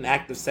committed an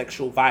act of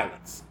sexual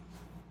violence.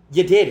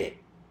 You did it.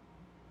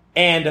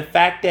 And the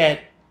fact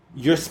that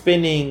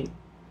Nikki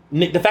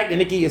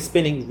is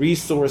spending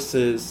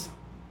resources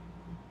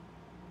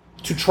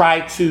to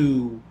try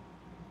to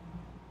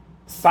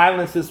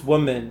silence this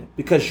woman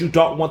because you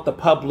don't want the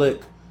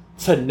public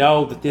to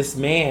know that this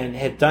man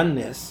had done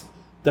this.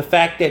 The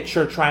fact that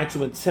you're trying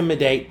to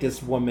intimidate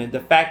this woman, the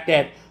fact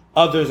that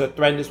others are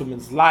threatening this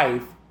woman's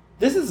life,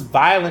 this is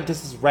violent,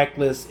 this is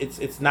reckless,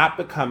 it's not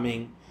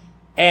becoming.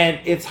 And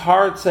it's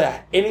hard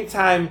to,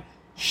 anytime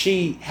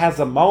she has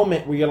a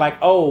moment where you're like,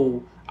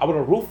 oh, I want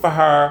to root for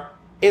her,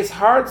 it's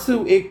hard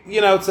to,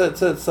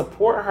 to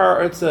support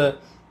her or to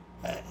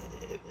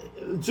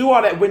do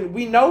all that when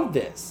we know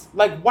this.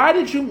 Like, why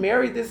did you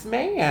marry this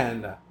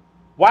man?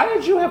 Why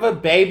did you have a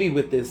baby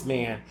with this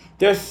man?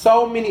 There's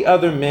so many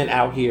other men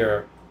out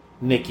here,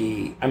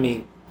 Nikki. I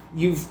mean,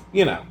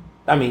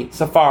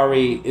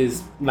 Safari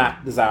is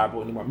not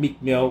desirable anymore.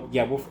 Meek Mill,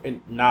 yeah, we're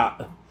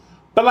not.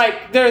 But,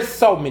 like, there's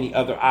so many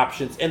other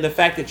options. And the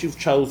fact that you've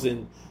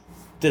chosen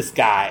this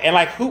guy, and,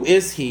 like, who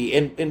is he?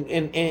 And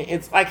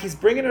it's like he's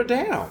bringing her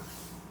down.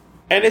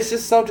 And it's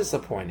just so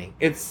disappointing.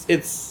 It's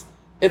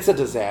a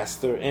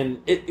disaster.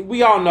 And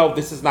we all know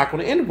this is not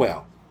going to end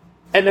well.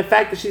 And the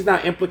fact that she's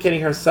not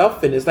implicating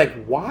herself in it is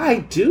like, why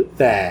do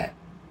that?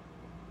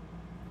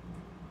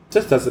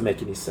 Just doesn't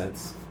make any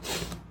sense.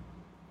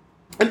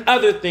 And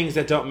other things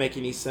that don't make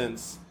any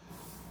sense.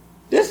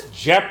 This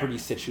Jeopardy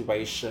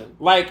situation.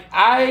 Like,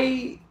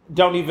 I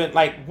don't even,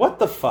 like, what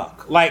the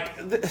fuck? Like,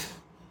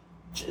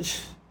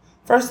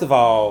 first of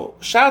all,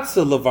 shout out to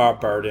LeVar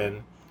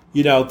Burton.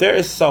 You know, there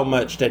is so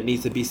much that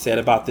needs to be said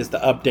about this, the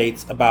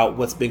updates about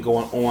what's been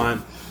going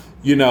on.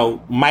 You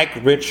know, Mike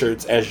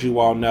Richards, as you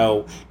all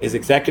know, is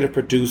executive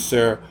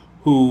producer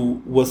who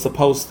was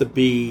supposed to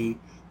be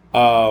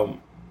on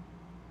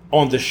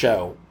the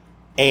show.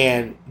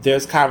 And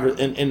there's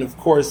and of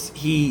course,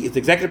 he is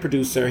executive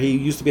producer. He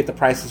used to be at The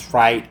Price is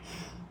Right.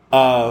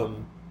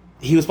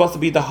 He was supposed to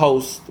be the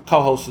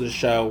co-host of the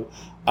show,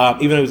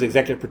 even though he was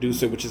executive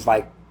producer, which is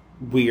like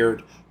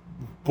weird.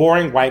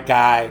 Boring white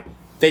guy.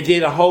 They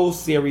did a whole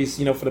series,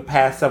 for the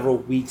past several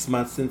weeks,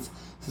 months since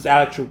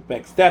Alex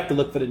Trebek's death to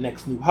look for the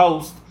next new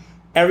host.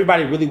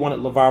 Everybody really wanted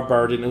LeVar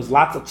Burton. There was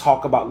lots of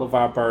talk about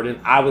LeVar Burton.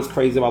 I was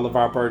crazy about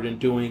LeVar Burton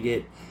doing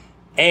it.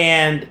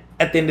 And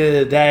at the end of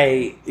the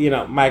day,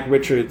 Mike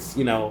Richards,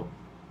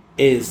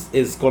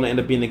 is going to end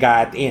up being the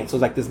guy at the end. So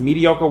it's like this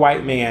mediocre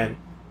white man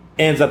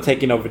ends up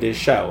taking over this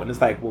show. And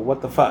it's like, well,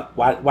 what the fuck?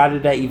 Why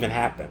did that even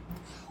happen?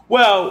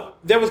 Well,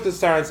 there was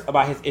concerns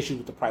about his issue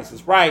with The Price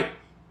is Right.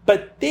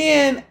 But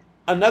then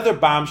another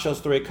bombshell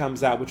story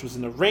comes out, which was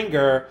in The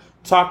Ringer,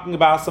 talking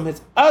about some of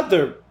his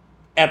other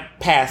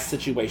past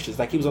situations.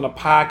 Like, he was on a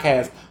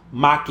podcast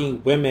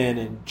mocking women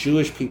and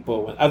Jewish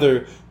people and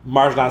other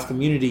marginalized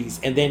communities.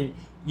 And then,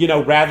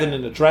 rather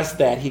than address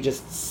that, he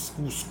just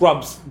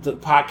scrubs the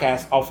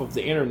podcast off of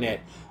the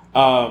internet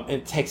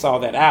and takes all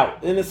that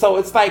out. And so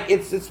it's like,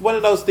 it's one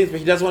of those things where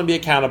he doesn't want to be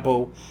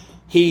accountable.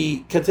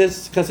 He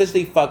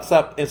consistently fucks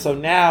up. And so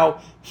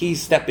now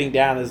he's stepping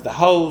down as the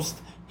host.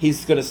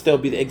 He's going to still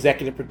be the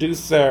executive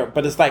producer,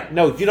 but it's like,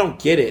 no, you don't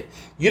get it.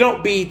 You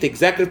don't be the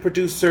executive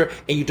producer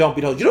and you don't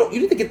be the host.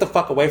 You need to get the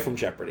fuck away from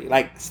Jeopardy.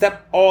 Like,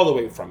 step all the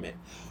way from it.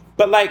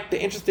 But, like,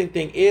 the interesting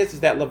thing is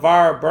that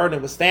LeVar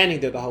Burton was standing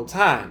there the whole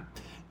time.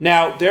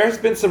 Now, there's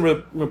been some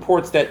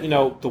reports that,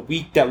 the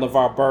week that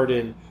LeVar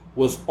Burton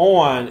was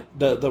on,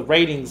 the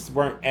ratings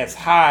weren't as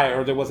high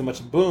or there wasn't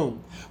much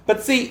boom.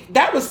 But see,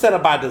 that was set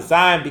up by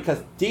design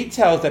because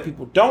details that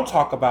people don't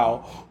talk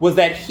about was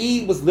that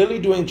he was literally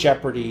doing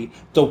Jeopardy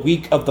the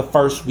week of the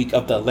first week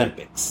of the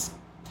Olympics.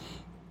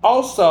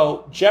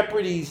 Also,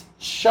 Jeopardy's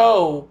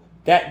show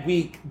that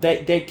week,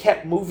 they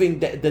kept moving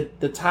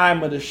the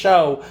time of the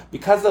show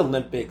because of the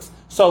Olympics.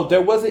 So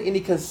there wasn't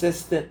any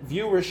consistent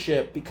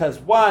viewership because,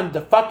 one,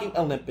 the fucking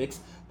Olympics,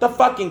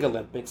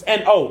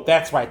 and oh,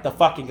 that's right, the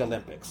fucking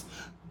Olympics.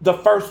 The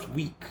first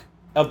week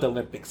of the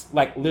Olympics,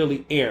 like,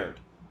 literally aired.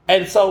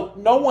 And so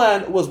no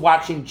one was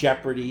watching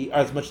Jeopardy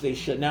as much as they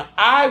should. Now,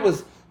 I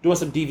was doing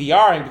some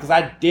DVRing because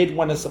I did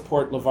want to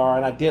support LeVar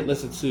and I did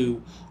listen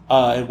to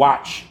and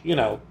watch,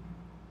 the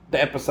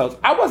episodes.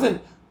 I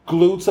wasn't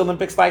glued to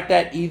Olympics like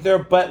that either,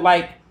 but,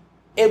 like,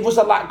 it was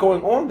a lot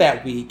going on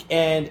that week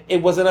and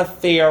it wasn't a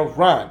fair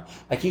run.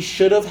 Like, he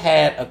should have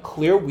had a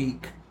clear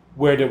week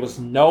where there was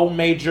no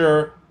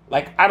major,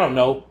 like, I don't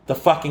know, the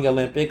fucking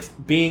Olympics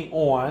being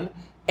on.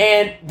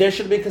 And there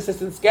should have been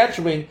consistent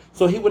scheduling,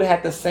 so he would have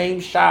had the same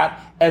shot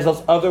as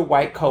those other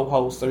white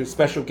co-hosts or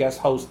special guest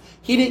hosts.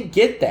 He didn't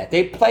get that.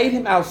 They played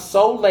him out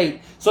so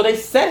late, so they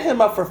set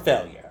him up for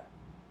failure.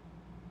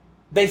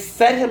 They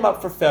set him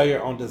up for failure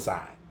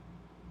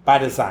by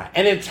design.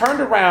 And then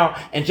turned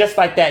around and just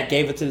like that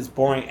gave it to this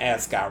boring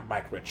ass guy,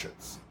 Mike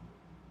Richards.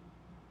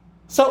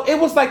 So it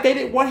was like they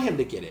didn't want him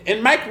to get it.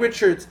 And Mike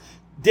Richards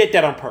did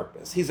that on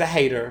purpose. He's a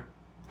hater.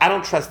 I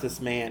don't trust this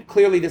man.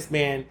 Clearly this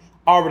man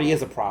already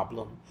is a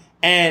problem.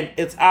 And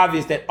it's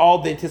obvious that all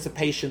the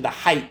anticipation, the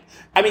hype.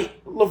 I mean,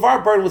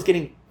 LeVar Burton was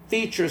getting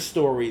feature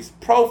stories,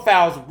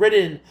 profiles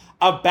written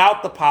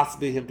about the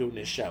possibility of him doing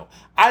this show.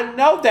 I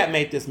know that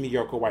made this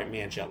mediocre white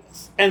man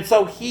jealous. And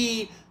so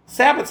he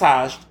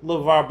sabotaged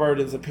LeVar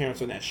Burton's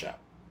appearance on that show.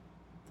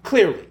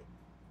 Clearly.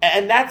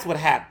 And that's what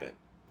happened.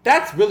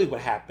 That's really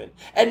what happened.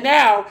 And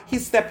now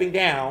he's stepping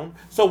down.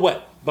 So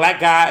what? Black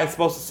guy is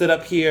supposed to sit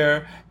up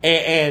here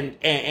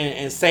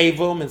and save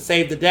him and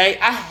save the day.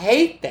 I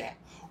hate that.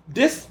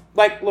 This,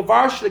 like,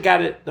 LeVar should have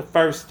got it the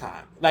first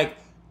time. Like,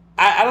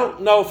 I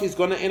don't know if he's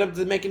going to end up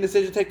making the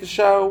decision to take the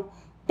show.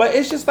 But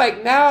it's just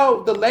like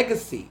now the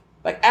legacy.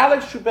 Like,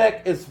 Alex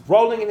Trebek is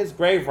rolling in his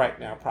grave right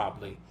now,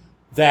 probably.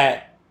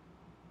 That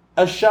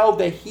a show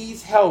that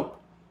he's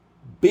helped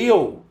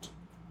build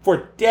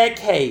for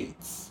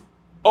decades,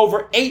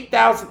 over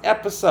 8,000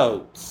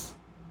 episodes,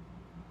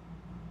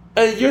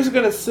 and you're just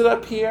going to sit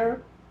up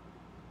here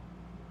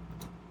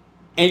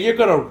and you're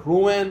going to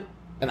ruin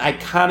an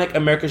iconic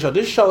American show.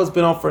 This show has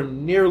been on for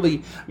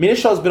this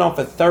show has been on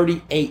for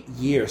 38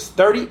 years,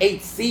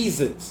 38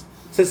 seasons,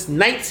 since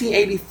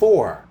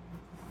 1984.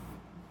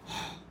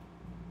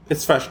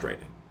 It's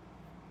frustrating.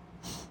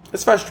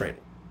 It's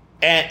frustrating.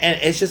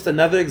 And it's just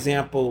another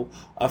example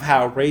of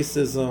how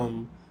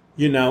racism,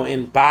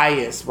 and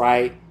bias,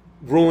 right,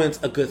 ruins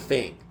a good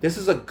thing. This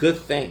is a good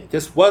thing.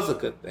 This was a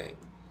good thing.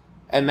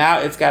 And now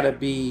it's got to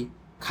be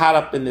caught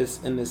up in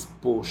this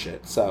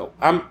bullshit. So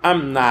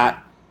I'm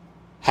not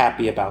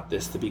happy about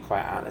this, to be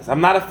quite honest.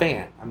 I'm not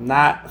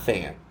a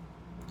fan.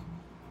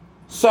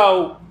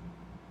 So,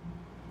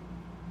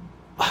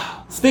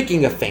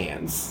 speaking of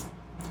fans,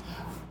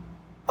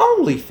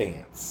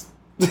 OnlyFans.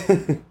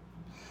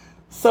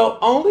 So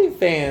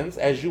OnlyFans,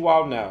 as you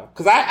all know,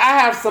 because I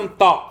have some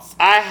thoughts.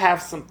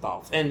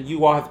 And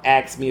you all have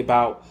asked me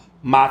about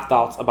my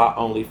thoughts about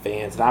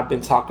OnlyFans. And I've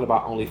been talking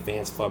about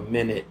OnlyFans for a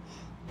minute.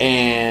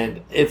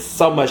 And it's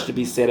so much to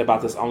be said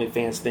about this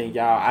OnlyFans thing,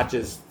 y'all.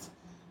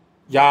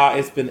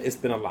 It's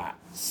been a lot.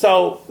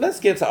 So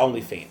let's get to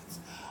OnlyFans.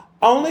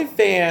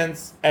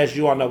 OnlyFans, as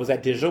you all know, was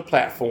that digital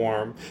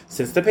platform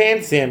since the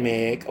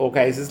pandemic,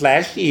 since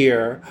last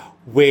year,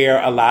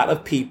 where a lot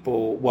of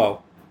people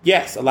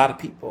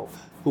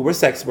who were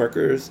sex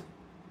workers,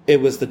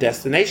 it was the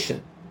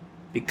destination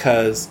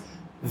because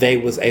they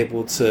was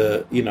able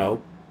to,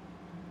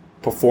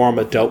 perform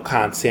adult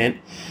content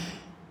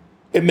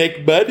and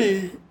make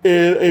money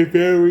in a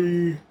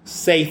very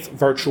safe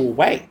virtual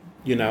way,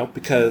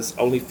 because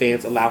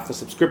OnlyFans allow for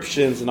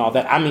subscriptions and all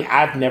that. I mean,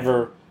 I've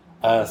never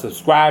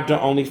subscribed to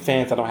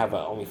OnlyFans. I don't have an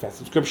OnlyFans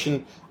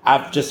subscription.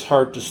 I've just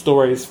heard the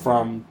stories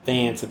from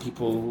fans and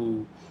people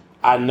who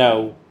I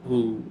know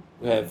who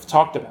have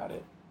talked about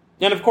it.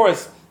 And of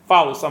course,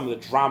 follow some of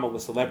the drama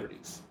with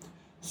celebrities.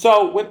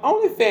 So when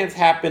OnlyFans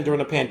happened during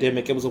the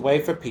pandemic, it was a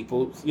way for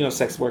people,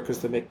 sex workers,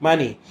 to make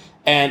money.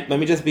 And let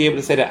me just be able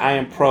to say that I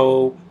am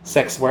pro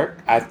sex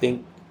work. I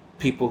think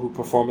people who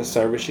perform a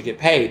service should get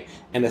paid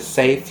in a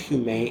safe,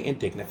 humane, and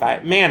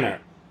dignified manner.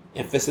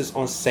 Emphasis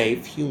on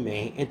safe,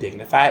 humane, and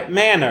dignified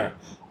manner.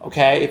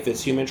 Okay, if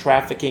it's human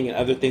trafficking and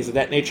other things of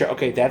that nature,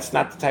 that's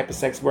not the type of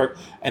sex work,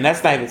 and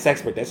that's not even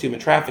sex work, that's human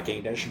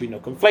trafficking. There should be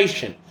no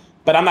conflation.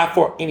 But I'm not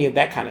for any of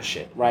that kind of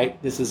shit,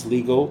 right? This is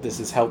legal,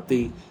 this is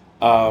healthy,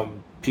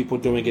 people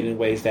doing it in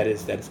ways that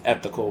is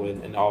ethical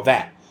and all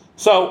that.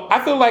 So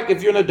I feel like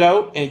if you're an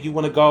adult and you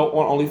want to go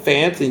on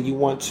OnlyFans and you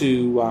want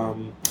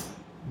to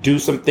do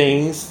some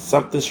things,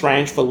 something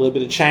strange for a little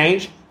bit of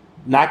change,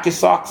 knock your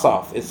socks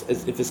off. If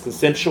it's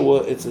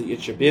consensual, it's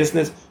your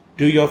business,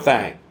 do your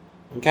thing,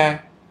 okay?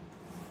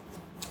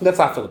 That's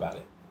how I feel about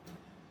it.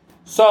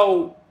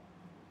 So,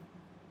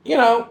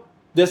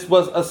 this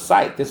was a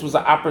site. This was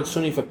an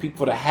opportunity for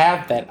people to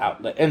have that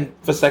outlet and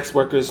for sex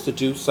workers to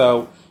do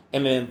so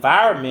in an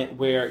environment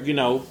where,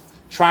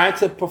 trying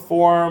to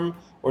perform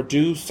or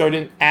do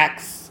certain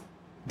acts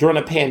during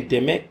a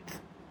pandemic,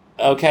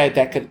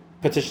 that could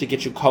potentially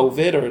get you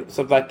COVID or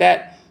something like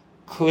that.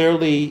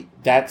 Clearly,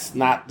 that's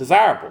not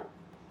desirable.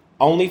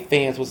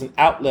 OnlyFans was an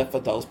outlet for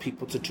those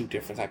people to do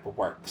different type of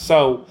work.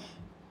 So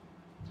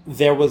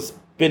there was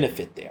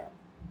benefit there.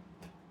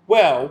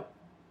 Well,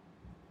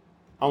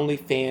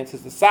 OnlyFans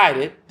has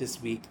decided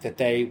this week that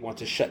they want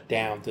to shut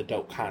down the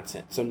adult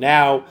content. So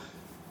now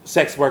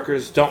sex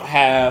workers don't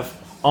have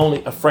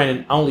only a friend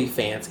in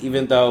OnlyFans,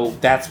 even though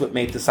that's what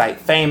made the site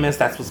famous.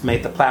 That's what's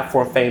made the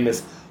platform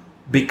famous,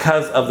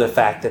 because of the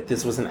fact that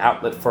this was an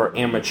outlet for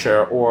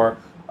amateur or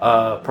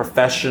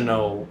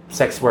professional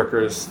sex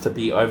workers to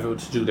be able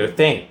to do their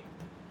thing.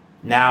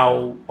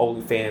 Now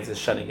OnlyFans is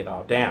shutting it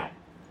all down.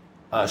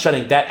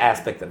 Shutting that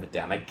aspect of it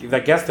down. I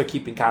guess they're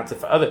keeping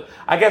content for other.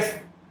 I guess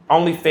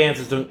OnlyFans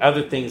is doing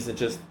other things than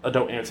just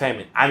adult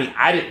entertainment. I mean,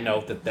 I didn't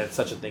know that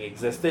such a thing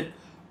existed.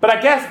 But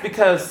I guess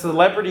because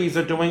celebrities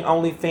are doing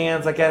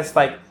OnlyFans, I guess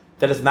that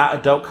is not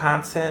adult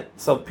content.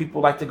 So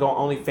people like to go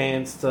on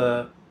OnlyFans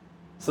to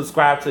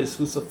subscribe to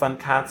exclusive fun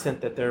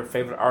content that their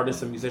favorite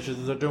artists and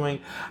musicians are doing.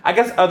 I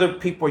guess other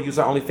people are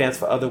using OnlyFans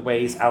for other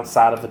ways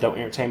outside of adult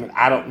entertainment.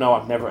 I don't know.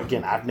 I've never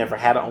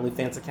had an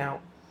OnlyFans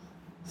account.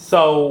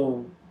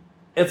 So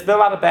it's been a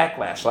lot of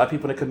backlash. A lot of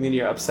people in the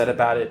community are upset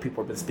about it.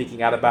 People have been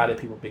speaking out about it.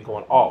 People have been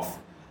going off.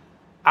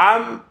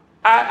 I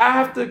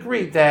have to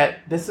agree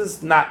that this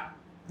is not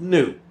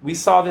new. We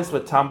saw this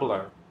with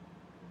Tumblr,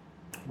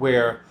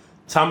 where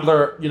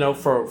Tumblr,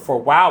 for a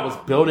while was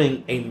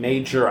building a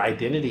major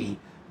identity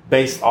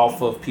based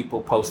off of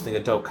people posting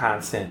adult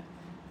content.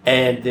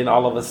 And then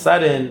all of a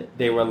sudden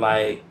they were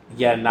like,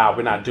 yeah, nah,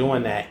 we're not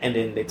doing that. And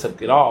then they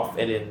took it off,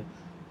 and then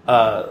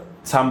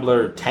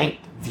Tumblr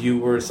tanked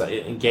viewers,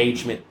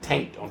 engagement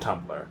tanked on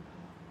Tumblr.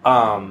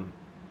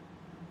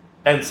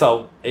 And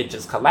so it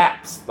just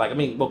collapsed.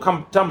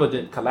 Tumblr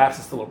didn't collapse,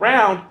 it's still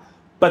around,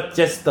 but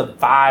just the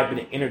vibe and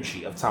the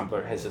energy of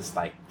Tumblr has just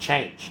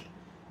changed.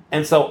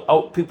 And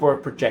so people are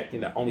projecting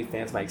that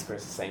OnlyFans might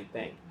experience the same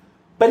thing.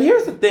 But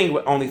here's the thing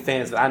with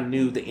OnlyFans that I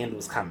knew the end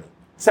was coming.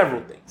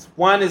 Several things.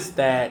 One is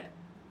that,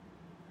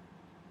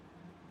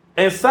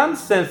 in some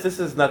sense, this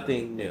is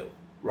nothing new,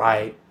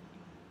 right?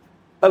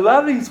 A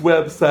lot of these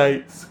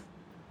websites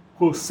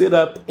will sit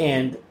up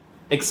and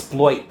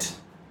exploit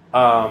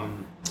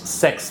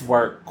sex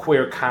work,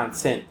 queer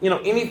content,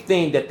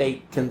 anything that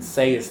they can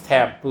say is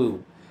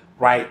taboo,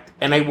 right?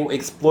 And they will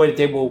exploit it.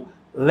 They will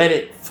let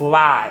it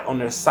fly on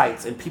their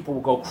sites, and people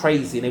will go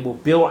crazy, and they will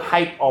build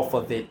hype off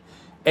of it.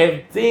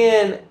 And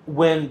then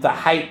when the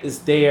hype is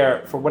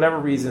there, for whatever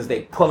reasons,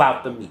 they pull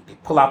out the meat, they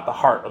pull out the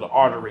heart or the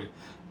artery,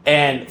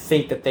 and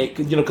think that they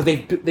could, because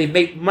they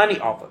make money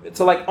off of it.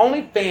 So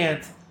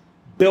OnlyFans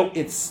built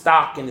its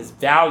stock and its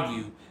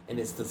value and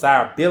its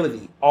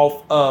desirability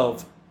off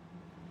of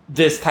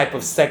this type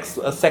of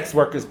sex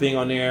workers being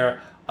on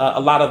there, a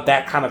lot of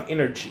that kind of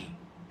energy.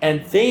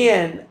 And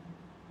then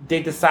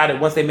they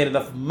decided, once they made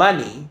enough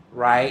money,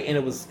 right, and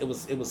it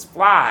was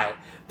fly,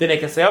 then they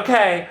can say,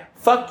 okay,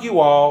 fuck you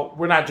all,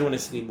 we're not doing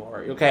this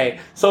anymore, okay?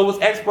 So it was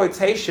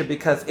exploitation,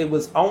 because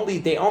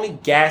they only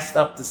gassed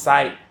up the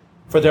site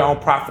for their own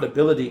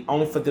profitability,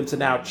 only for them to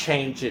now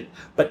change it.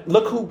 But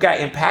look who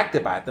got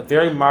impacted by it: the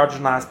very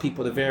marginalized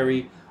people, the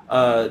very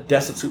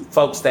destitute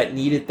folks that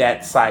needed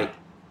that site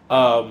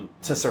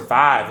to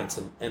survive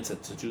and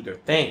to do their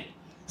thing.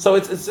 So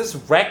it's just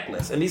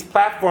reckless. And these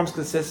platforms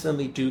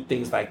consistently do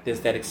things like this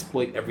that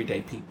exploit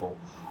everyday people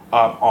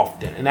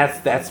often. And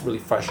that's really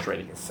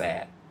frustrating and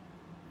sad.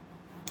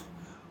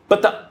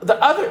 But the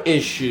other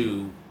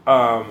issue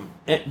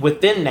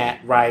within that,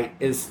 right,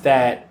 is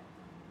that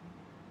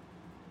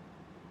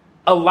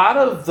a lot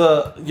of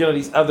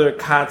these other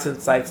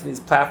content sites and these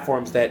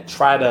platforms that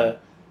try to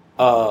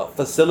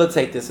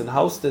facilitate this and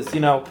host this,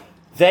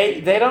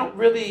 they don't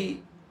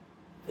really.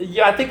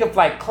 I think of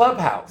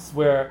Clubhouse,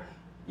 where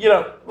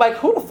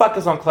who the fuck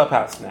is on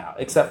Clubhouse now,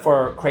 except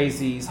for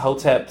crazies,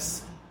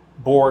 hoteps,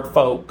 bored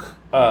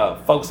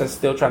folks that's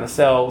still trying to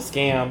sell,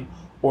 scam,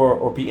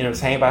 or be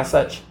entertained by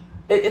such.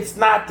 It's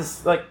not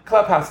this,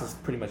 Clubhouse is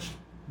pretty much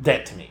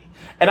dead to me.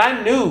 And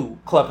I knew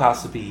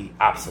Clubhouse would be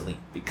obsolete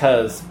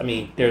because,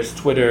 there's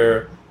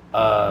Twitter,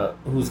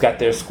 who's got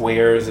their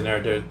squares and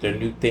their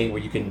new thing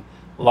where you can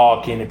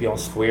log in and be on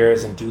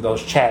squares and do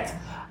those chats.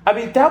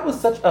 That was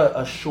such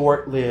a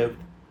short-lived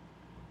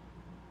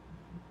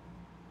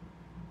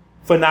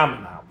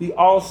phenomenon. We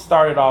all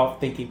started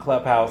off thinking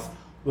Clubhouse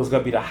was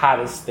going to be the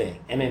hottest thing.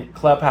 And then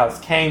Clubhouse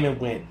came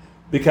and went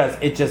because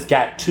it just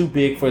got too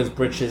big for its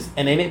britches.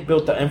 And then it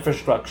built the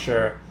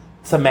infrastructure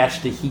to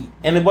match the heat.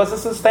 And it wasn't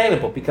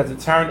sustainable because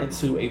it turned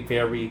into a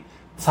very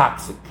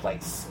toxic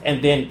place.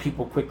 And then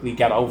people quickly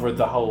got over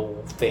the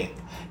whole thing.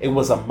 It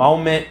was a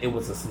moment. It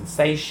was a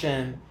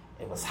sensation.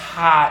 It was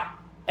hot.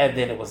 And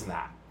then it was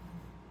not.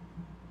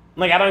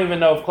 I don't even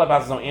know if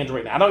Clubhouse is on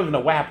Android now. I don't even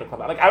know what happened to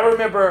Clubhouse. I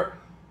remember,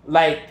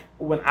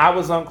 when I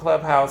was on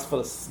Clubhouse, for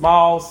the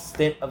small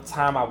stint of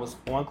time I was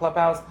on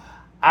Clubhouse,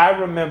 I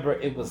remember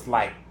it was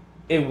iconic.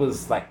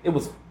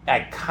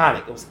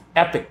 It was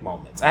epic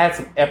moments. I had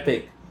some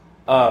epic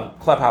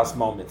Clubhouse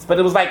moments, but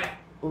it was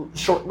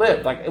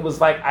short-lived. It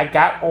was I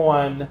got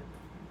on,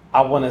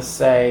 I want to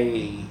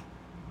say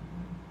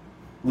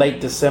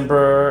late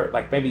December,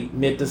 maybe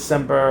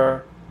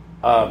mid-December,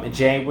 in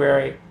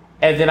January.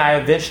 And then I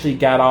eventually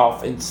got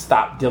off and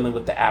stopped dealing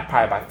with the app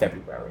probably by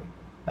February,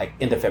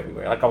 end of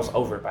February. I was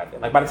over it by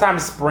then. By the time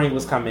spring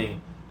was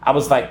coming, I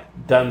was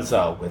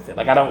donezo with it.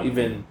 I don't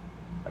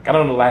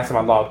know the last time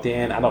I logged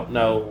in. I don't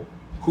know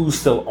who's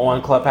still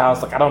on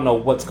Clubhouse. I don't know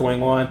what's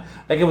going on.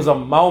 It was a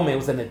moment. It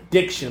was an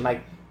addiction.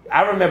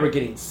 I remember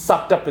getting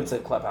sucked up into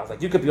Clubhouse.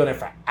 You could be on there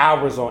for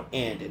hours on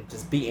end and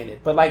just be in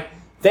it. But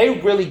they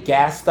really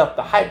gassed up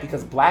the hype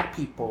because black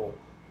people,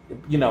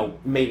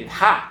 made it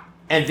hot.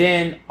 And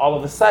then all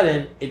of a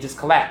sudden it just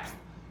collapsed.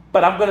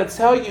 But I'm going to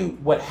tell you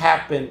what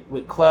happened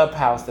with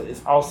Clubhouse that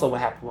is also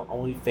what happened with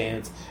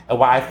OnlyFans, and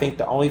why I think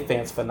the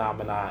OnlyFans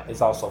phenomenon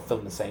is also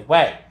feeling the same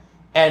way.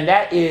 And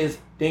that is,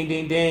 ding,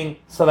 ding, ding,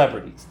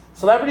 celebrities.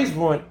 Celebrities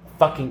ruin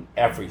fucking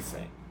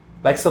everything.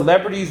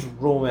 Celebrities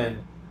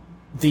ruin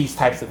these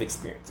types of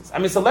experiences.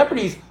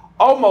 Celebrities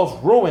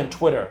almost ruined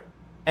Twitter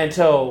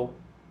until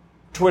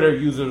Twitter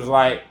users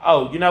were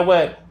oh, you know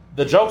what?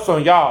 The joke's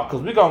on y'all,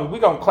 because we're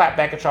gonna clap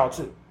back at y'all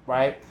too,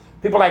 right?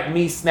 People like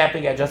me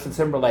snapping at Justin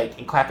Timberlake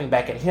and clapping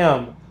back at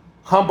him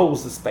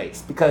humbles the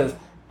space, because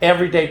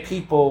everyday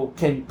people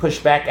can push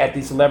back at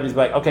these celebrities,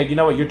 like, okay, you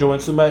know what, you're doing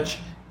too much,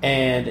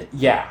 and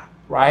yeah,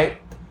 right?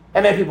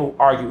 And then people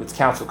argue it's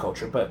cancel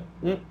culture, but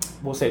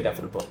we'll save that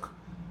for the book.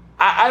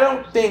 I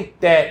don't think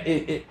that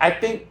I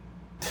think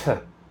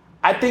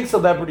I think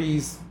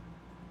celebrities,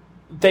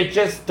 they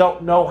just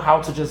don't know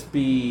how to just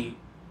be,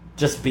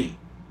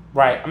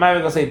 right? I'm not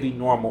even gonna say be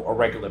normal or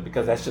regular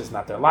because that's just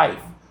not their life.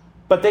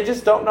 But they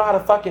just don't know how to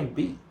fucking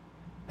be.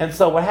 And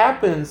so what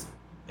happens,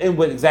 and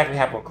what exactly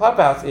happened with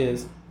Clubhouse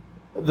is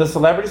the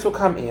celebrities will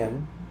come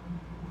in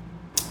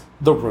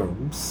the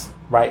rooms,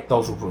 right?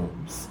 Those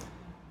rooms.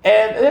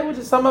 And they would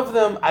just, some of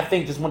them, I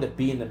think, just want to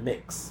be in the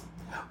mix.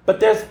 But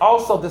there's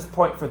also this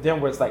point for them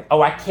where it's like,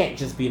 oh, I can't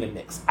just be in the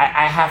mix.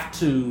 I have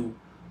to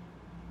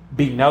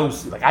be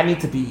nosy. Like, I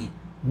need to be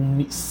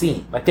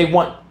seen. Like, they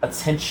want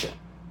attention.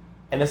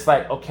 And it's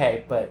like,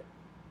 okay, but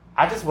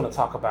I just want to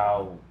talk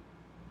about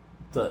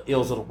the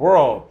ills of the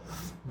world.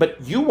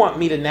 But you want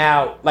me to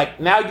now, like,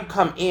 now you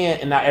come in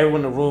and now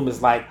everyone in the room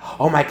is like,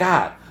 oh my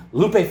God,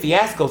 Lupe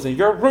Fiasco's in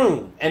your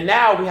room. And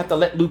now we have to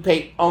let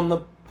Lupe on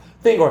the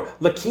thing. Or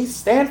Lakeith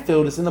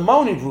Stanfield is in the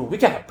moaning room. We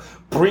got to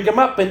bring him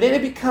up. And then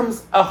it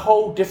becomes a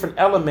whole different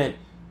element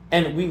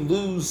and we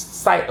lose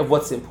sight of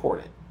what's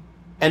important.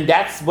 And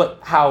that's what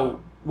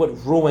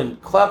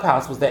ruined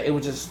Clubhouse, was that it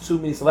was just too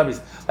many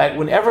celebrities. Like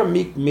whenever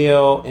Meek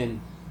Mill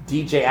and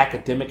DJ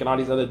Academic and all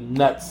these other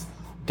nuts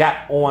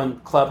got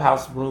on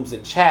Clubhouse rooms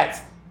and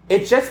chats,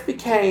 it just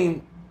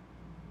became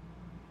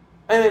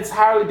an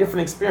entirely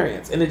different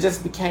experience. And it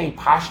just became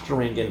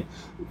posturing and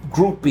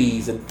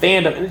groupies and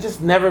fandom. And it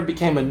just never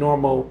became a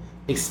normal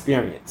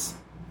experience.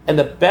 And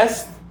the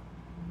best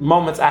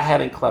moments I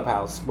had in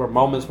Clubhouse were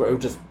moments where it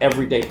was just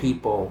everyday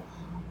people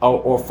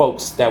or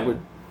folks that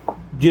would,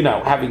 you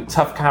know, having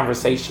tough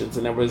conversations,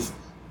 and there was,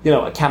 you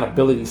know,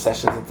 accountability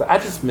sessions. And so I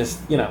just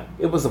missed, you know,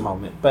 it was a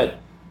moment, but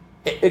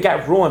it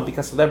got ruined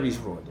because celebrities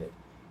ruined it.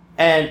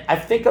 And I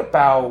think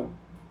about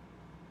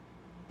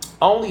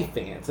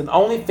OnlyFans, and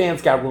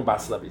OnlyFans got ruined by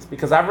celebrities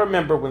because I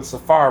remember when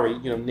Safari,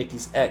 you know,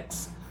 Nicki's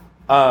ex,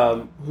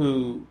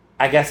 who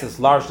I guess is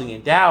largely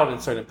endowed in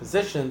certain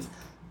positions,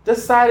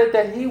 decided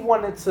that he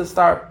wanted to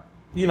start,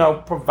 you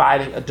know,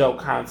 providing adult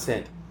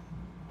content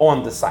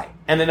on the site.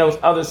 And then there was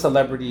other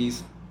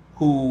celebrities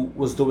who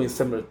was doing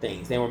similar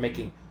things. They were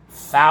making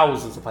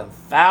thousands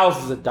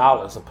of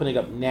dollars of putting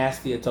up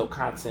nasty adult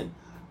content,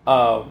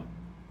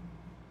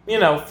 you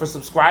know, for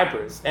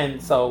subscribers.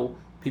 And so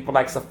people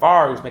like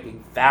Safari was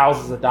making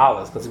thousands of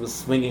dollars because he was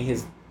swinging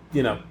his,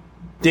 you know,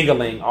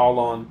 dingling all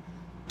on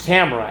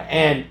camera.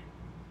 And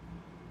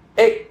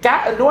it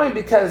got annoying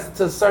because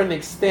to a certain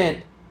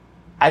extent,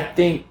 I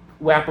think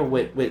what happened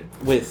with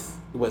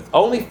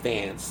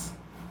OnlyFans,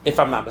 if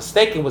I'm not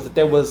mistaken, was that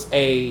there was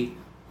a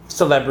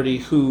celebrity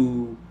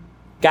who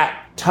got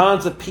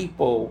tons of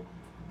people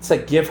to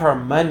give her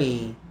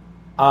money,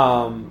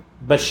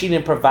 but she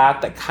didn't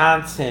provide the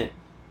content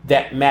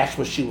that matched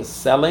what she was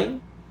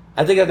selling.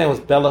 I think her name was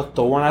Bella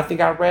Thorne, I think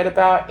I read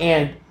about.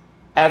 And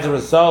as a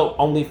result,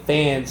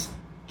 OnlyFans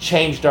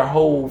changed their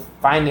whole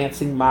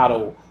financing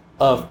model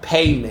of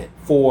payment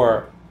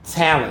for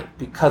talent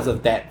because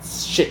of that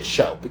shit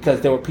show.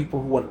 Because there were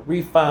people who wanted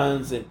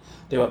refunds and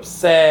they were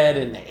upset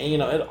and you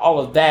know, and all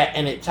of that.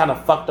 And it kind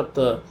of fucked up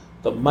the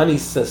money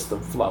system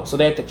flow. So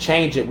they had to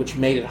change it, which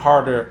made it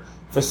harder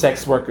for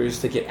sex workers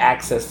to get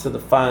access to the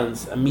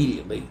funds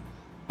immediately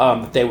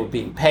that they were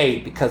being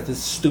paid, because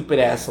this stupid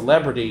ass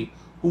celebrity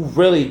who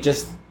really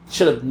just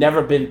should have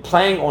never been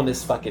playing on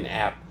this fucking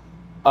app,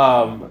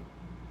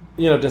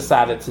 you know,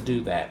 decided to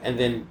do that. And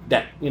then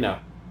that, you know,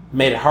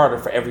 made it harder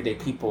for everyday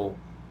people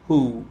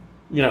who,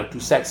 you know,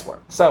 do sex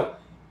work. So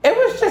it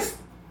was just,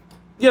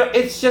 you know,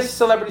 it's just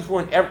celebrities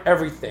ruin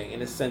everything in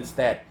the sense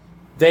that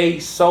they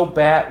so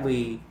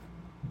badly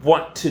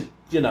want to,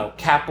 you know,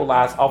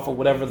 capitalize off of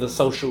whatever the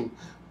social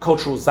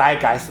cultural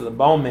zeitgeist of the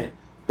moment,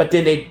 but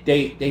then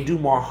they do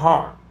more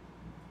harm.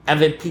 And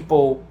then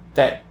people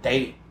that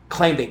they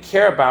claim they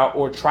care about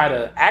or try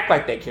to act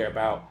like they care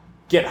about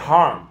get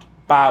harmed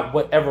by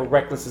whatever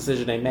reckless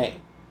decision they make.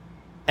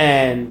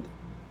 And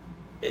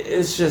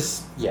it's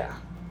just, yeah,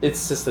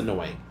 it's just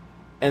annoying.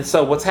 And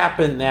so what's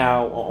happened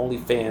now on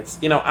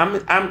OnlyFans, you know,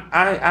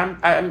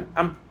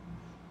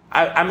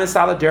 I'm in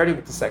solidarity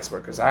with the sex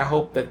workers. I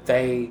hope that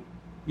they,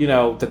 you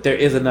know, that there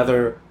is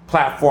another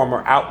platform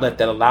or outlet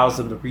that allows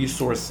them the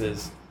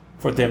resources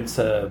for them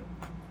to,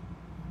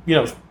 you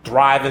know,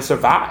 thrive and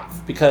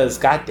survive. Because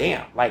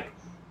goddamn, like,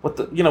 what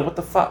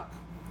the fuck?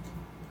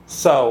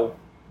 So,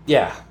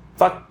 yeah,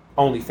 fuck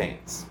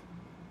OnlyFans.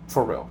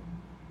 For real.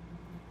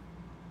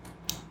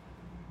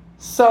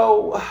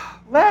 So,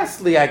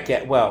 lastly,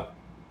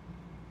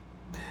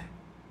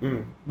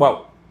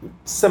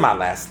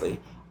 semi-lastly,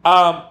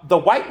 The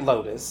White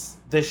Lotus,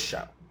 this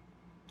show,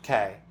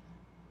 okay,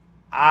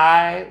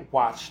 I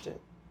watched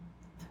it.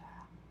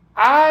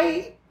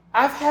 I've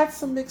had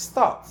some mixed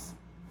thoughts.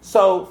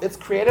 So, it's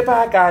created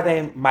by a guy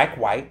named Mike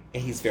White,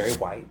 and he's very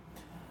white.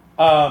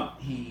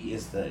 He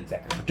is the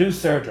executive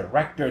producer,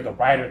 director, the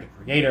writer, the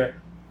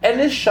creator. And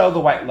this show, The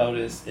White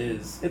Lotus,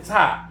 it's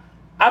hot.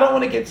 I don't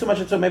want to get too much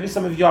into it. Maybe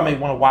some of y'all may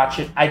want to watch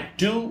it. I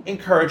do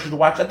encourage you to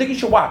watch it. I think you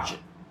should watch it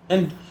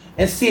and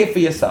see it for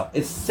yourself.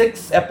 It's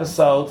 6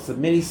 episodes, a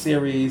mini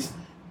series.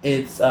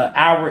 It's an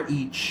hour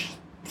each,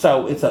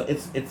 so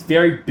it's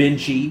very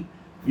bingey.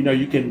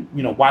 You can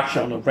watch it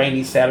on a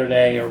rainy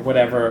Saturday or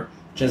whatever.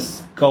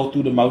 Just go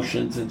through the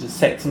motions and just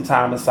take some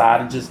time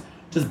aside and just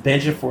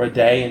binge it for a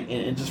day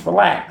and just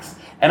relax.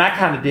 And I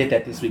kind of did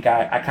that this week.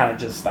 I kind of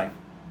just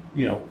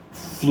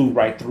flew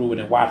right through it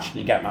and watched it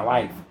and got my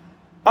life.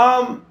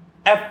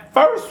 At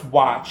first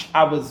watch,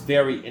 I was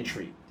very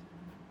intrigued.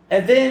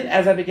 And then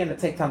as I began to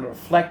take time to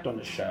reflect on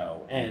the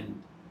show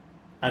and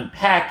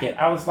unpack it,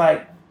 I was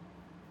like,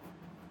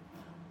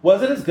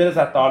 was it as good as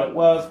I thought it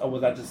was, or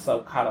was I just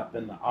so caught up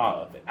in the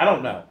awe of it? I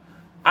don't know.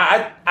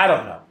 I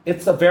don't know. I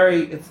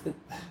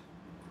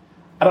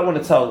don't want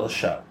to tell the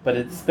show, but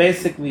it's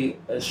basically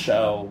a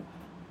show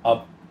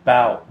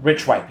about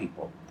rich white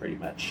people, pretty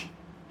much.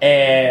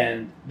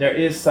 And there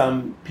is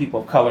some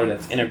people of color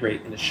that's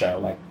integrated in the show,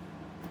 like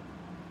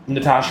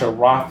Natasha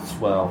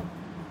Rothwell.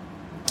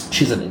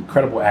 She's an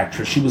incredible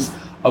actress. She was,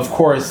 of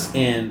course,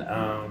 in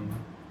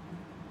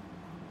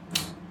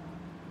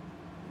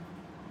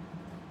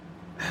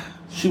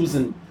she's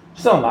done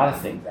a lot of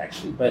things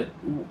actually, but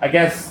I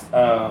guess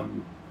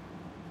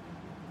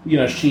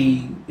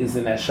she is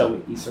in that show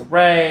with Issa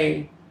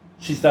Rae.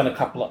 She's done a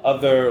couple of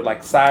other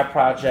side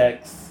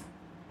projects.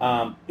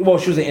 She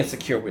was in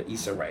Insecure with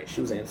Issa Rae. She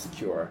was in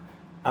Insecure.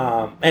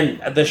 And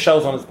the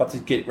show's on is about to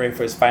get ready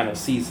for its final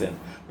season.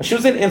 But she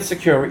was in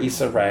Insecure with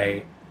Issa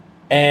Rae.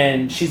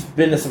 And she's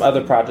been in some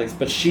other projects,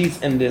 but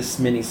she's in this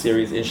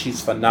miniseries and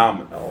she's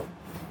phenomenal.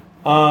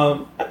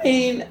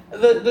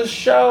 The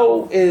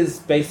show is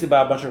basically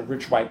about a bunch of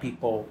rich white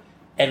people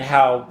and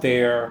how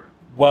their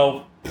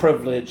wealth,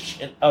 privilege,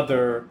 and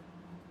other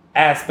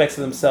aspects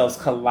of themselves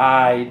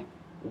collide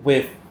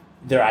with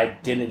their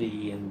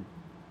identity and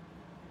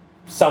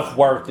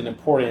self-worth and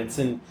importance.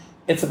 And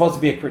it's supposed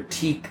to be a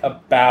critique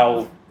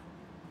about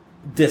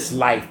this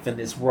life and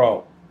this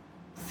world.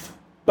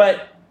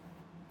 But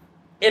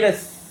in a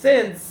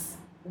sense,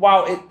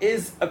 while it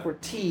is a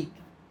critique,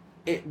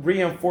 it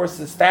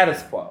reinforces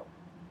status quo.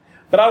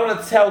 But I don't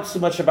want to tell too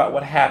much about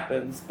what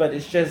happens, but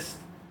it's just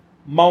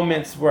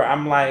moments where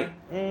I'm like,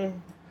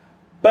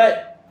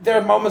 But there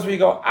are moments where you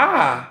go,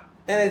 and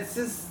it's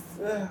just,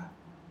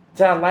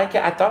 did I like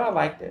it? I thought I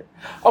liked it.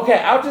 Okay,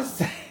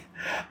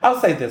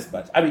 I'll say this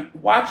much.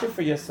 Watch it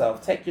for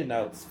yourself. Take your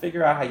notes.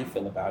 Figure out how you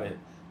feel about it.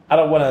 I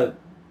don't want to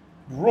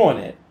ruin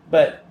it,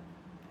 but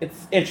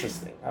it's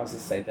interesting. I'll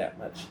just say that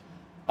much.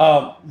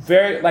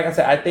 Like I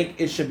said, I think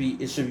it should be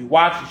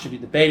watched. It should be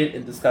debated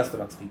and discussed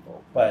amongst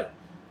people. But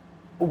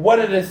one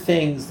of the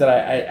things that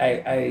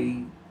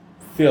I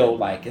feel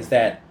like is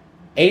that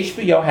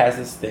HBO has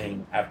this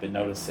thing I've been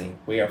noticing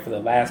where for the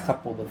last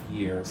couple of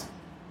years,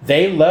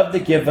 they love to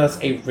give us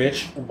a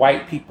rich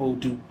white people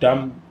do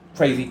dumb,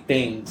 crazy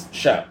things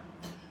show.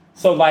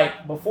 So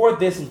before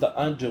this was The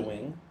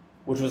Undoing,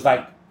 which was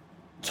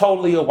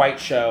totally a white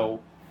show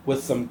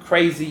with some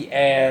crazy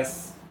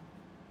ass,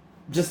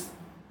 just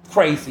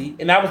crazy.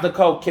 And that was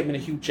Nicole Kidman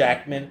and Hugh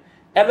Jackman.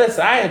 And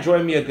listen, I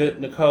enjoy me a good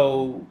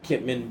Nicole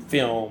Kidman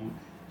film.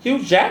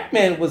 Hugh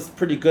Jackman was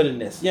pretty good in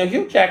this.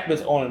 Hugh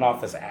Jackman's on and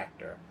off as an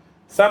actor.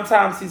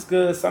 Sometimes he's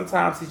good.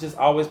 Sometimes he's just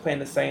always playing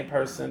the same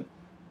person.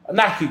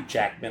 Not Hugh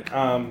Jackman.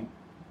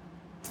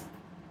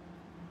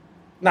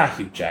 Not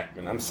Hugh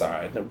Jackman. I'm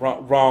sorry. The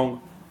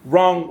wrong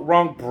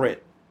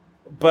Brit.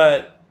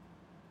 But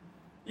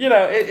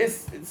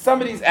it's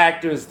some of these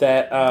actors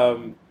that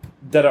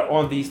are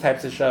on these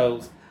types of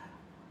shows.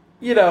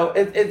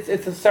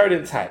 It's a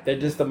certain type. They're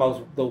just the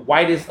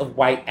whitest of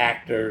white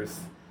actors,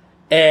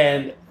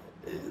 and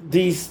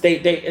they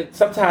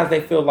sometimes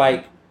they feel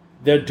like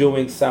they're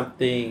doing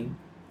something,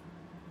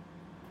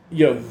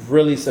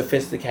 really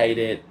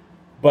sophisticated,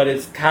 but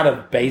it's kind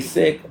of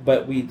basic,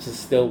 but we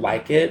just still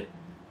like it,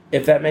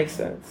 if that makes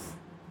sense.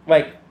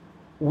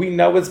 We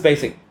know it's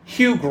basic.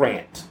 Hugh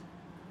Grant,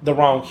 the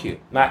wrong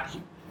Hugh, not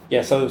Hugh.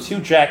 Yeah, so it was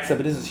Hugh Jackson,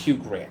 but this is Hugh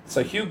Grant.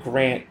 So Hugh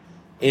Grant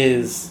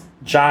is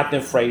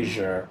Jonathan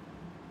Fraser.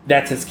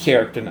 That's his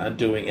character in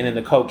Undoing. And then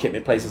Nicole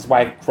Kidman plays his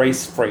wife,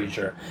 Grace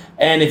Fraser.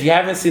 And if you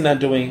haven't seen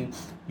Undoing,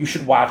 you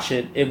should watch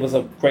it. It was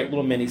a great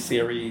little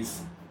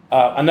miniseries.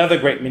 Another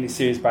great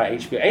miniseries by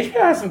HBO.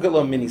 HBO has some good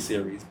little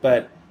miniseries,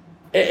 but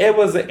it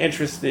was an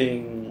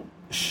interesting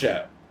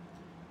show.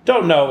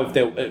 Don't know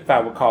if I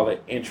would call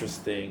it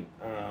interesting.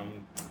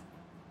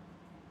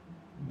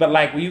 But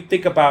when you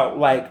think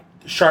about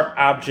Sharp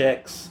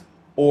Objects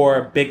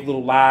or Big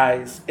Little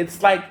Lies, it's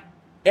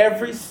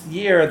every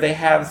year they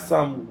have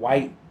some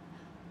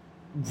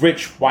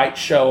rich white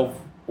show,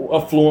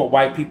 affluent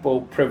white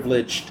people,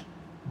 privileged,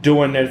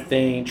 doing their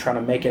thing, trying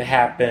to make it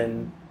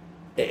happen.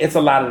 It's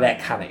a lot of that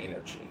kind of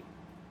energy.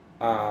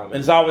 And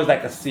it's always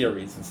a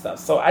series and stuff.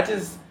 So I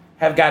just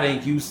have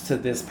gotten used to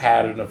this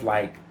pattern of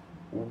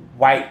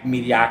white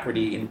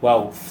mediocrity and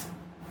wealth,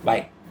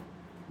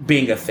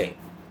 being a thing.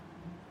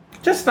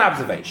 Just an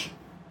observation.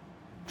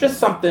 Just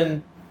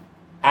something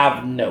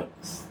I've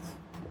noticed.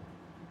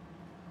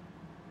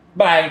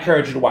 But I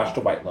encourage you to watch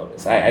The White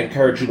Lotus. I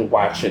encourage you to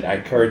watch it. I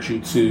encourage you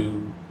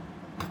to,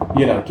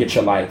 get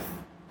your life.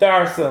 There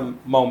are some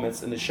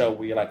moments in the show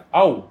where you're like,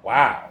 oh,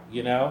 wow,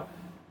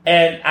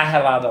 And I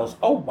had a lot of those,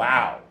 oh,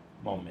 wow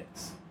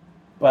moments.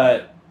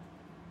 But,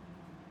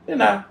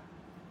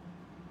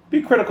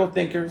 be critical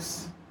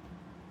thinkers.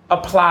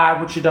 Apply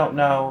what you don't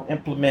know.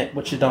 Implement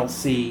what you don't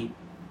see.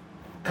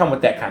 Come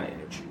with that kind of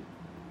energy.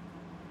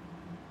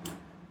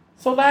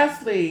 So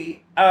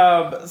lastly,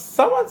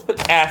 someone's been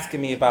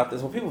asking me about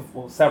this.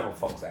 Several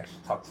folks actually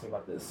talked to me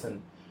about this.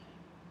 And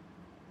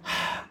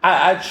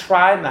I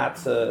try not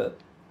to,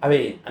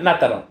 not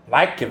that I don't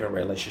like giving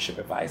relationship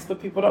advice,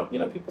 but people don't,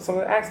 people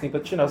sometimes ask me,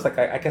 but it's like,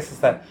 I guess it's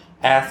that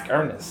Ask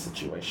Ernest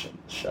situation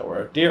show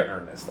or Dear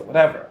Ernest or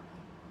whatever.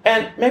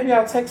 And maybe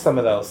I'll take some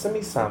of those. Send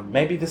me some.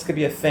 Maybe this could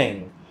be a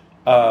thing.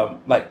 Hit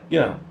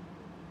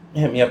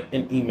me up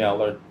in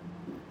email or,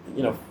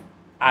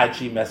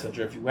 IG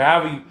Messenger,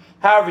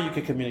 however you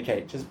can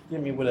communicate. Just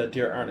give me with a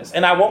Dear Ernest.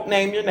 And I won't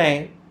name your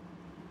name.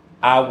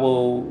 I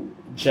will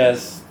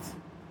just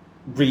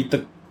read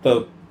the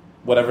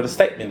whatever the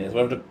statement is,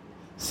 whatever the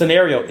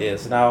scenario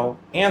is, and I'll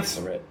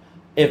answer it.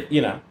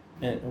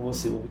 And we'll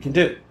see what we can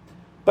do.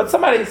 But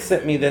somebody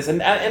sent me this,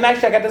 and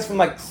actually I got this from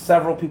like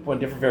several people in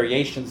different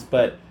variations,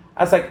 but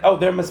I was like, oh,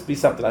 there must be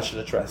something I should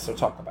address or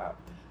talk about.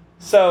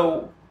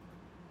 So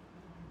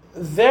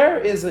there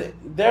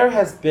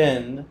has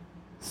been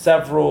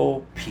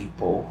several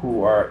people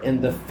who are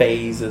in the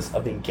phases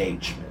of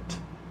engagement.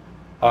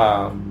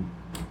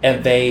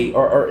 And they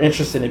are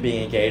interested in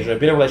being engaged or have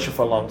been in a relationship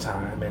for a long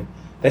time, and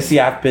they see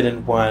I've been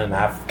in one, and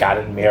I've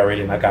gotten married,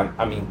 and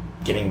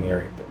getting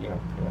married, but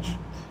pretty much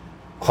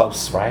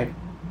close, right?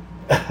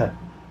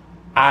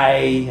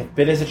 I have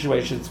been in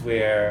situations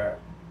where,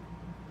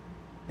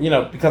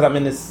 because I'm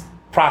in this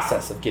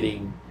process of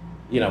getting,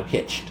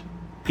 hitched,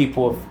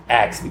 people have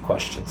asked me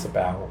questions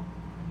about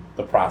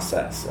the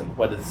process and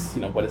what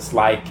it's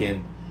like,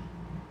 and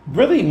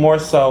really more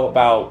so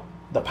about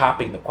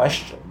popping the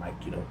question, like,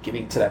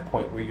 getting to that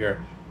point where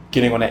you're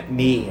getting on that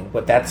knee and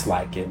what that's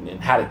like and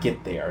how to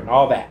get there and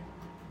all that.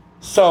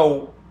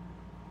 So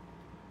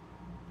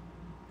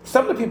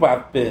some of the people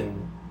I've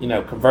been,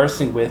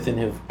 conversing with and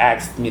who've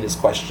asked me this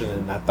question,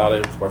 and I thought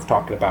it was worth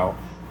talking about,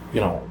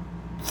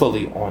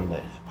 fully on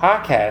the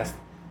podcast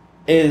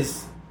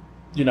is,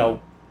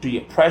 do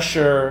you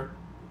pressure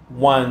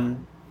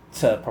one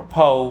to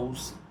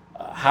propose?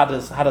 How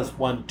does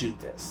one do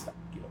this?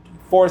 Do you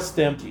force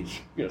them? Do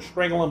you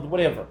strangle them?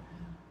 Whatever.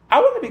 I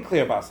want to be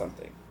clear about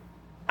something.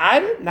 I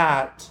did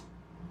not,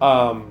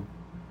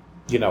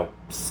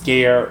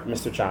 scare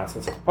Mr.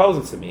 Johnson to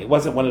proposing to me. It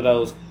wasn't one of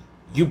those,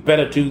 you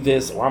better do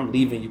this or I'm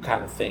leaving you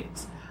kind of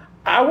things.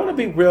 I want to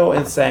be real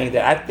in saying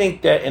that I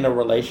think that in a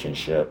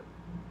relationship,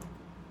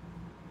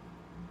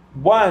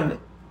 one,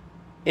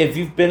 if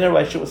you've been in a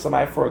relationship with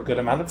somebody for a good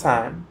amount of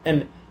time,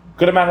 and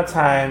good amount of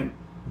time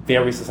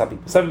varies to some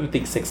people. Some people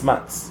think 6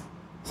 months.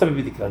 Some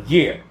people think a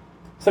year.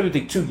 Some people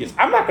think 2 years.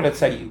 I'm not going to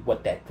tell you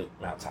what that good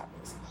amount of time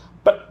is,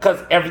 but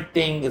because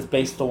everything is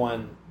based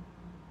on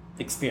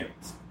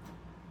experience.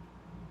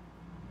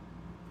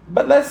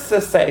 But let's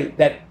just say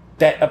that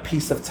a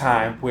piece of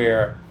time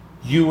where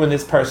you and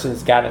this person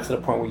has gotten to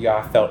the point where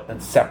y'all felt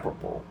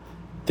inseparable.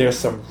 There's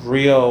some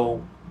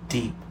real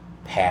deep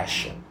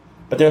passion,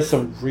 but there's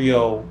some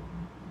real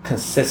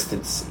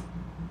consistency,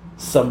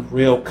 some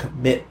real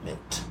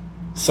commitment,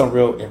 some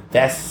real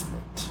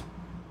investment.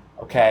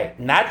 Okay?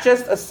 Not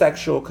just a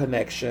sexual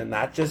connection,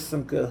 not just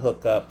some good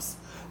hookups,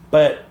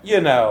 but,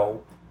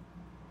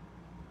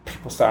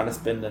 people starting to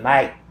spend the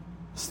night,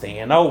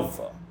 staying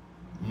over,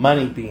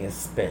 money being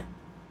spent,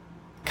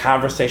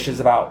 conversations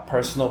about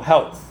personal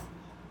health,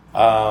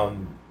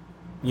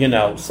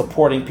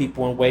 supporting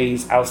people in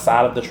ways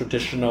outside of the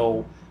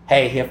traditional,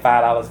 hey, here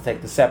 $5 to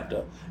take the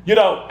scepter.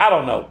 I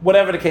don't know,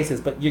 whatever the case is,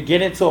 but you're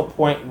getting to a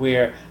point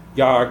where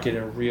y'all are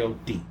getting real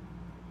deep.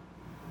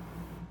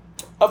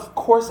 Of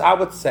course, I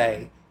would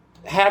say,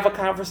 have a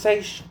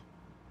conversation.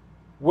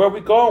 Where are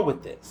we going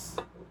with this?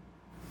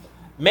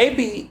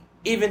 Maybe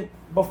even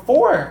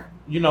before,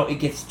 it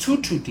gets too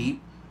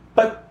deep,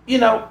 but,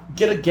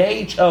 get a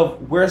gauge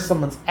of where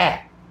someone's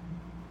at.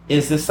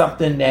 Is this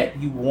something that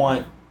you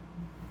want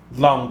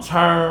long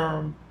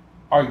term?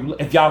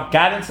 If y'all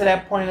got into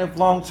that point of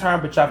long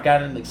term, but y'all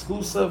got an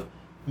exclusive,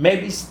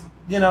 maybe,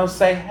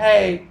 say,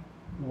 hey,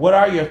 what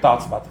are your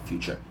thoughts about the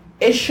future?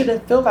 It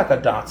shouldn't feel like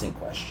a daunting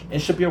question. It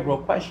should be a real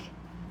question.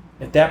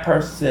 If that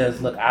person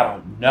says, look, I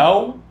don't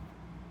know.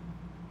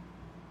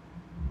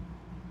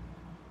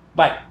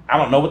 Like, I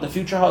don't know what the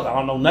future holds. I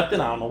don't know nothing.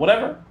 I don't know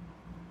whatever.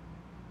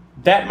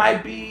 That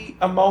might be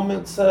a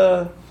moment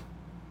to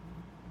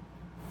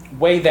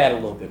weigh that a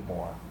little bit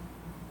more.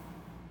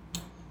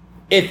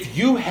 If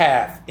you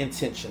have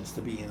intentions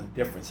to be in a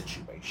different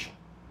situation,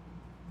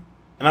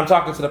 and I'm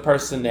talking to the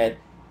person that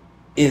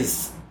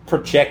is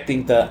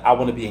projecting I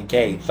want to be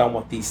engaged, I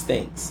want these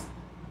things.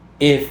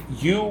 If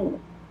you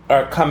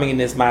are coming in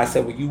this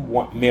mindset where you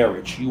want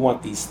marriage, you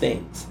want these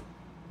things,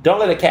 don't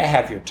let a cat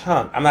have your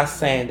tongue. I'm not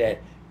saying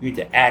that you need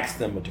to ask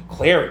them or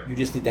declare it. You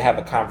just need to have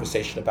a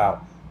conversation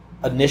about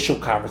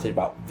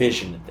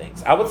vision and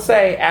things. I would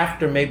say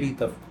after maybe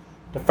the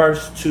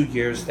first 2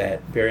 years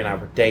that Barry and I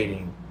were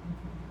dating,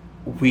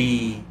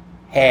 we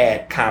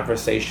had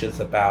conversations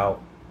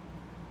about,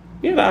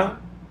 you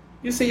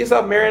see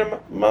yourself marrying a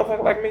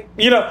motherfucker like me?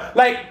 It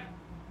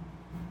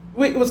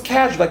was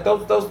casual. Like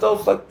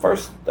those like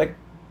first like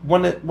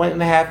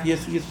 1.5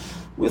 years, 2 years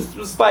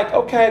was like,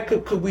 okay,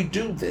 could we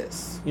do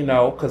this?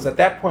 Because at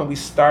that point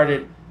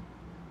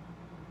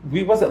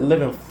we wasn't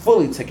living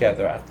fully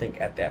together, I think,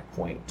 at that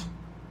point.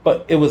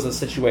 But it was a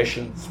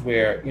situation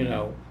where,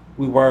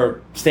 we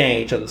were staying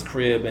at each other's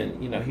crib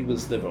and, he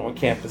was living on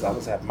campus, I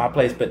was having my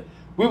place. But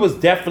we was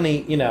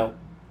definitely,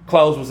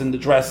 clothes was in the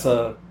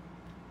dresser,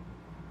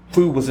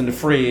 food was in the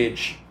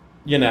fridge,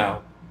 mi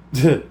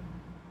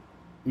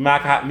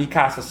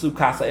casa, su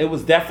casa. It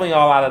was definitely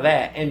all out of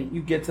that. And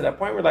you get to that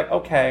point where like,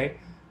 okay,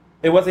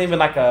 it wasn't even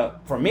like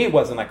for me, it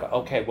wasn't like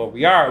okay, well,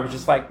 we are. It was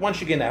just like,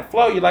 once you get in that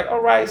flow, you're like,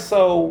 all right,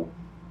 so,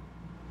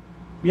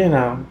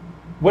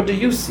 what do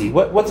you see?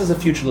 What does the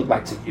future look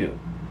like to you?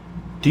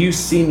 Do you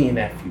see me in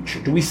that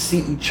future? Do we see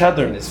each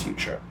other in this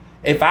future?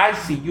 If I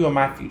see you in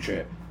my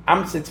future,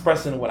 I'm just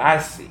expressing what I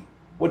see.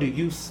 What do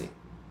you see?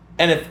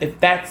 And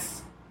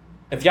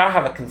if y'all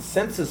have a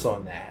consensus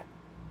on that,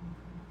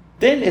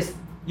 then it's,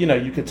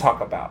 you could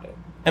talk about it.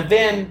 And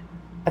then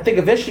I think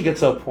eventually get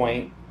to a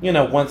point,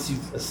 once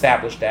you've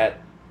established that,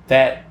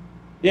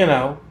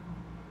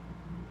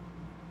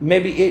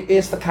 maybe it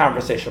is the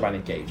conversation about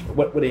engagement.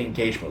 What would the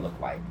engagement look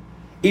like?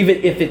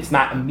 Even if it's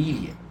not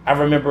immediate. I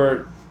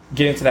remember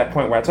getting to that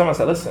point where I told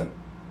myself, listen,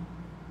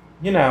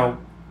 if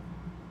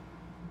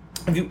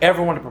you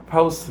ever want to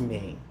propose to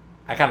me,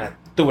 I kind of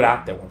threw it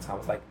out there one time. I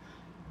was like,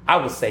 I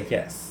would say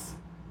yes.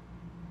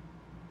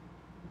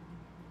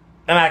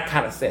 And I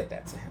kind of said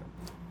that to him.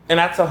 And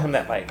I told him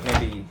that like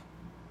maybe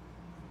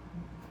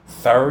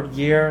third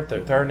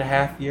and a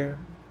half year.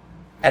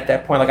 At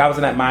that point, like I was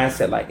in that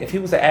mindset, like if he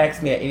was to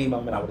ask me at any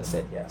moment, I would have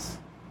said yes.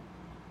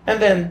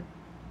 And then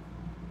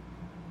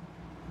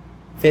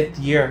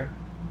 5th year,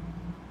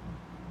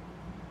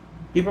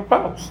 he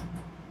proposed.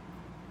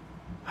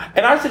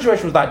 And our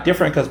situation was a lot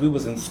different because we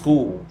was in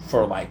school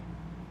for like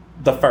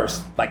the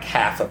first like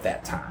half of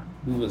that time.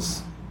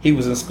 He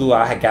was in school.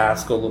 I had got out of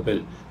school a little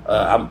bit.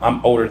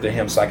 I'm older than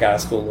him, so I got out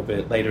of school a little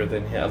bit later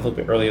than him, a little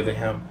bit earlier than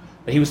him.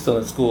 But he was still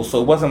in school, so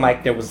it wasn't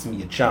like there was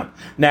me a jump.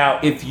 Now,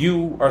 if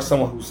you are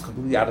someone who's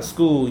completely out of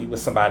school, you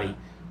with somebody,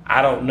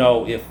 I don't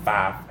know if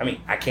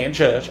I can't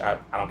judge. I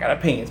don't got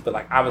opinions, but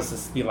like I was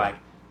just be like,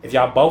 if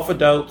y'all both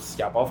adults,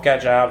 y'all both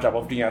got jobs, y'all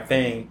both doing your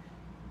thing,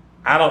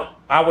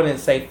 I wouldn't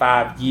say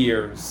 5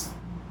 years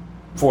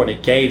for an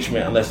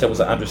engagement unless there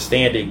was an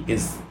understanding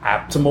is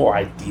optimal or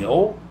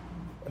ideal.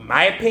 In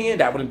my opinion,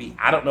 that wouldn't be,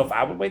 I don't know if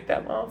I would wait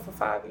that long for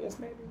 5 years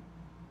maybe.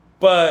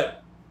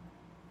 But,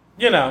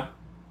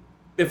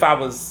 if I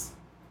was,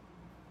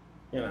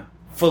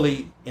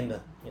 fully in the,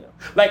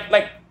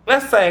 like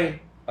let's say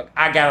like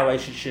I got a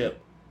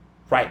relationship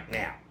right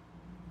now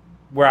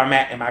where I'm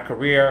at in my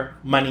career,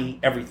 money,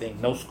 everything,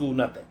 no school,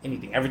 nothing,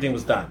 anything, everything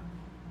was done.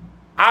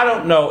 I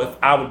don't know if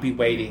I would be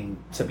waiting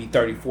to be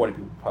 30, 40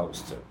 people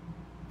proposed to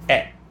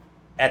at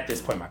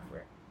this point in my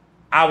career.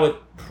 I would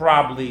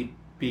probably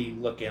be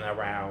looking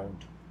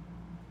around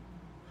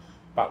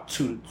about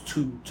 2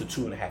 to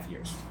 2.5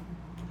 years.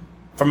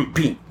 From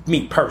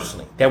me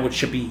personally,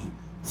 should be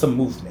some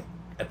movement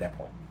at that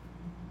point.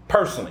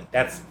 Personally,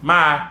 that's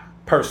my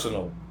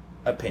personal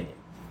opinion.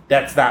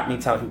 That's not me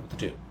telling people what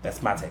to do.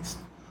 That's my taste.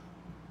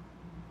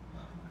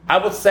 I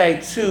would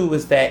say, too,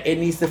 is that it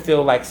needs to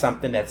feel like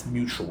something that's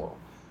mutual.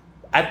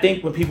 I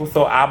think when people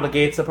feel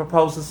obligated to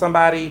propose to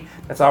somebody,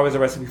 that's always a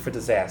recipe for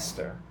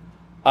disaster.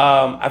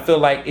 I feel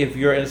like if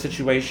you're in a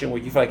situation where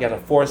you feel like you have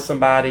to force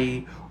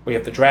somebody, or you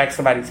have to drag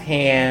somebody's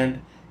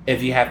hand,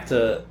 if you have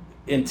to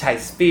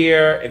entice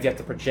fear, if you have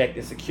to project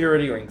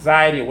insecurity or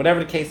anxiety or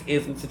whatever the case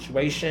is in the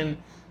situation,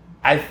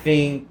 I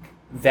think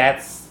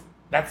that's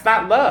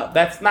not love.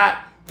 That's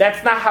not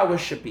how it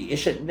should be. It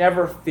should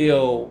never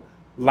feel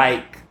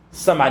like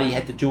somebody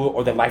had to do it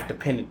or their life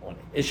depended on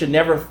it. It should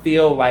never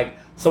feel like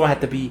someone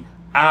had to be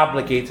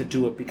obligated to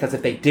do it because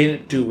if they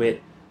didn't do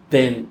it,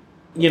 then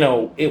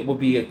it would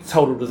be a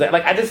total disaster.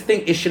 Like I just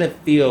think it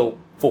shouldn't feel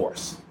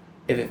forced.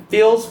 If it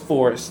feels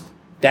forced,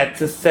 that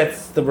just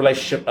sets the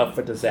relationship up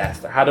for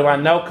disaster. How do I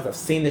know? Because I've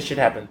seen this shit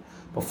happen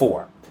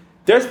before.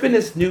 There's been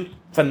this new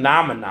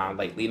phenomenon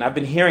lately, and I've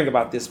been hearing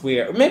about this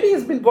where maybe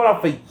it's been going on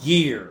for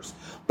years,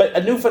 but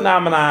a new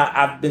phenomenon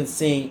I've been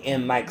seeing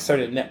in like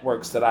certain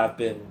networks that I've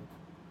been,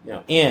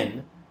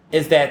 in,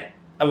 is that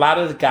a lot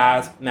of the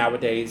guys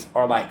nowadays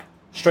are like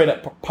straight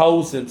up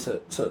proposing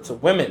to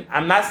women.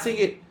 I'm not seeing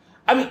it.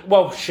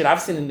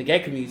 I've seen it in the gay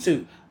community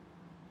too.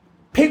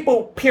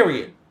 People,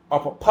 period, are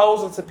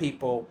proposing to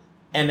people.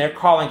 And they're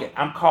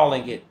I'm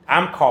calling it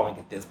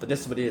this, but this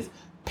is what it is,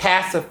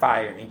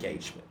 pacifier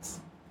engagements.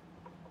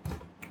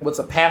 What's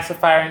a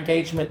pacifier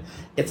engagement?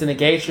 It's an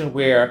engagement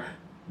where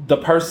the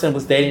person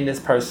was dating this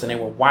person, they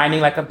were whining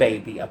like a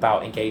baby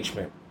about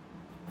engagement.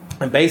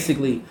 And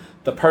basically,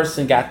 the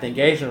person got the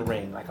engagement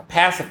ring, like a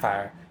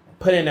pacifier, and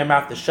put it in their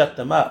mouth to shut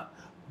them up,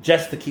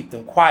 just to keep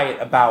them quiet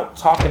about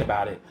talking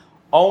about it,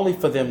 only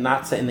for them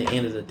not to, in the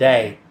end of the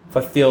day,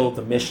 fulfill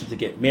the mission to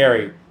get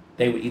married.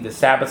 They would either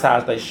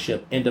sabotage the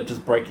relationship, end up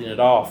just breaking it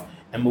off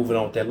and moving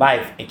on with their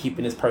life and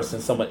keeping this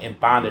person somewhat in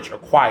bondage or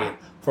quiet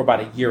for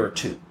about a year or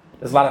two.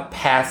 There's a lot of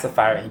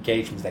pacifier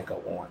engagements that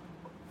go on.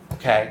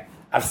 Okay?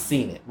 I've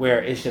seen it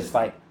where it's just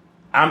like,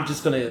 I'm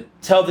just going to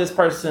tell this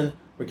person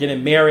we're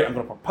getting married. I'm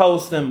going to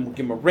propose to them,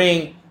 give them a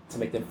ring to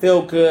make them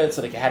feel good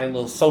so they can have a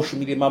little social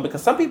media moment.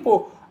 Because some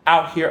people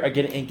out here are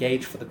getting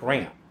engaged for the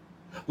gram.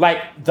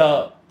 Like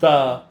the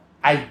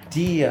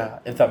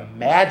idea and the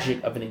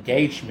magic of an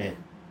engagement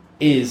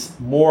is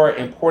more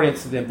important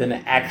to them than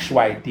the actual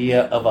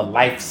idea of a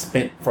life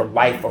spent for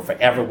life or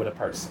forever with a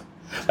person.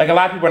 Like a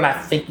lot of people are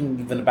not thinking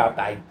even about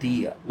the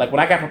idea. Like when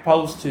I got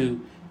proposed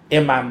to,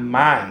 in my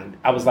mind,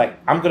 I was like,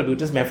 I'm going to be with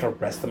this man for the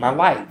rest of my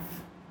life.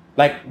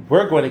 Like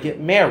we're going to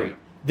get married.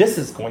 This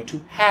is going to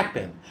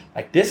happen.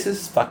 Like this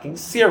is fucking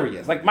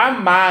serious. Like my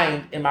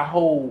mind and my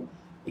whole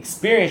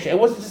experience, it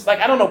wasn't just like,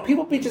 I don't know,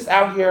 people be just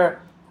out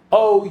here,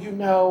 oh,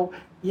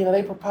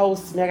 they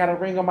proposed to me, I got a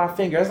ring on my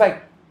finger. It's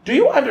like, do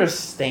you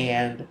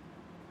understand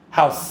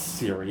how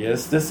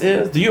serious this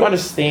is? Do you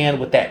understand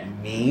what that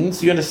means?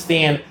 Do you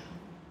understand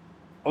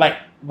like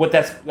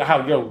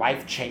how your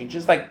life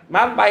changes? Like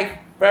my life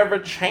forever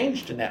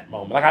changed in that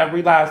moment. Like I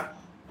realized,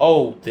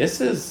 oh,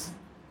 this is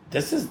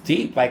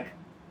deep. Like,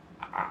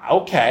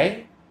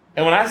 okay.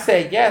 And when I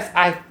said yes,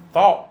 I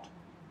thought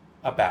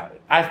about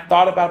it. I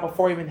thought about it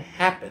before it even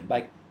happened.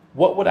 Like,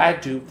 what would I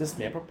do if this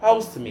man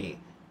proposed to me?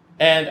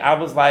 And I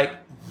was like,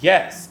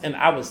 yes. And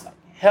I was like,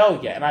 hell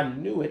yeah. And I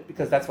knew it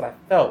because that's what I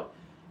felt.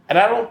 And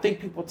I don't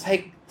think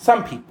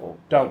some people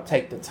don't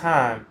take the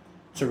time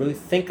to really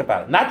think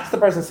about it. Not just the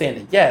person saying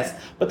the yes,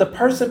 but the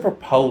person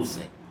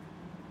proposing.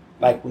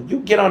 Like when you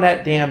get on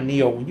that damn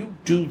knee or when you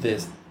do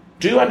this,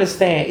 do you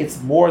understand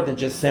it's more than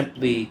just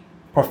simply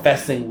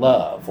professing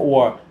love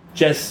or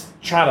just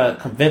trying to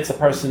convince a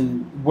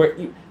person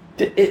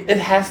it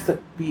has to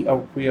be a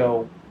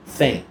real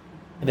thing.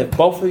 And if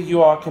both of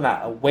you all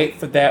cannot wait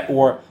for that,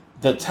 or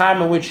the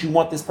time in which you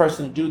want this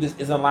person to do this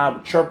isn't aligned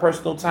with your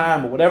personal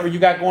time or whatever you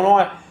got going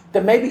on,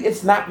 then maybe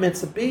it's not meant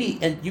to be,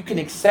 and you can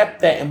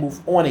accept that and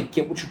move on and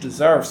get what you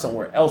deserve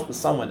somewhere else with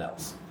someone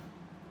else.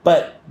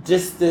 But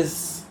just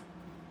this,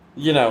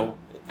 I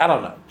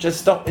don't know,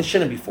 it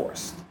shouldn't be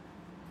forced.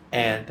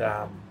 And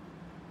I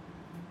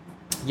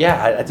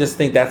just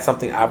think that's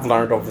something I've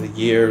learned over the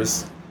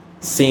years,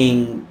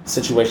 seeing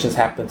situations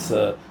happen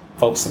to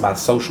folks in my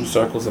social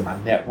circles and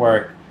my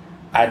network.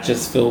 I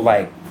just feel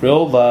like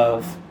real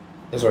love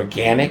is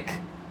organic,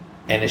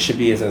 and it should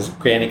be as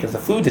organic as the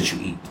food that you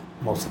eat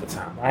most of the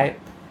time, right?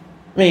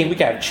 I mean, we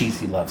got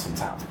cheesy love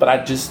sometimes, but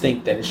I just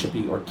think that it should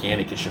be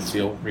organic. It should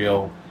feel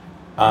real.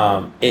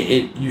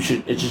 It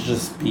should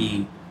just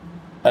be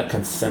a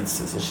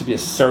consensus. It should be a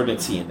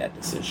certainty in that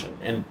decision.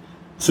 And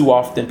too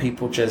often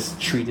people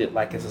just treat it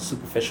like it's a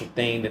superficial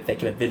thing that they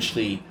can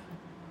eventually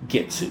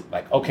get to.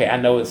 Like, okay, I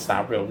know it's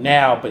not real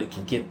now, but it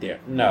can get there.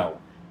 No,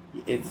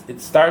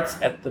 it starts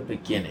at the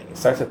beginning. It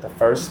starts at the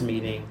first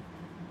meeting.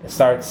 It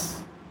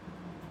starts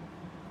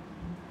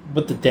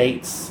with the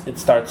dates. It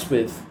starts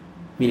with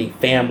meeting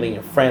family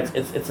and friends.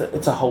 It's a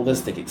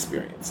holistic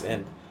experience,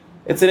 and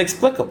it's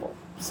inexplicable.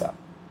 So,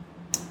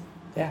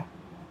 yeah,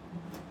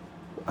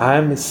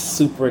 I'm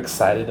super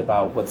excited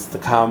about what's to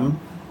come.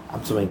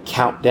 I'm doing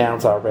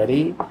countdowns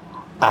already.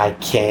 I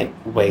can't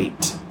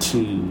wait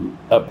to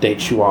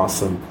update you on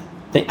some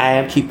things. I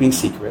am keeping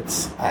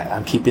secrets.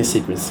 I'm keeping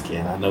secrets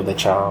again. I know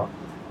that y'all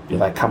be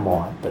like, come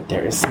on, but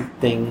there are some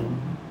things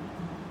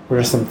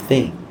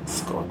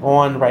going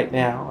on right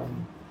now,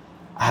 and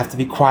I have to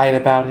be quiet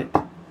about it.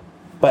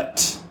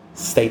 But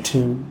stay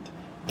tuned,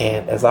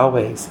 and as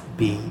always,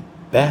 be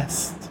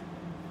best.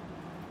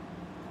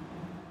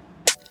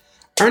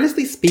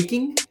 Earnestly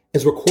Speaking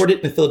is recorded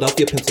in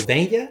Philadelphia,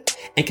 Pennsylvania,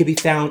 and can be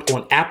found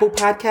on Apple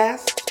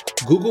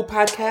Podcasts, Google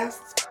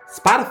Podcasts,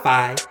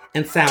 Spotify,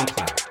 and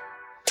SoundCloud.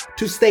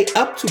 To stay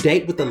up to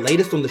date with the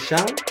latest on the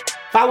show,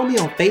 follow me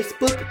on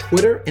Facebook,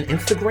 Twitter, and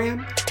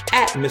Instagram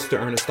at Mr.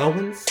 Ernest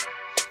Owens.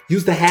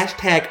 Use the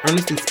hashtag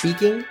Earnestly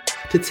Speaking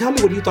to tell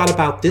me what you thought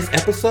about this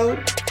episode,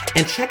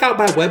 and check out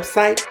my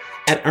website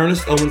at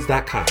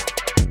ernestowens.com.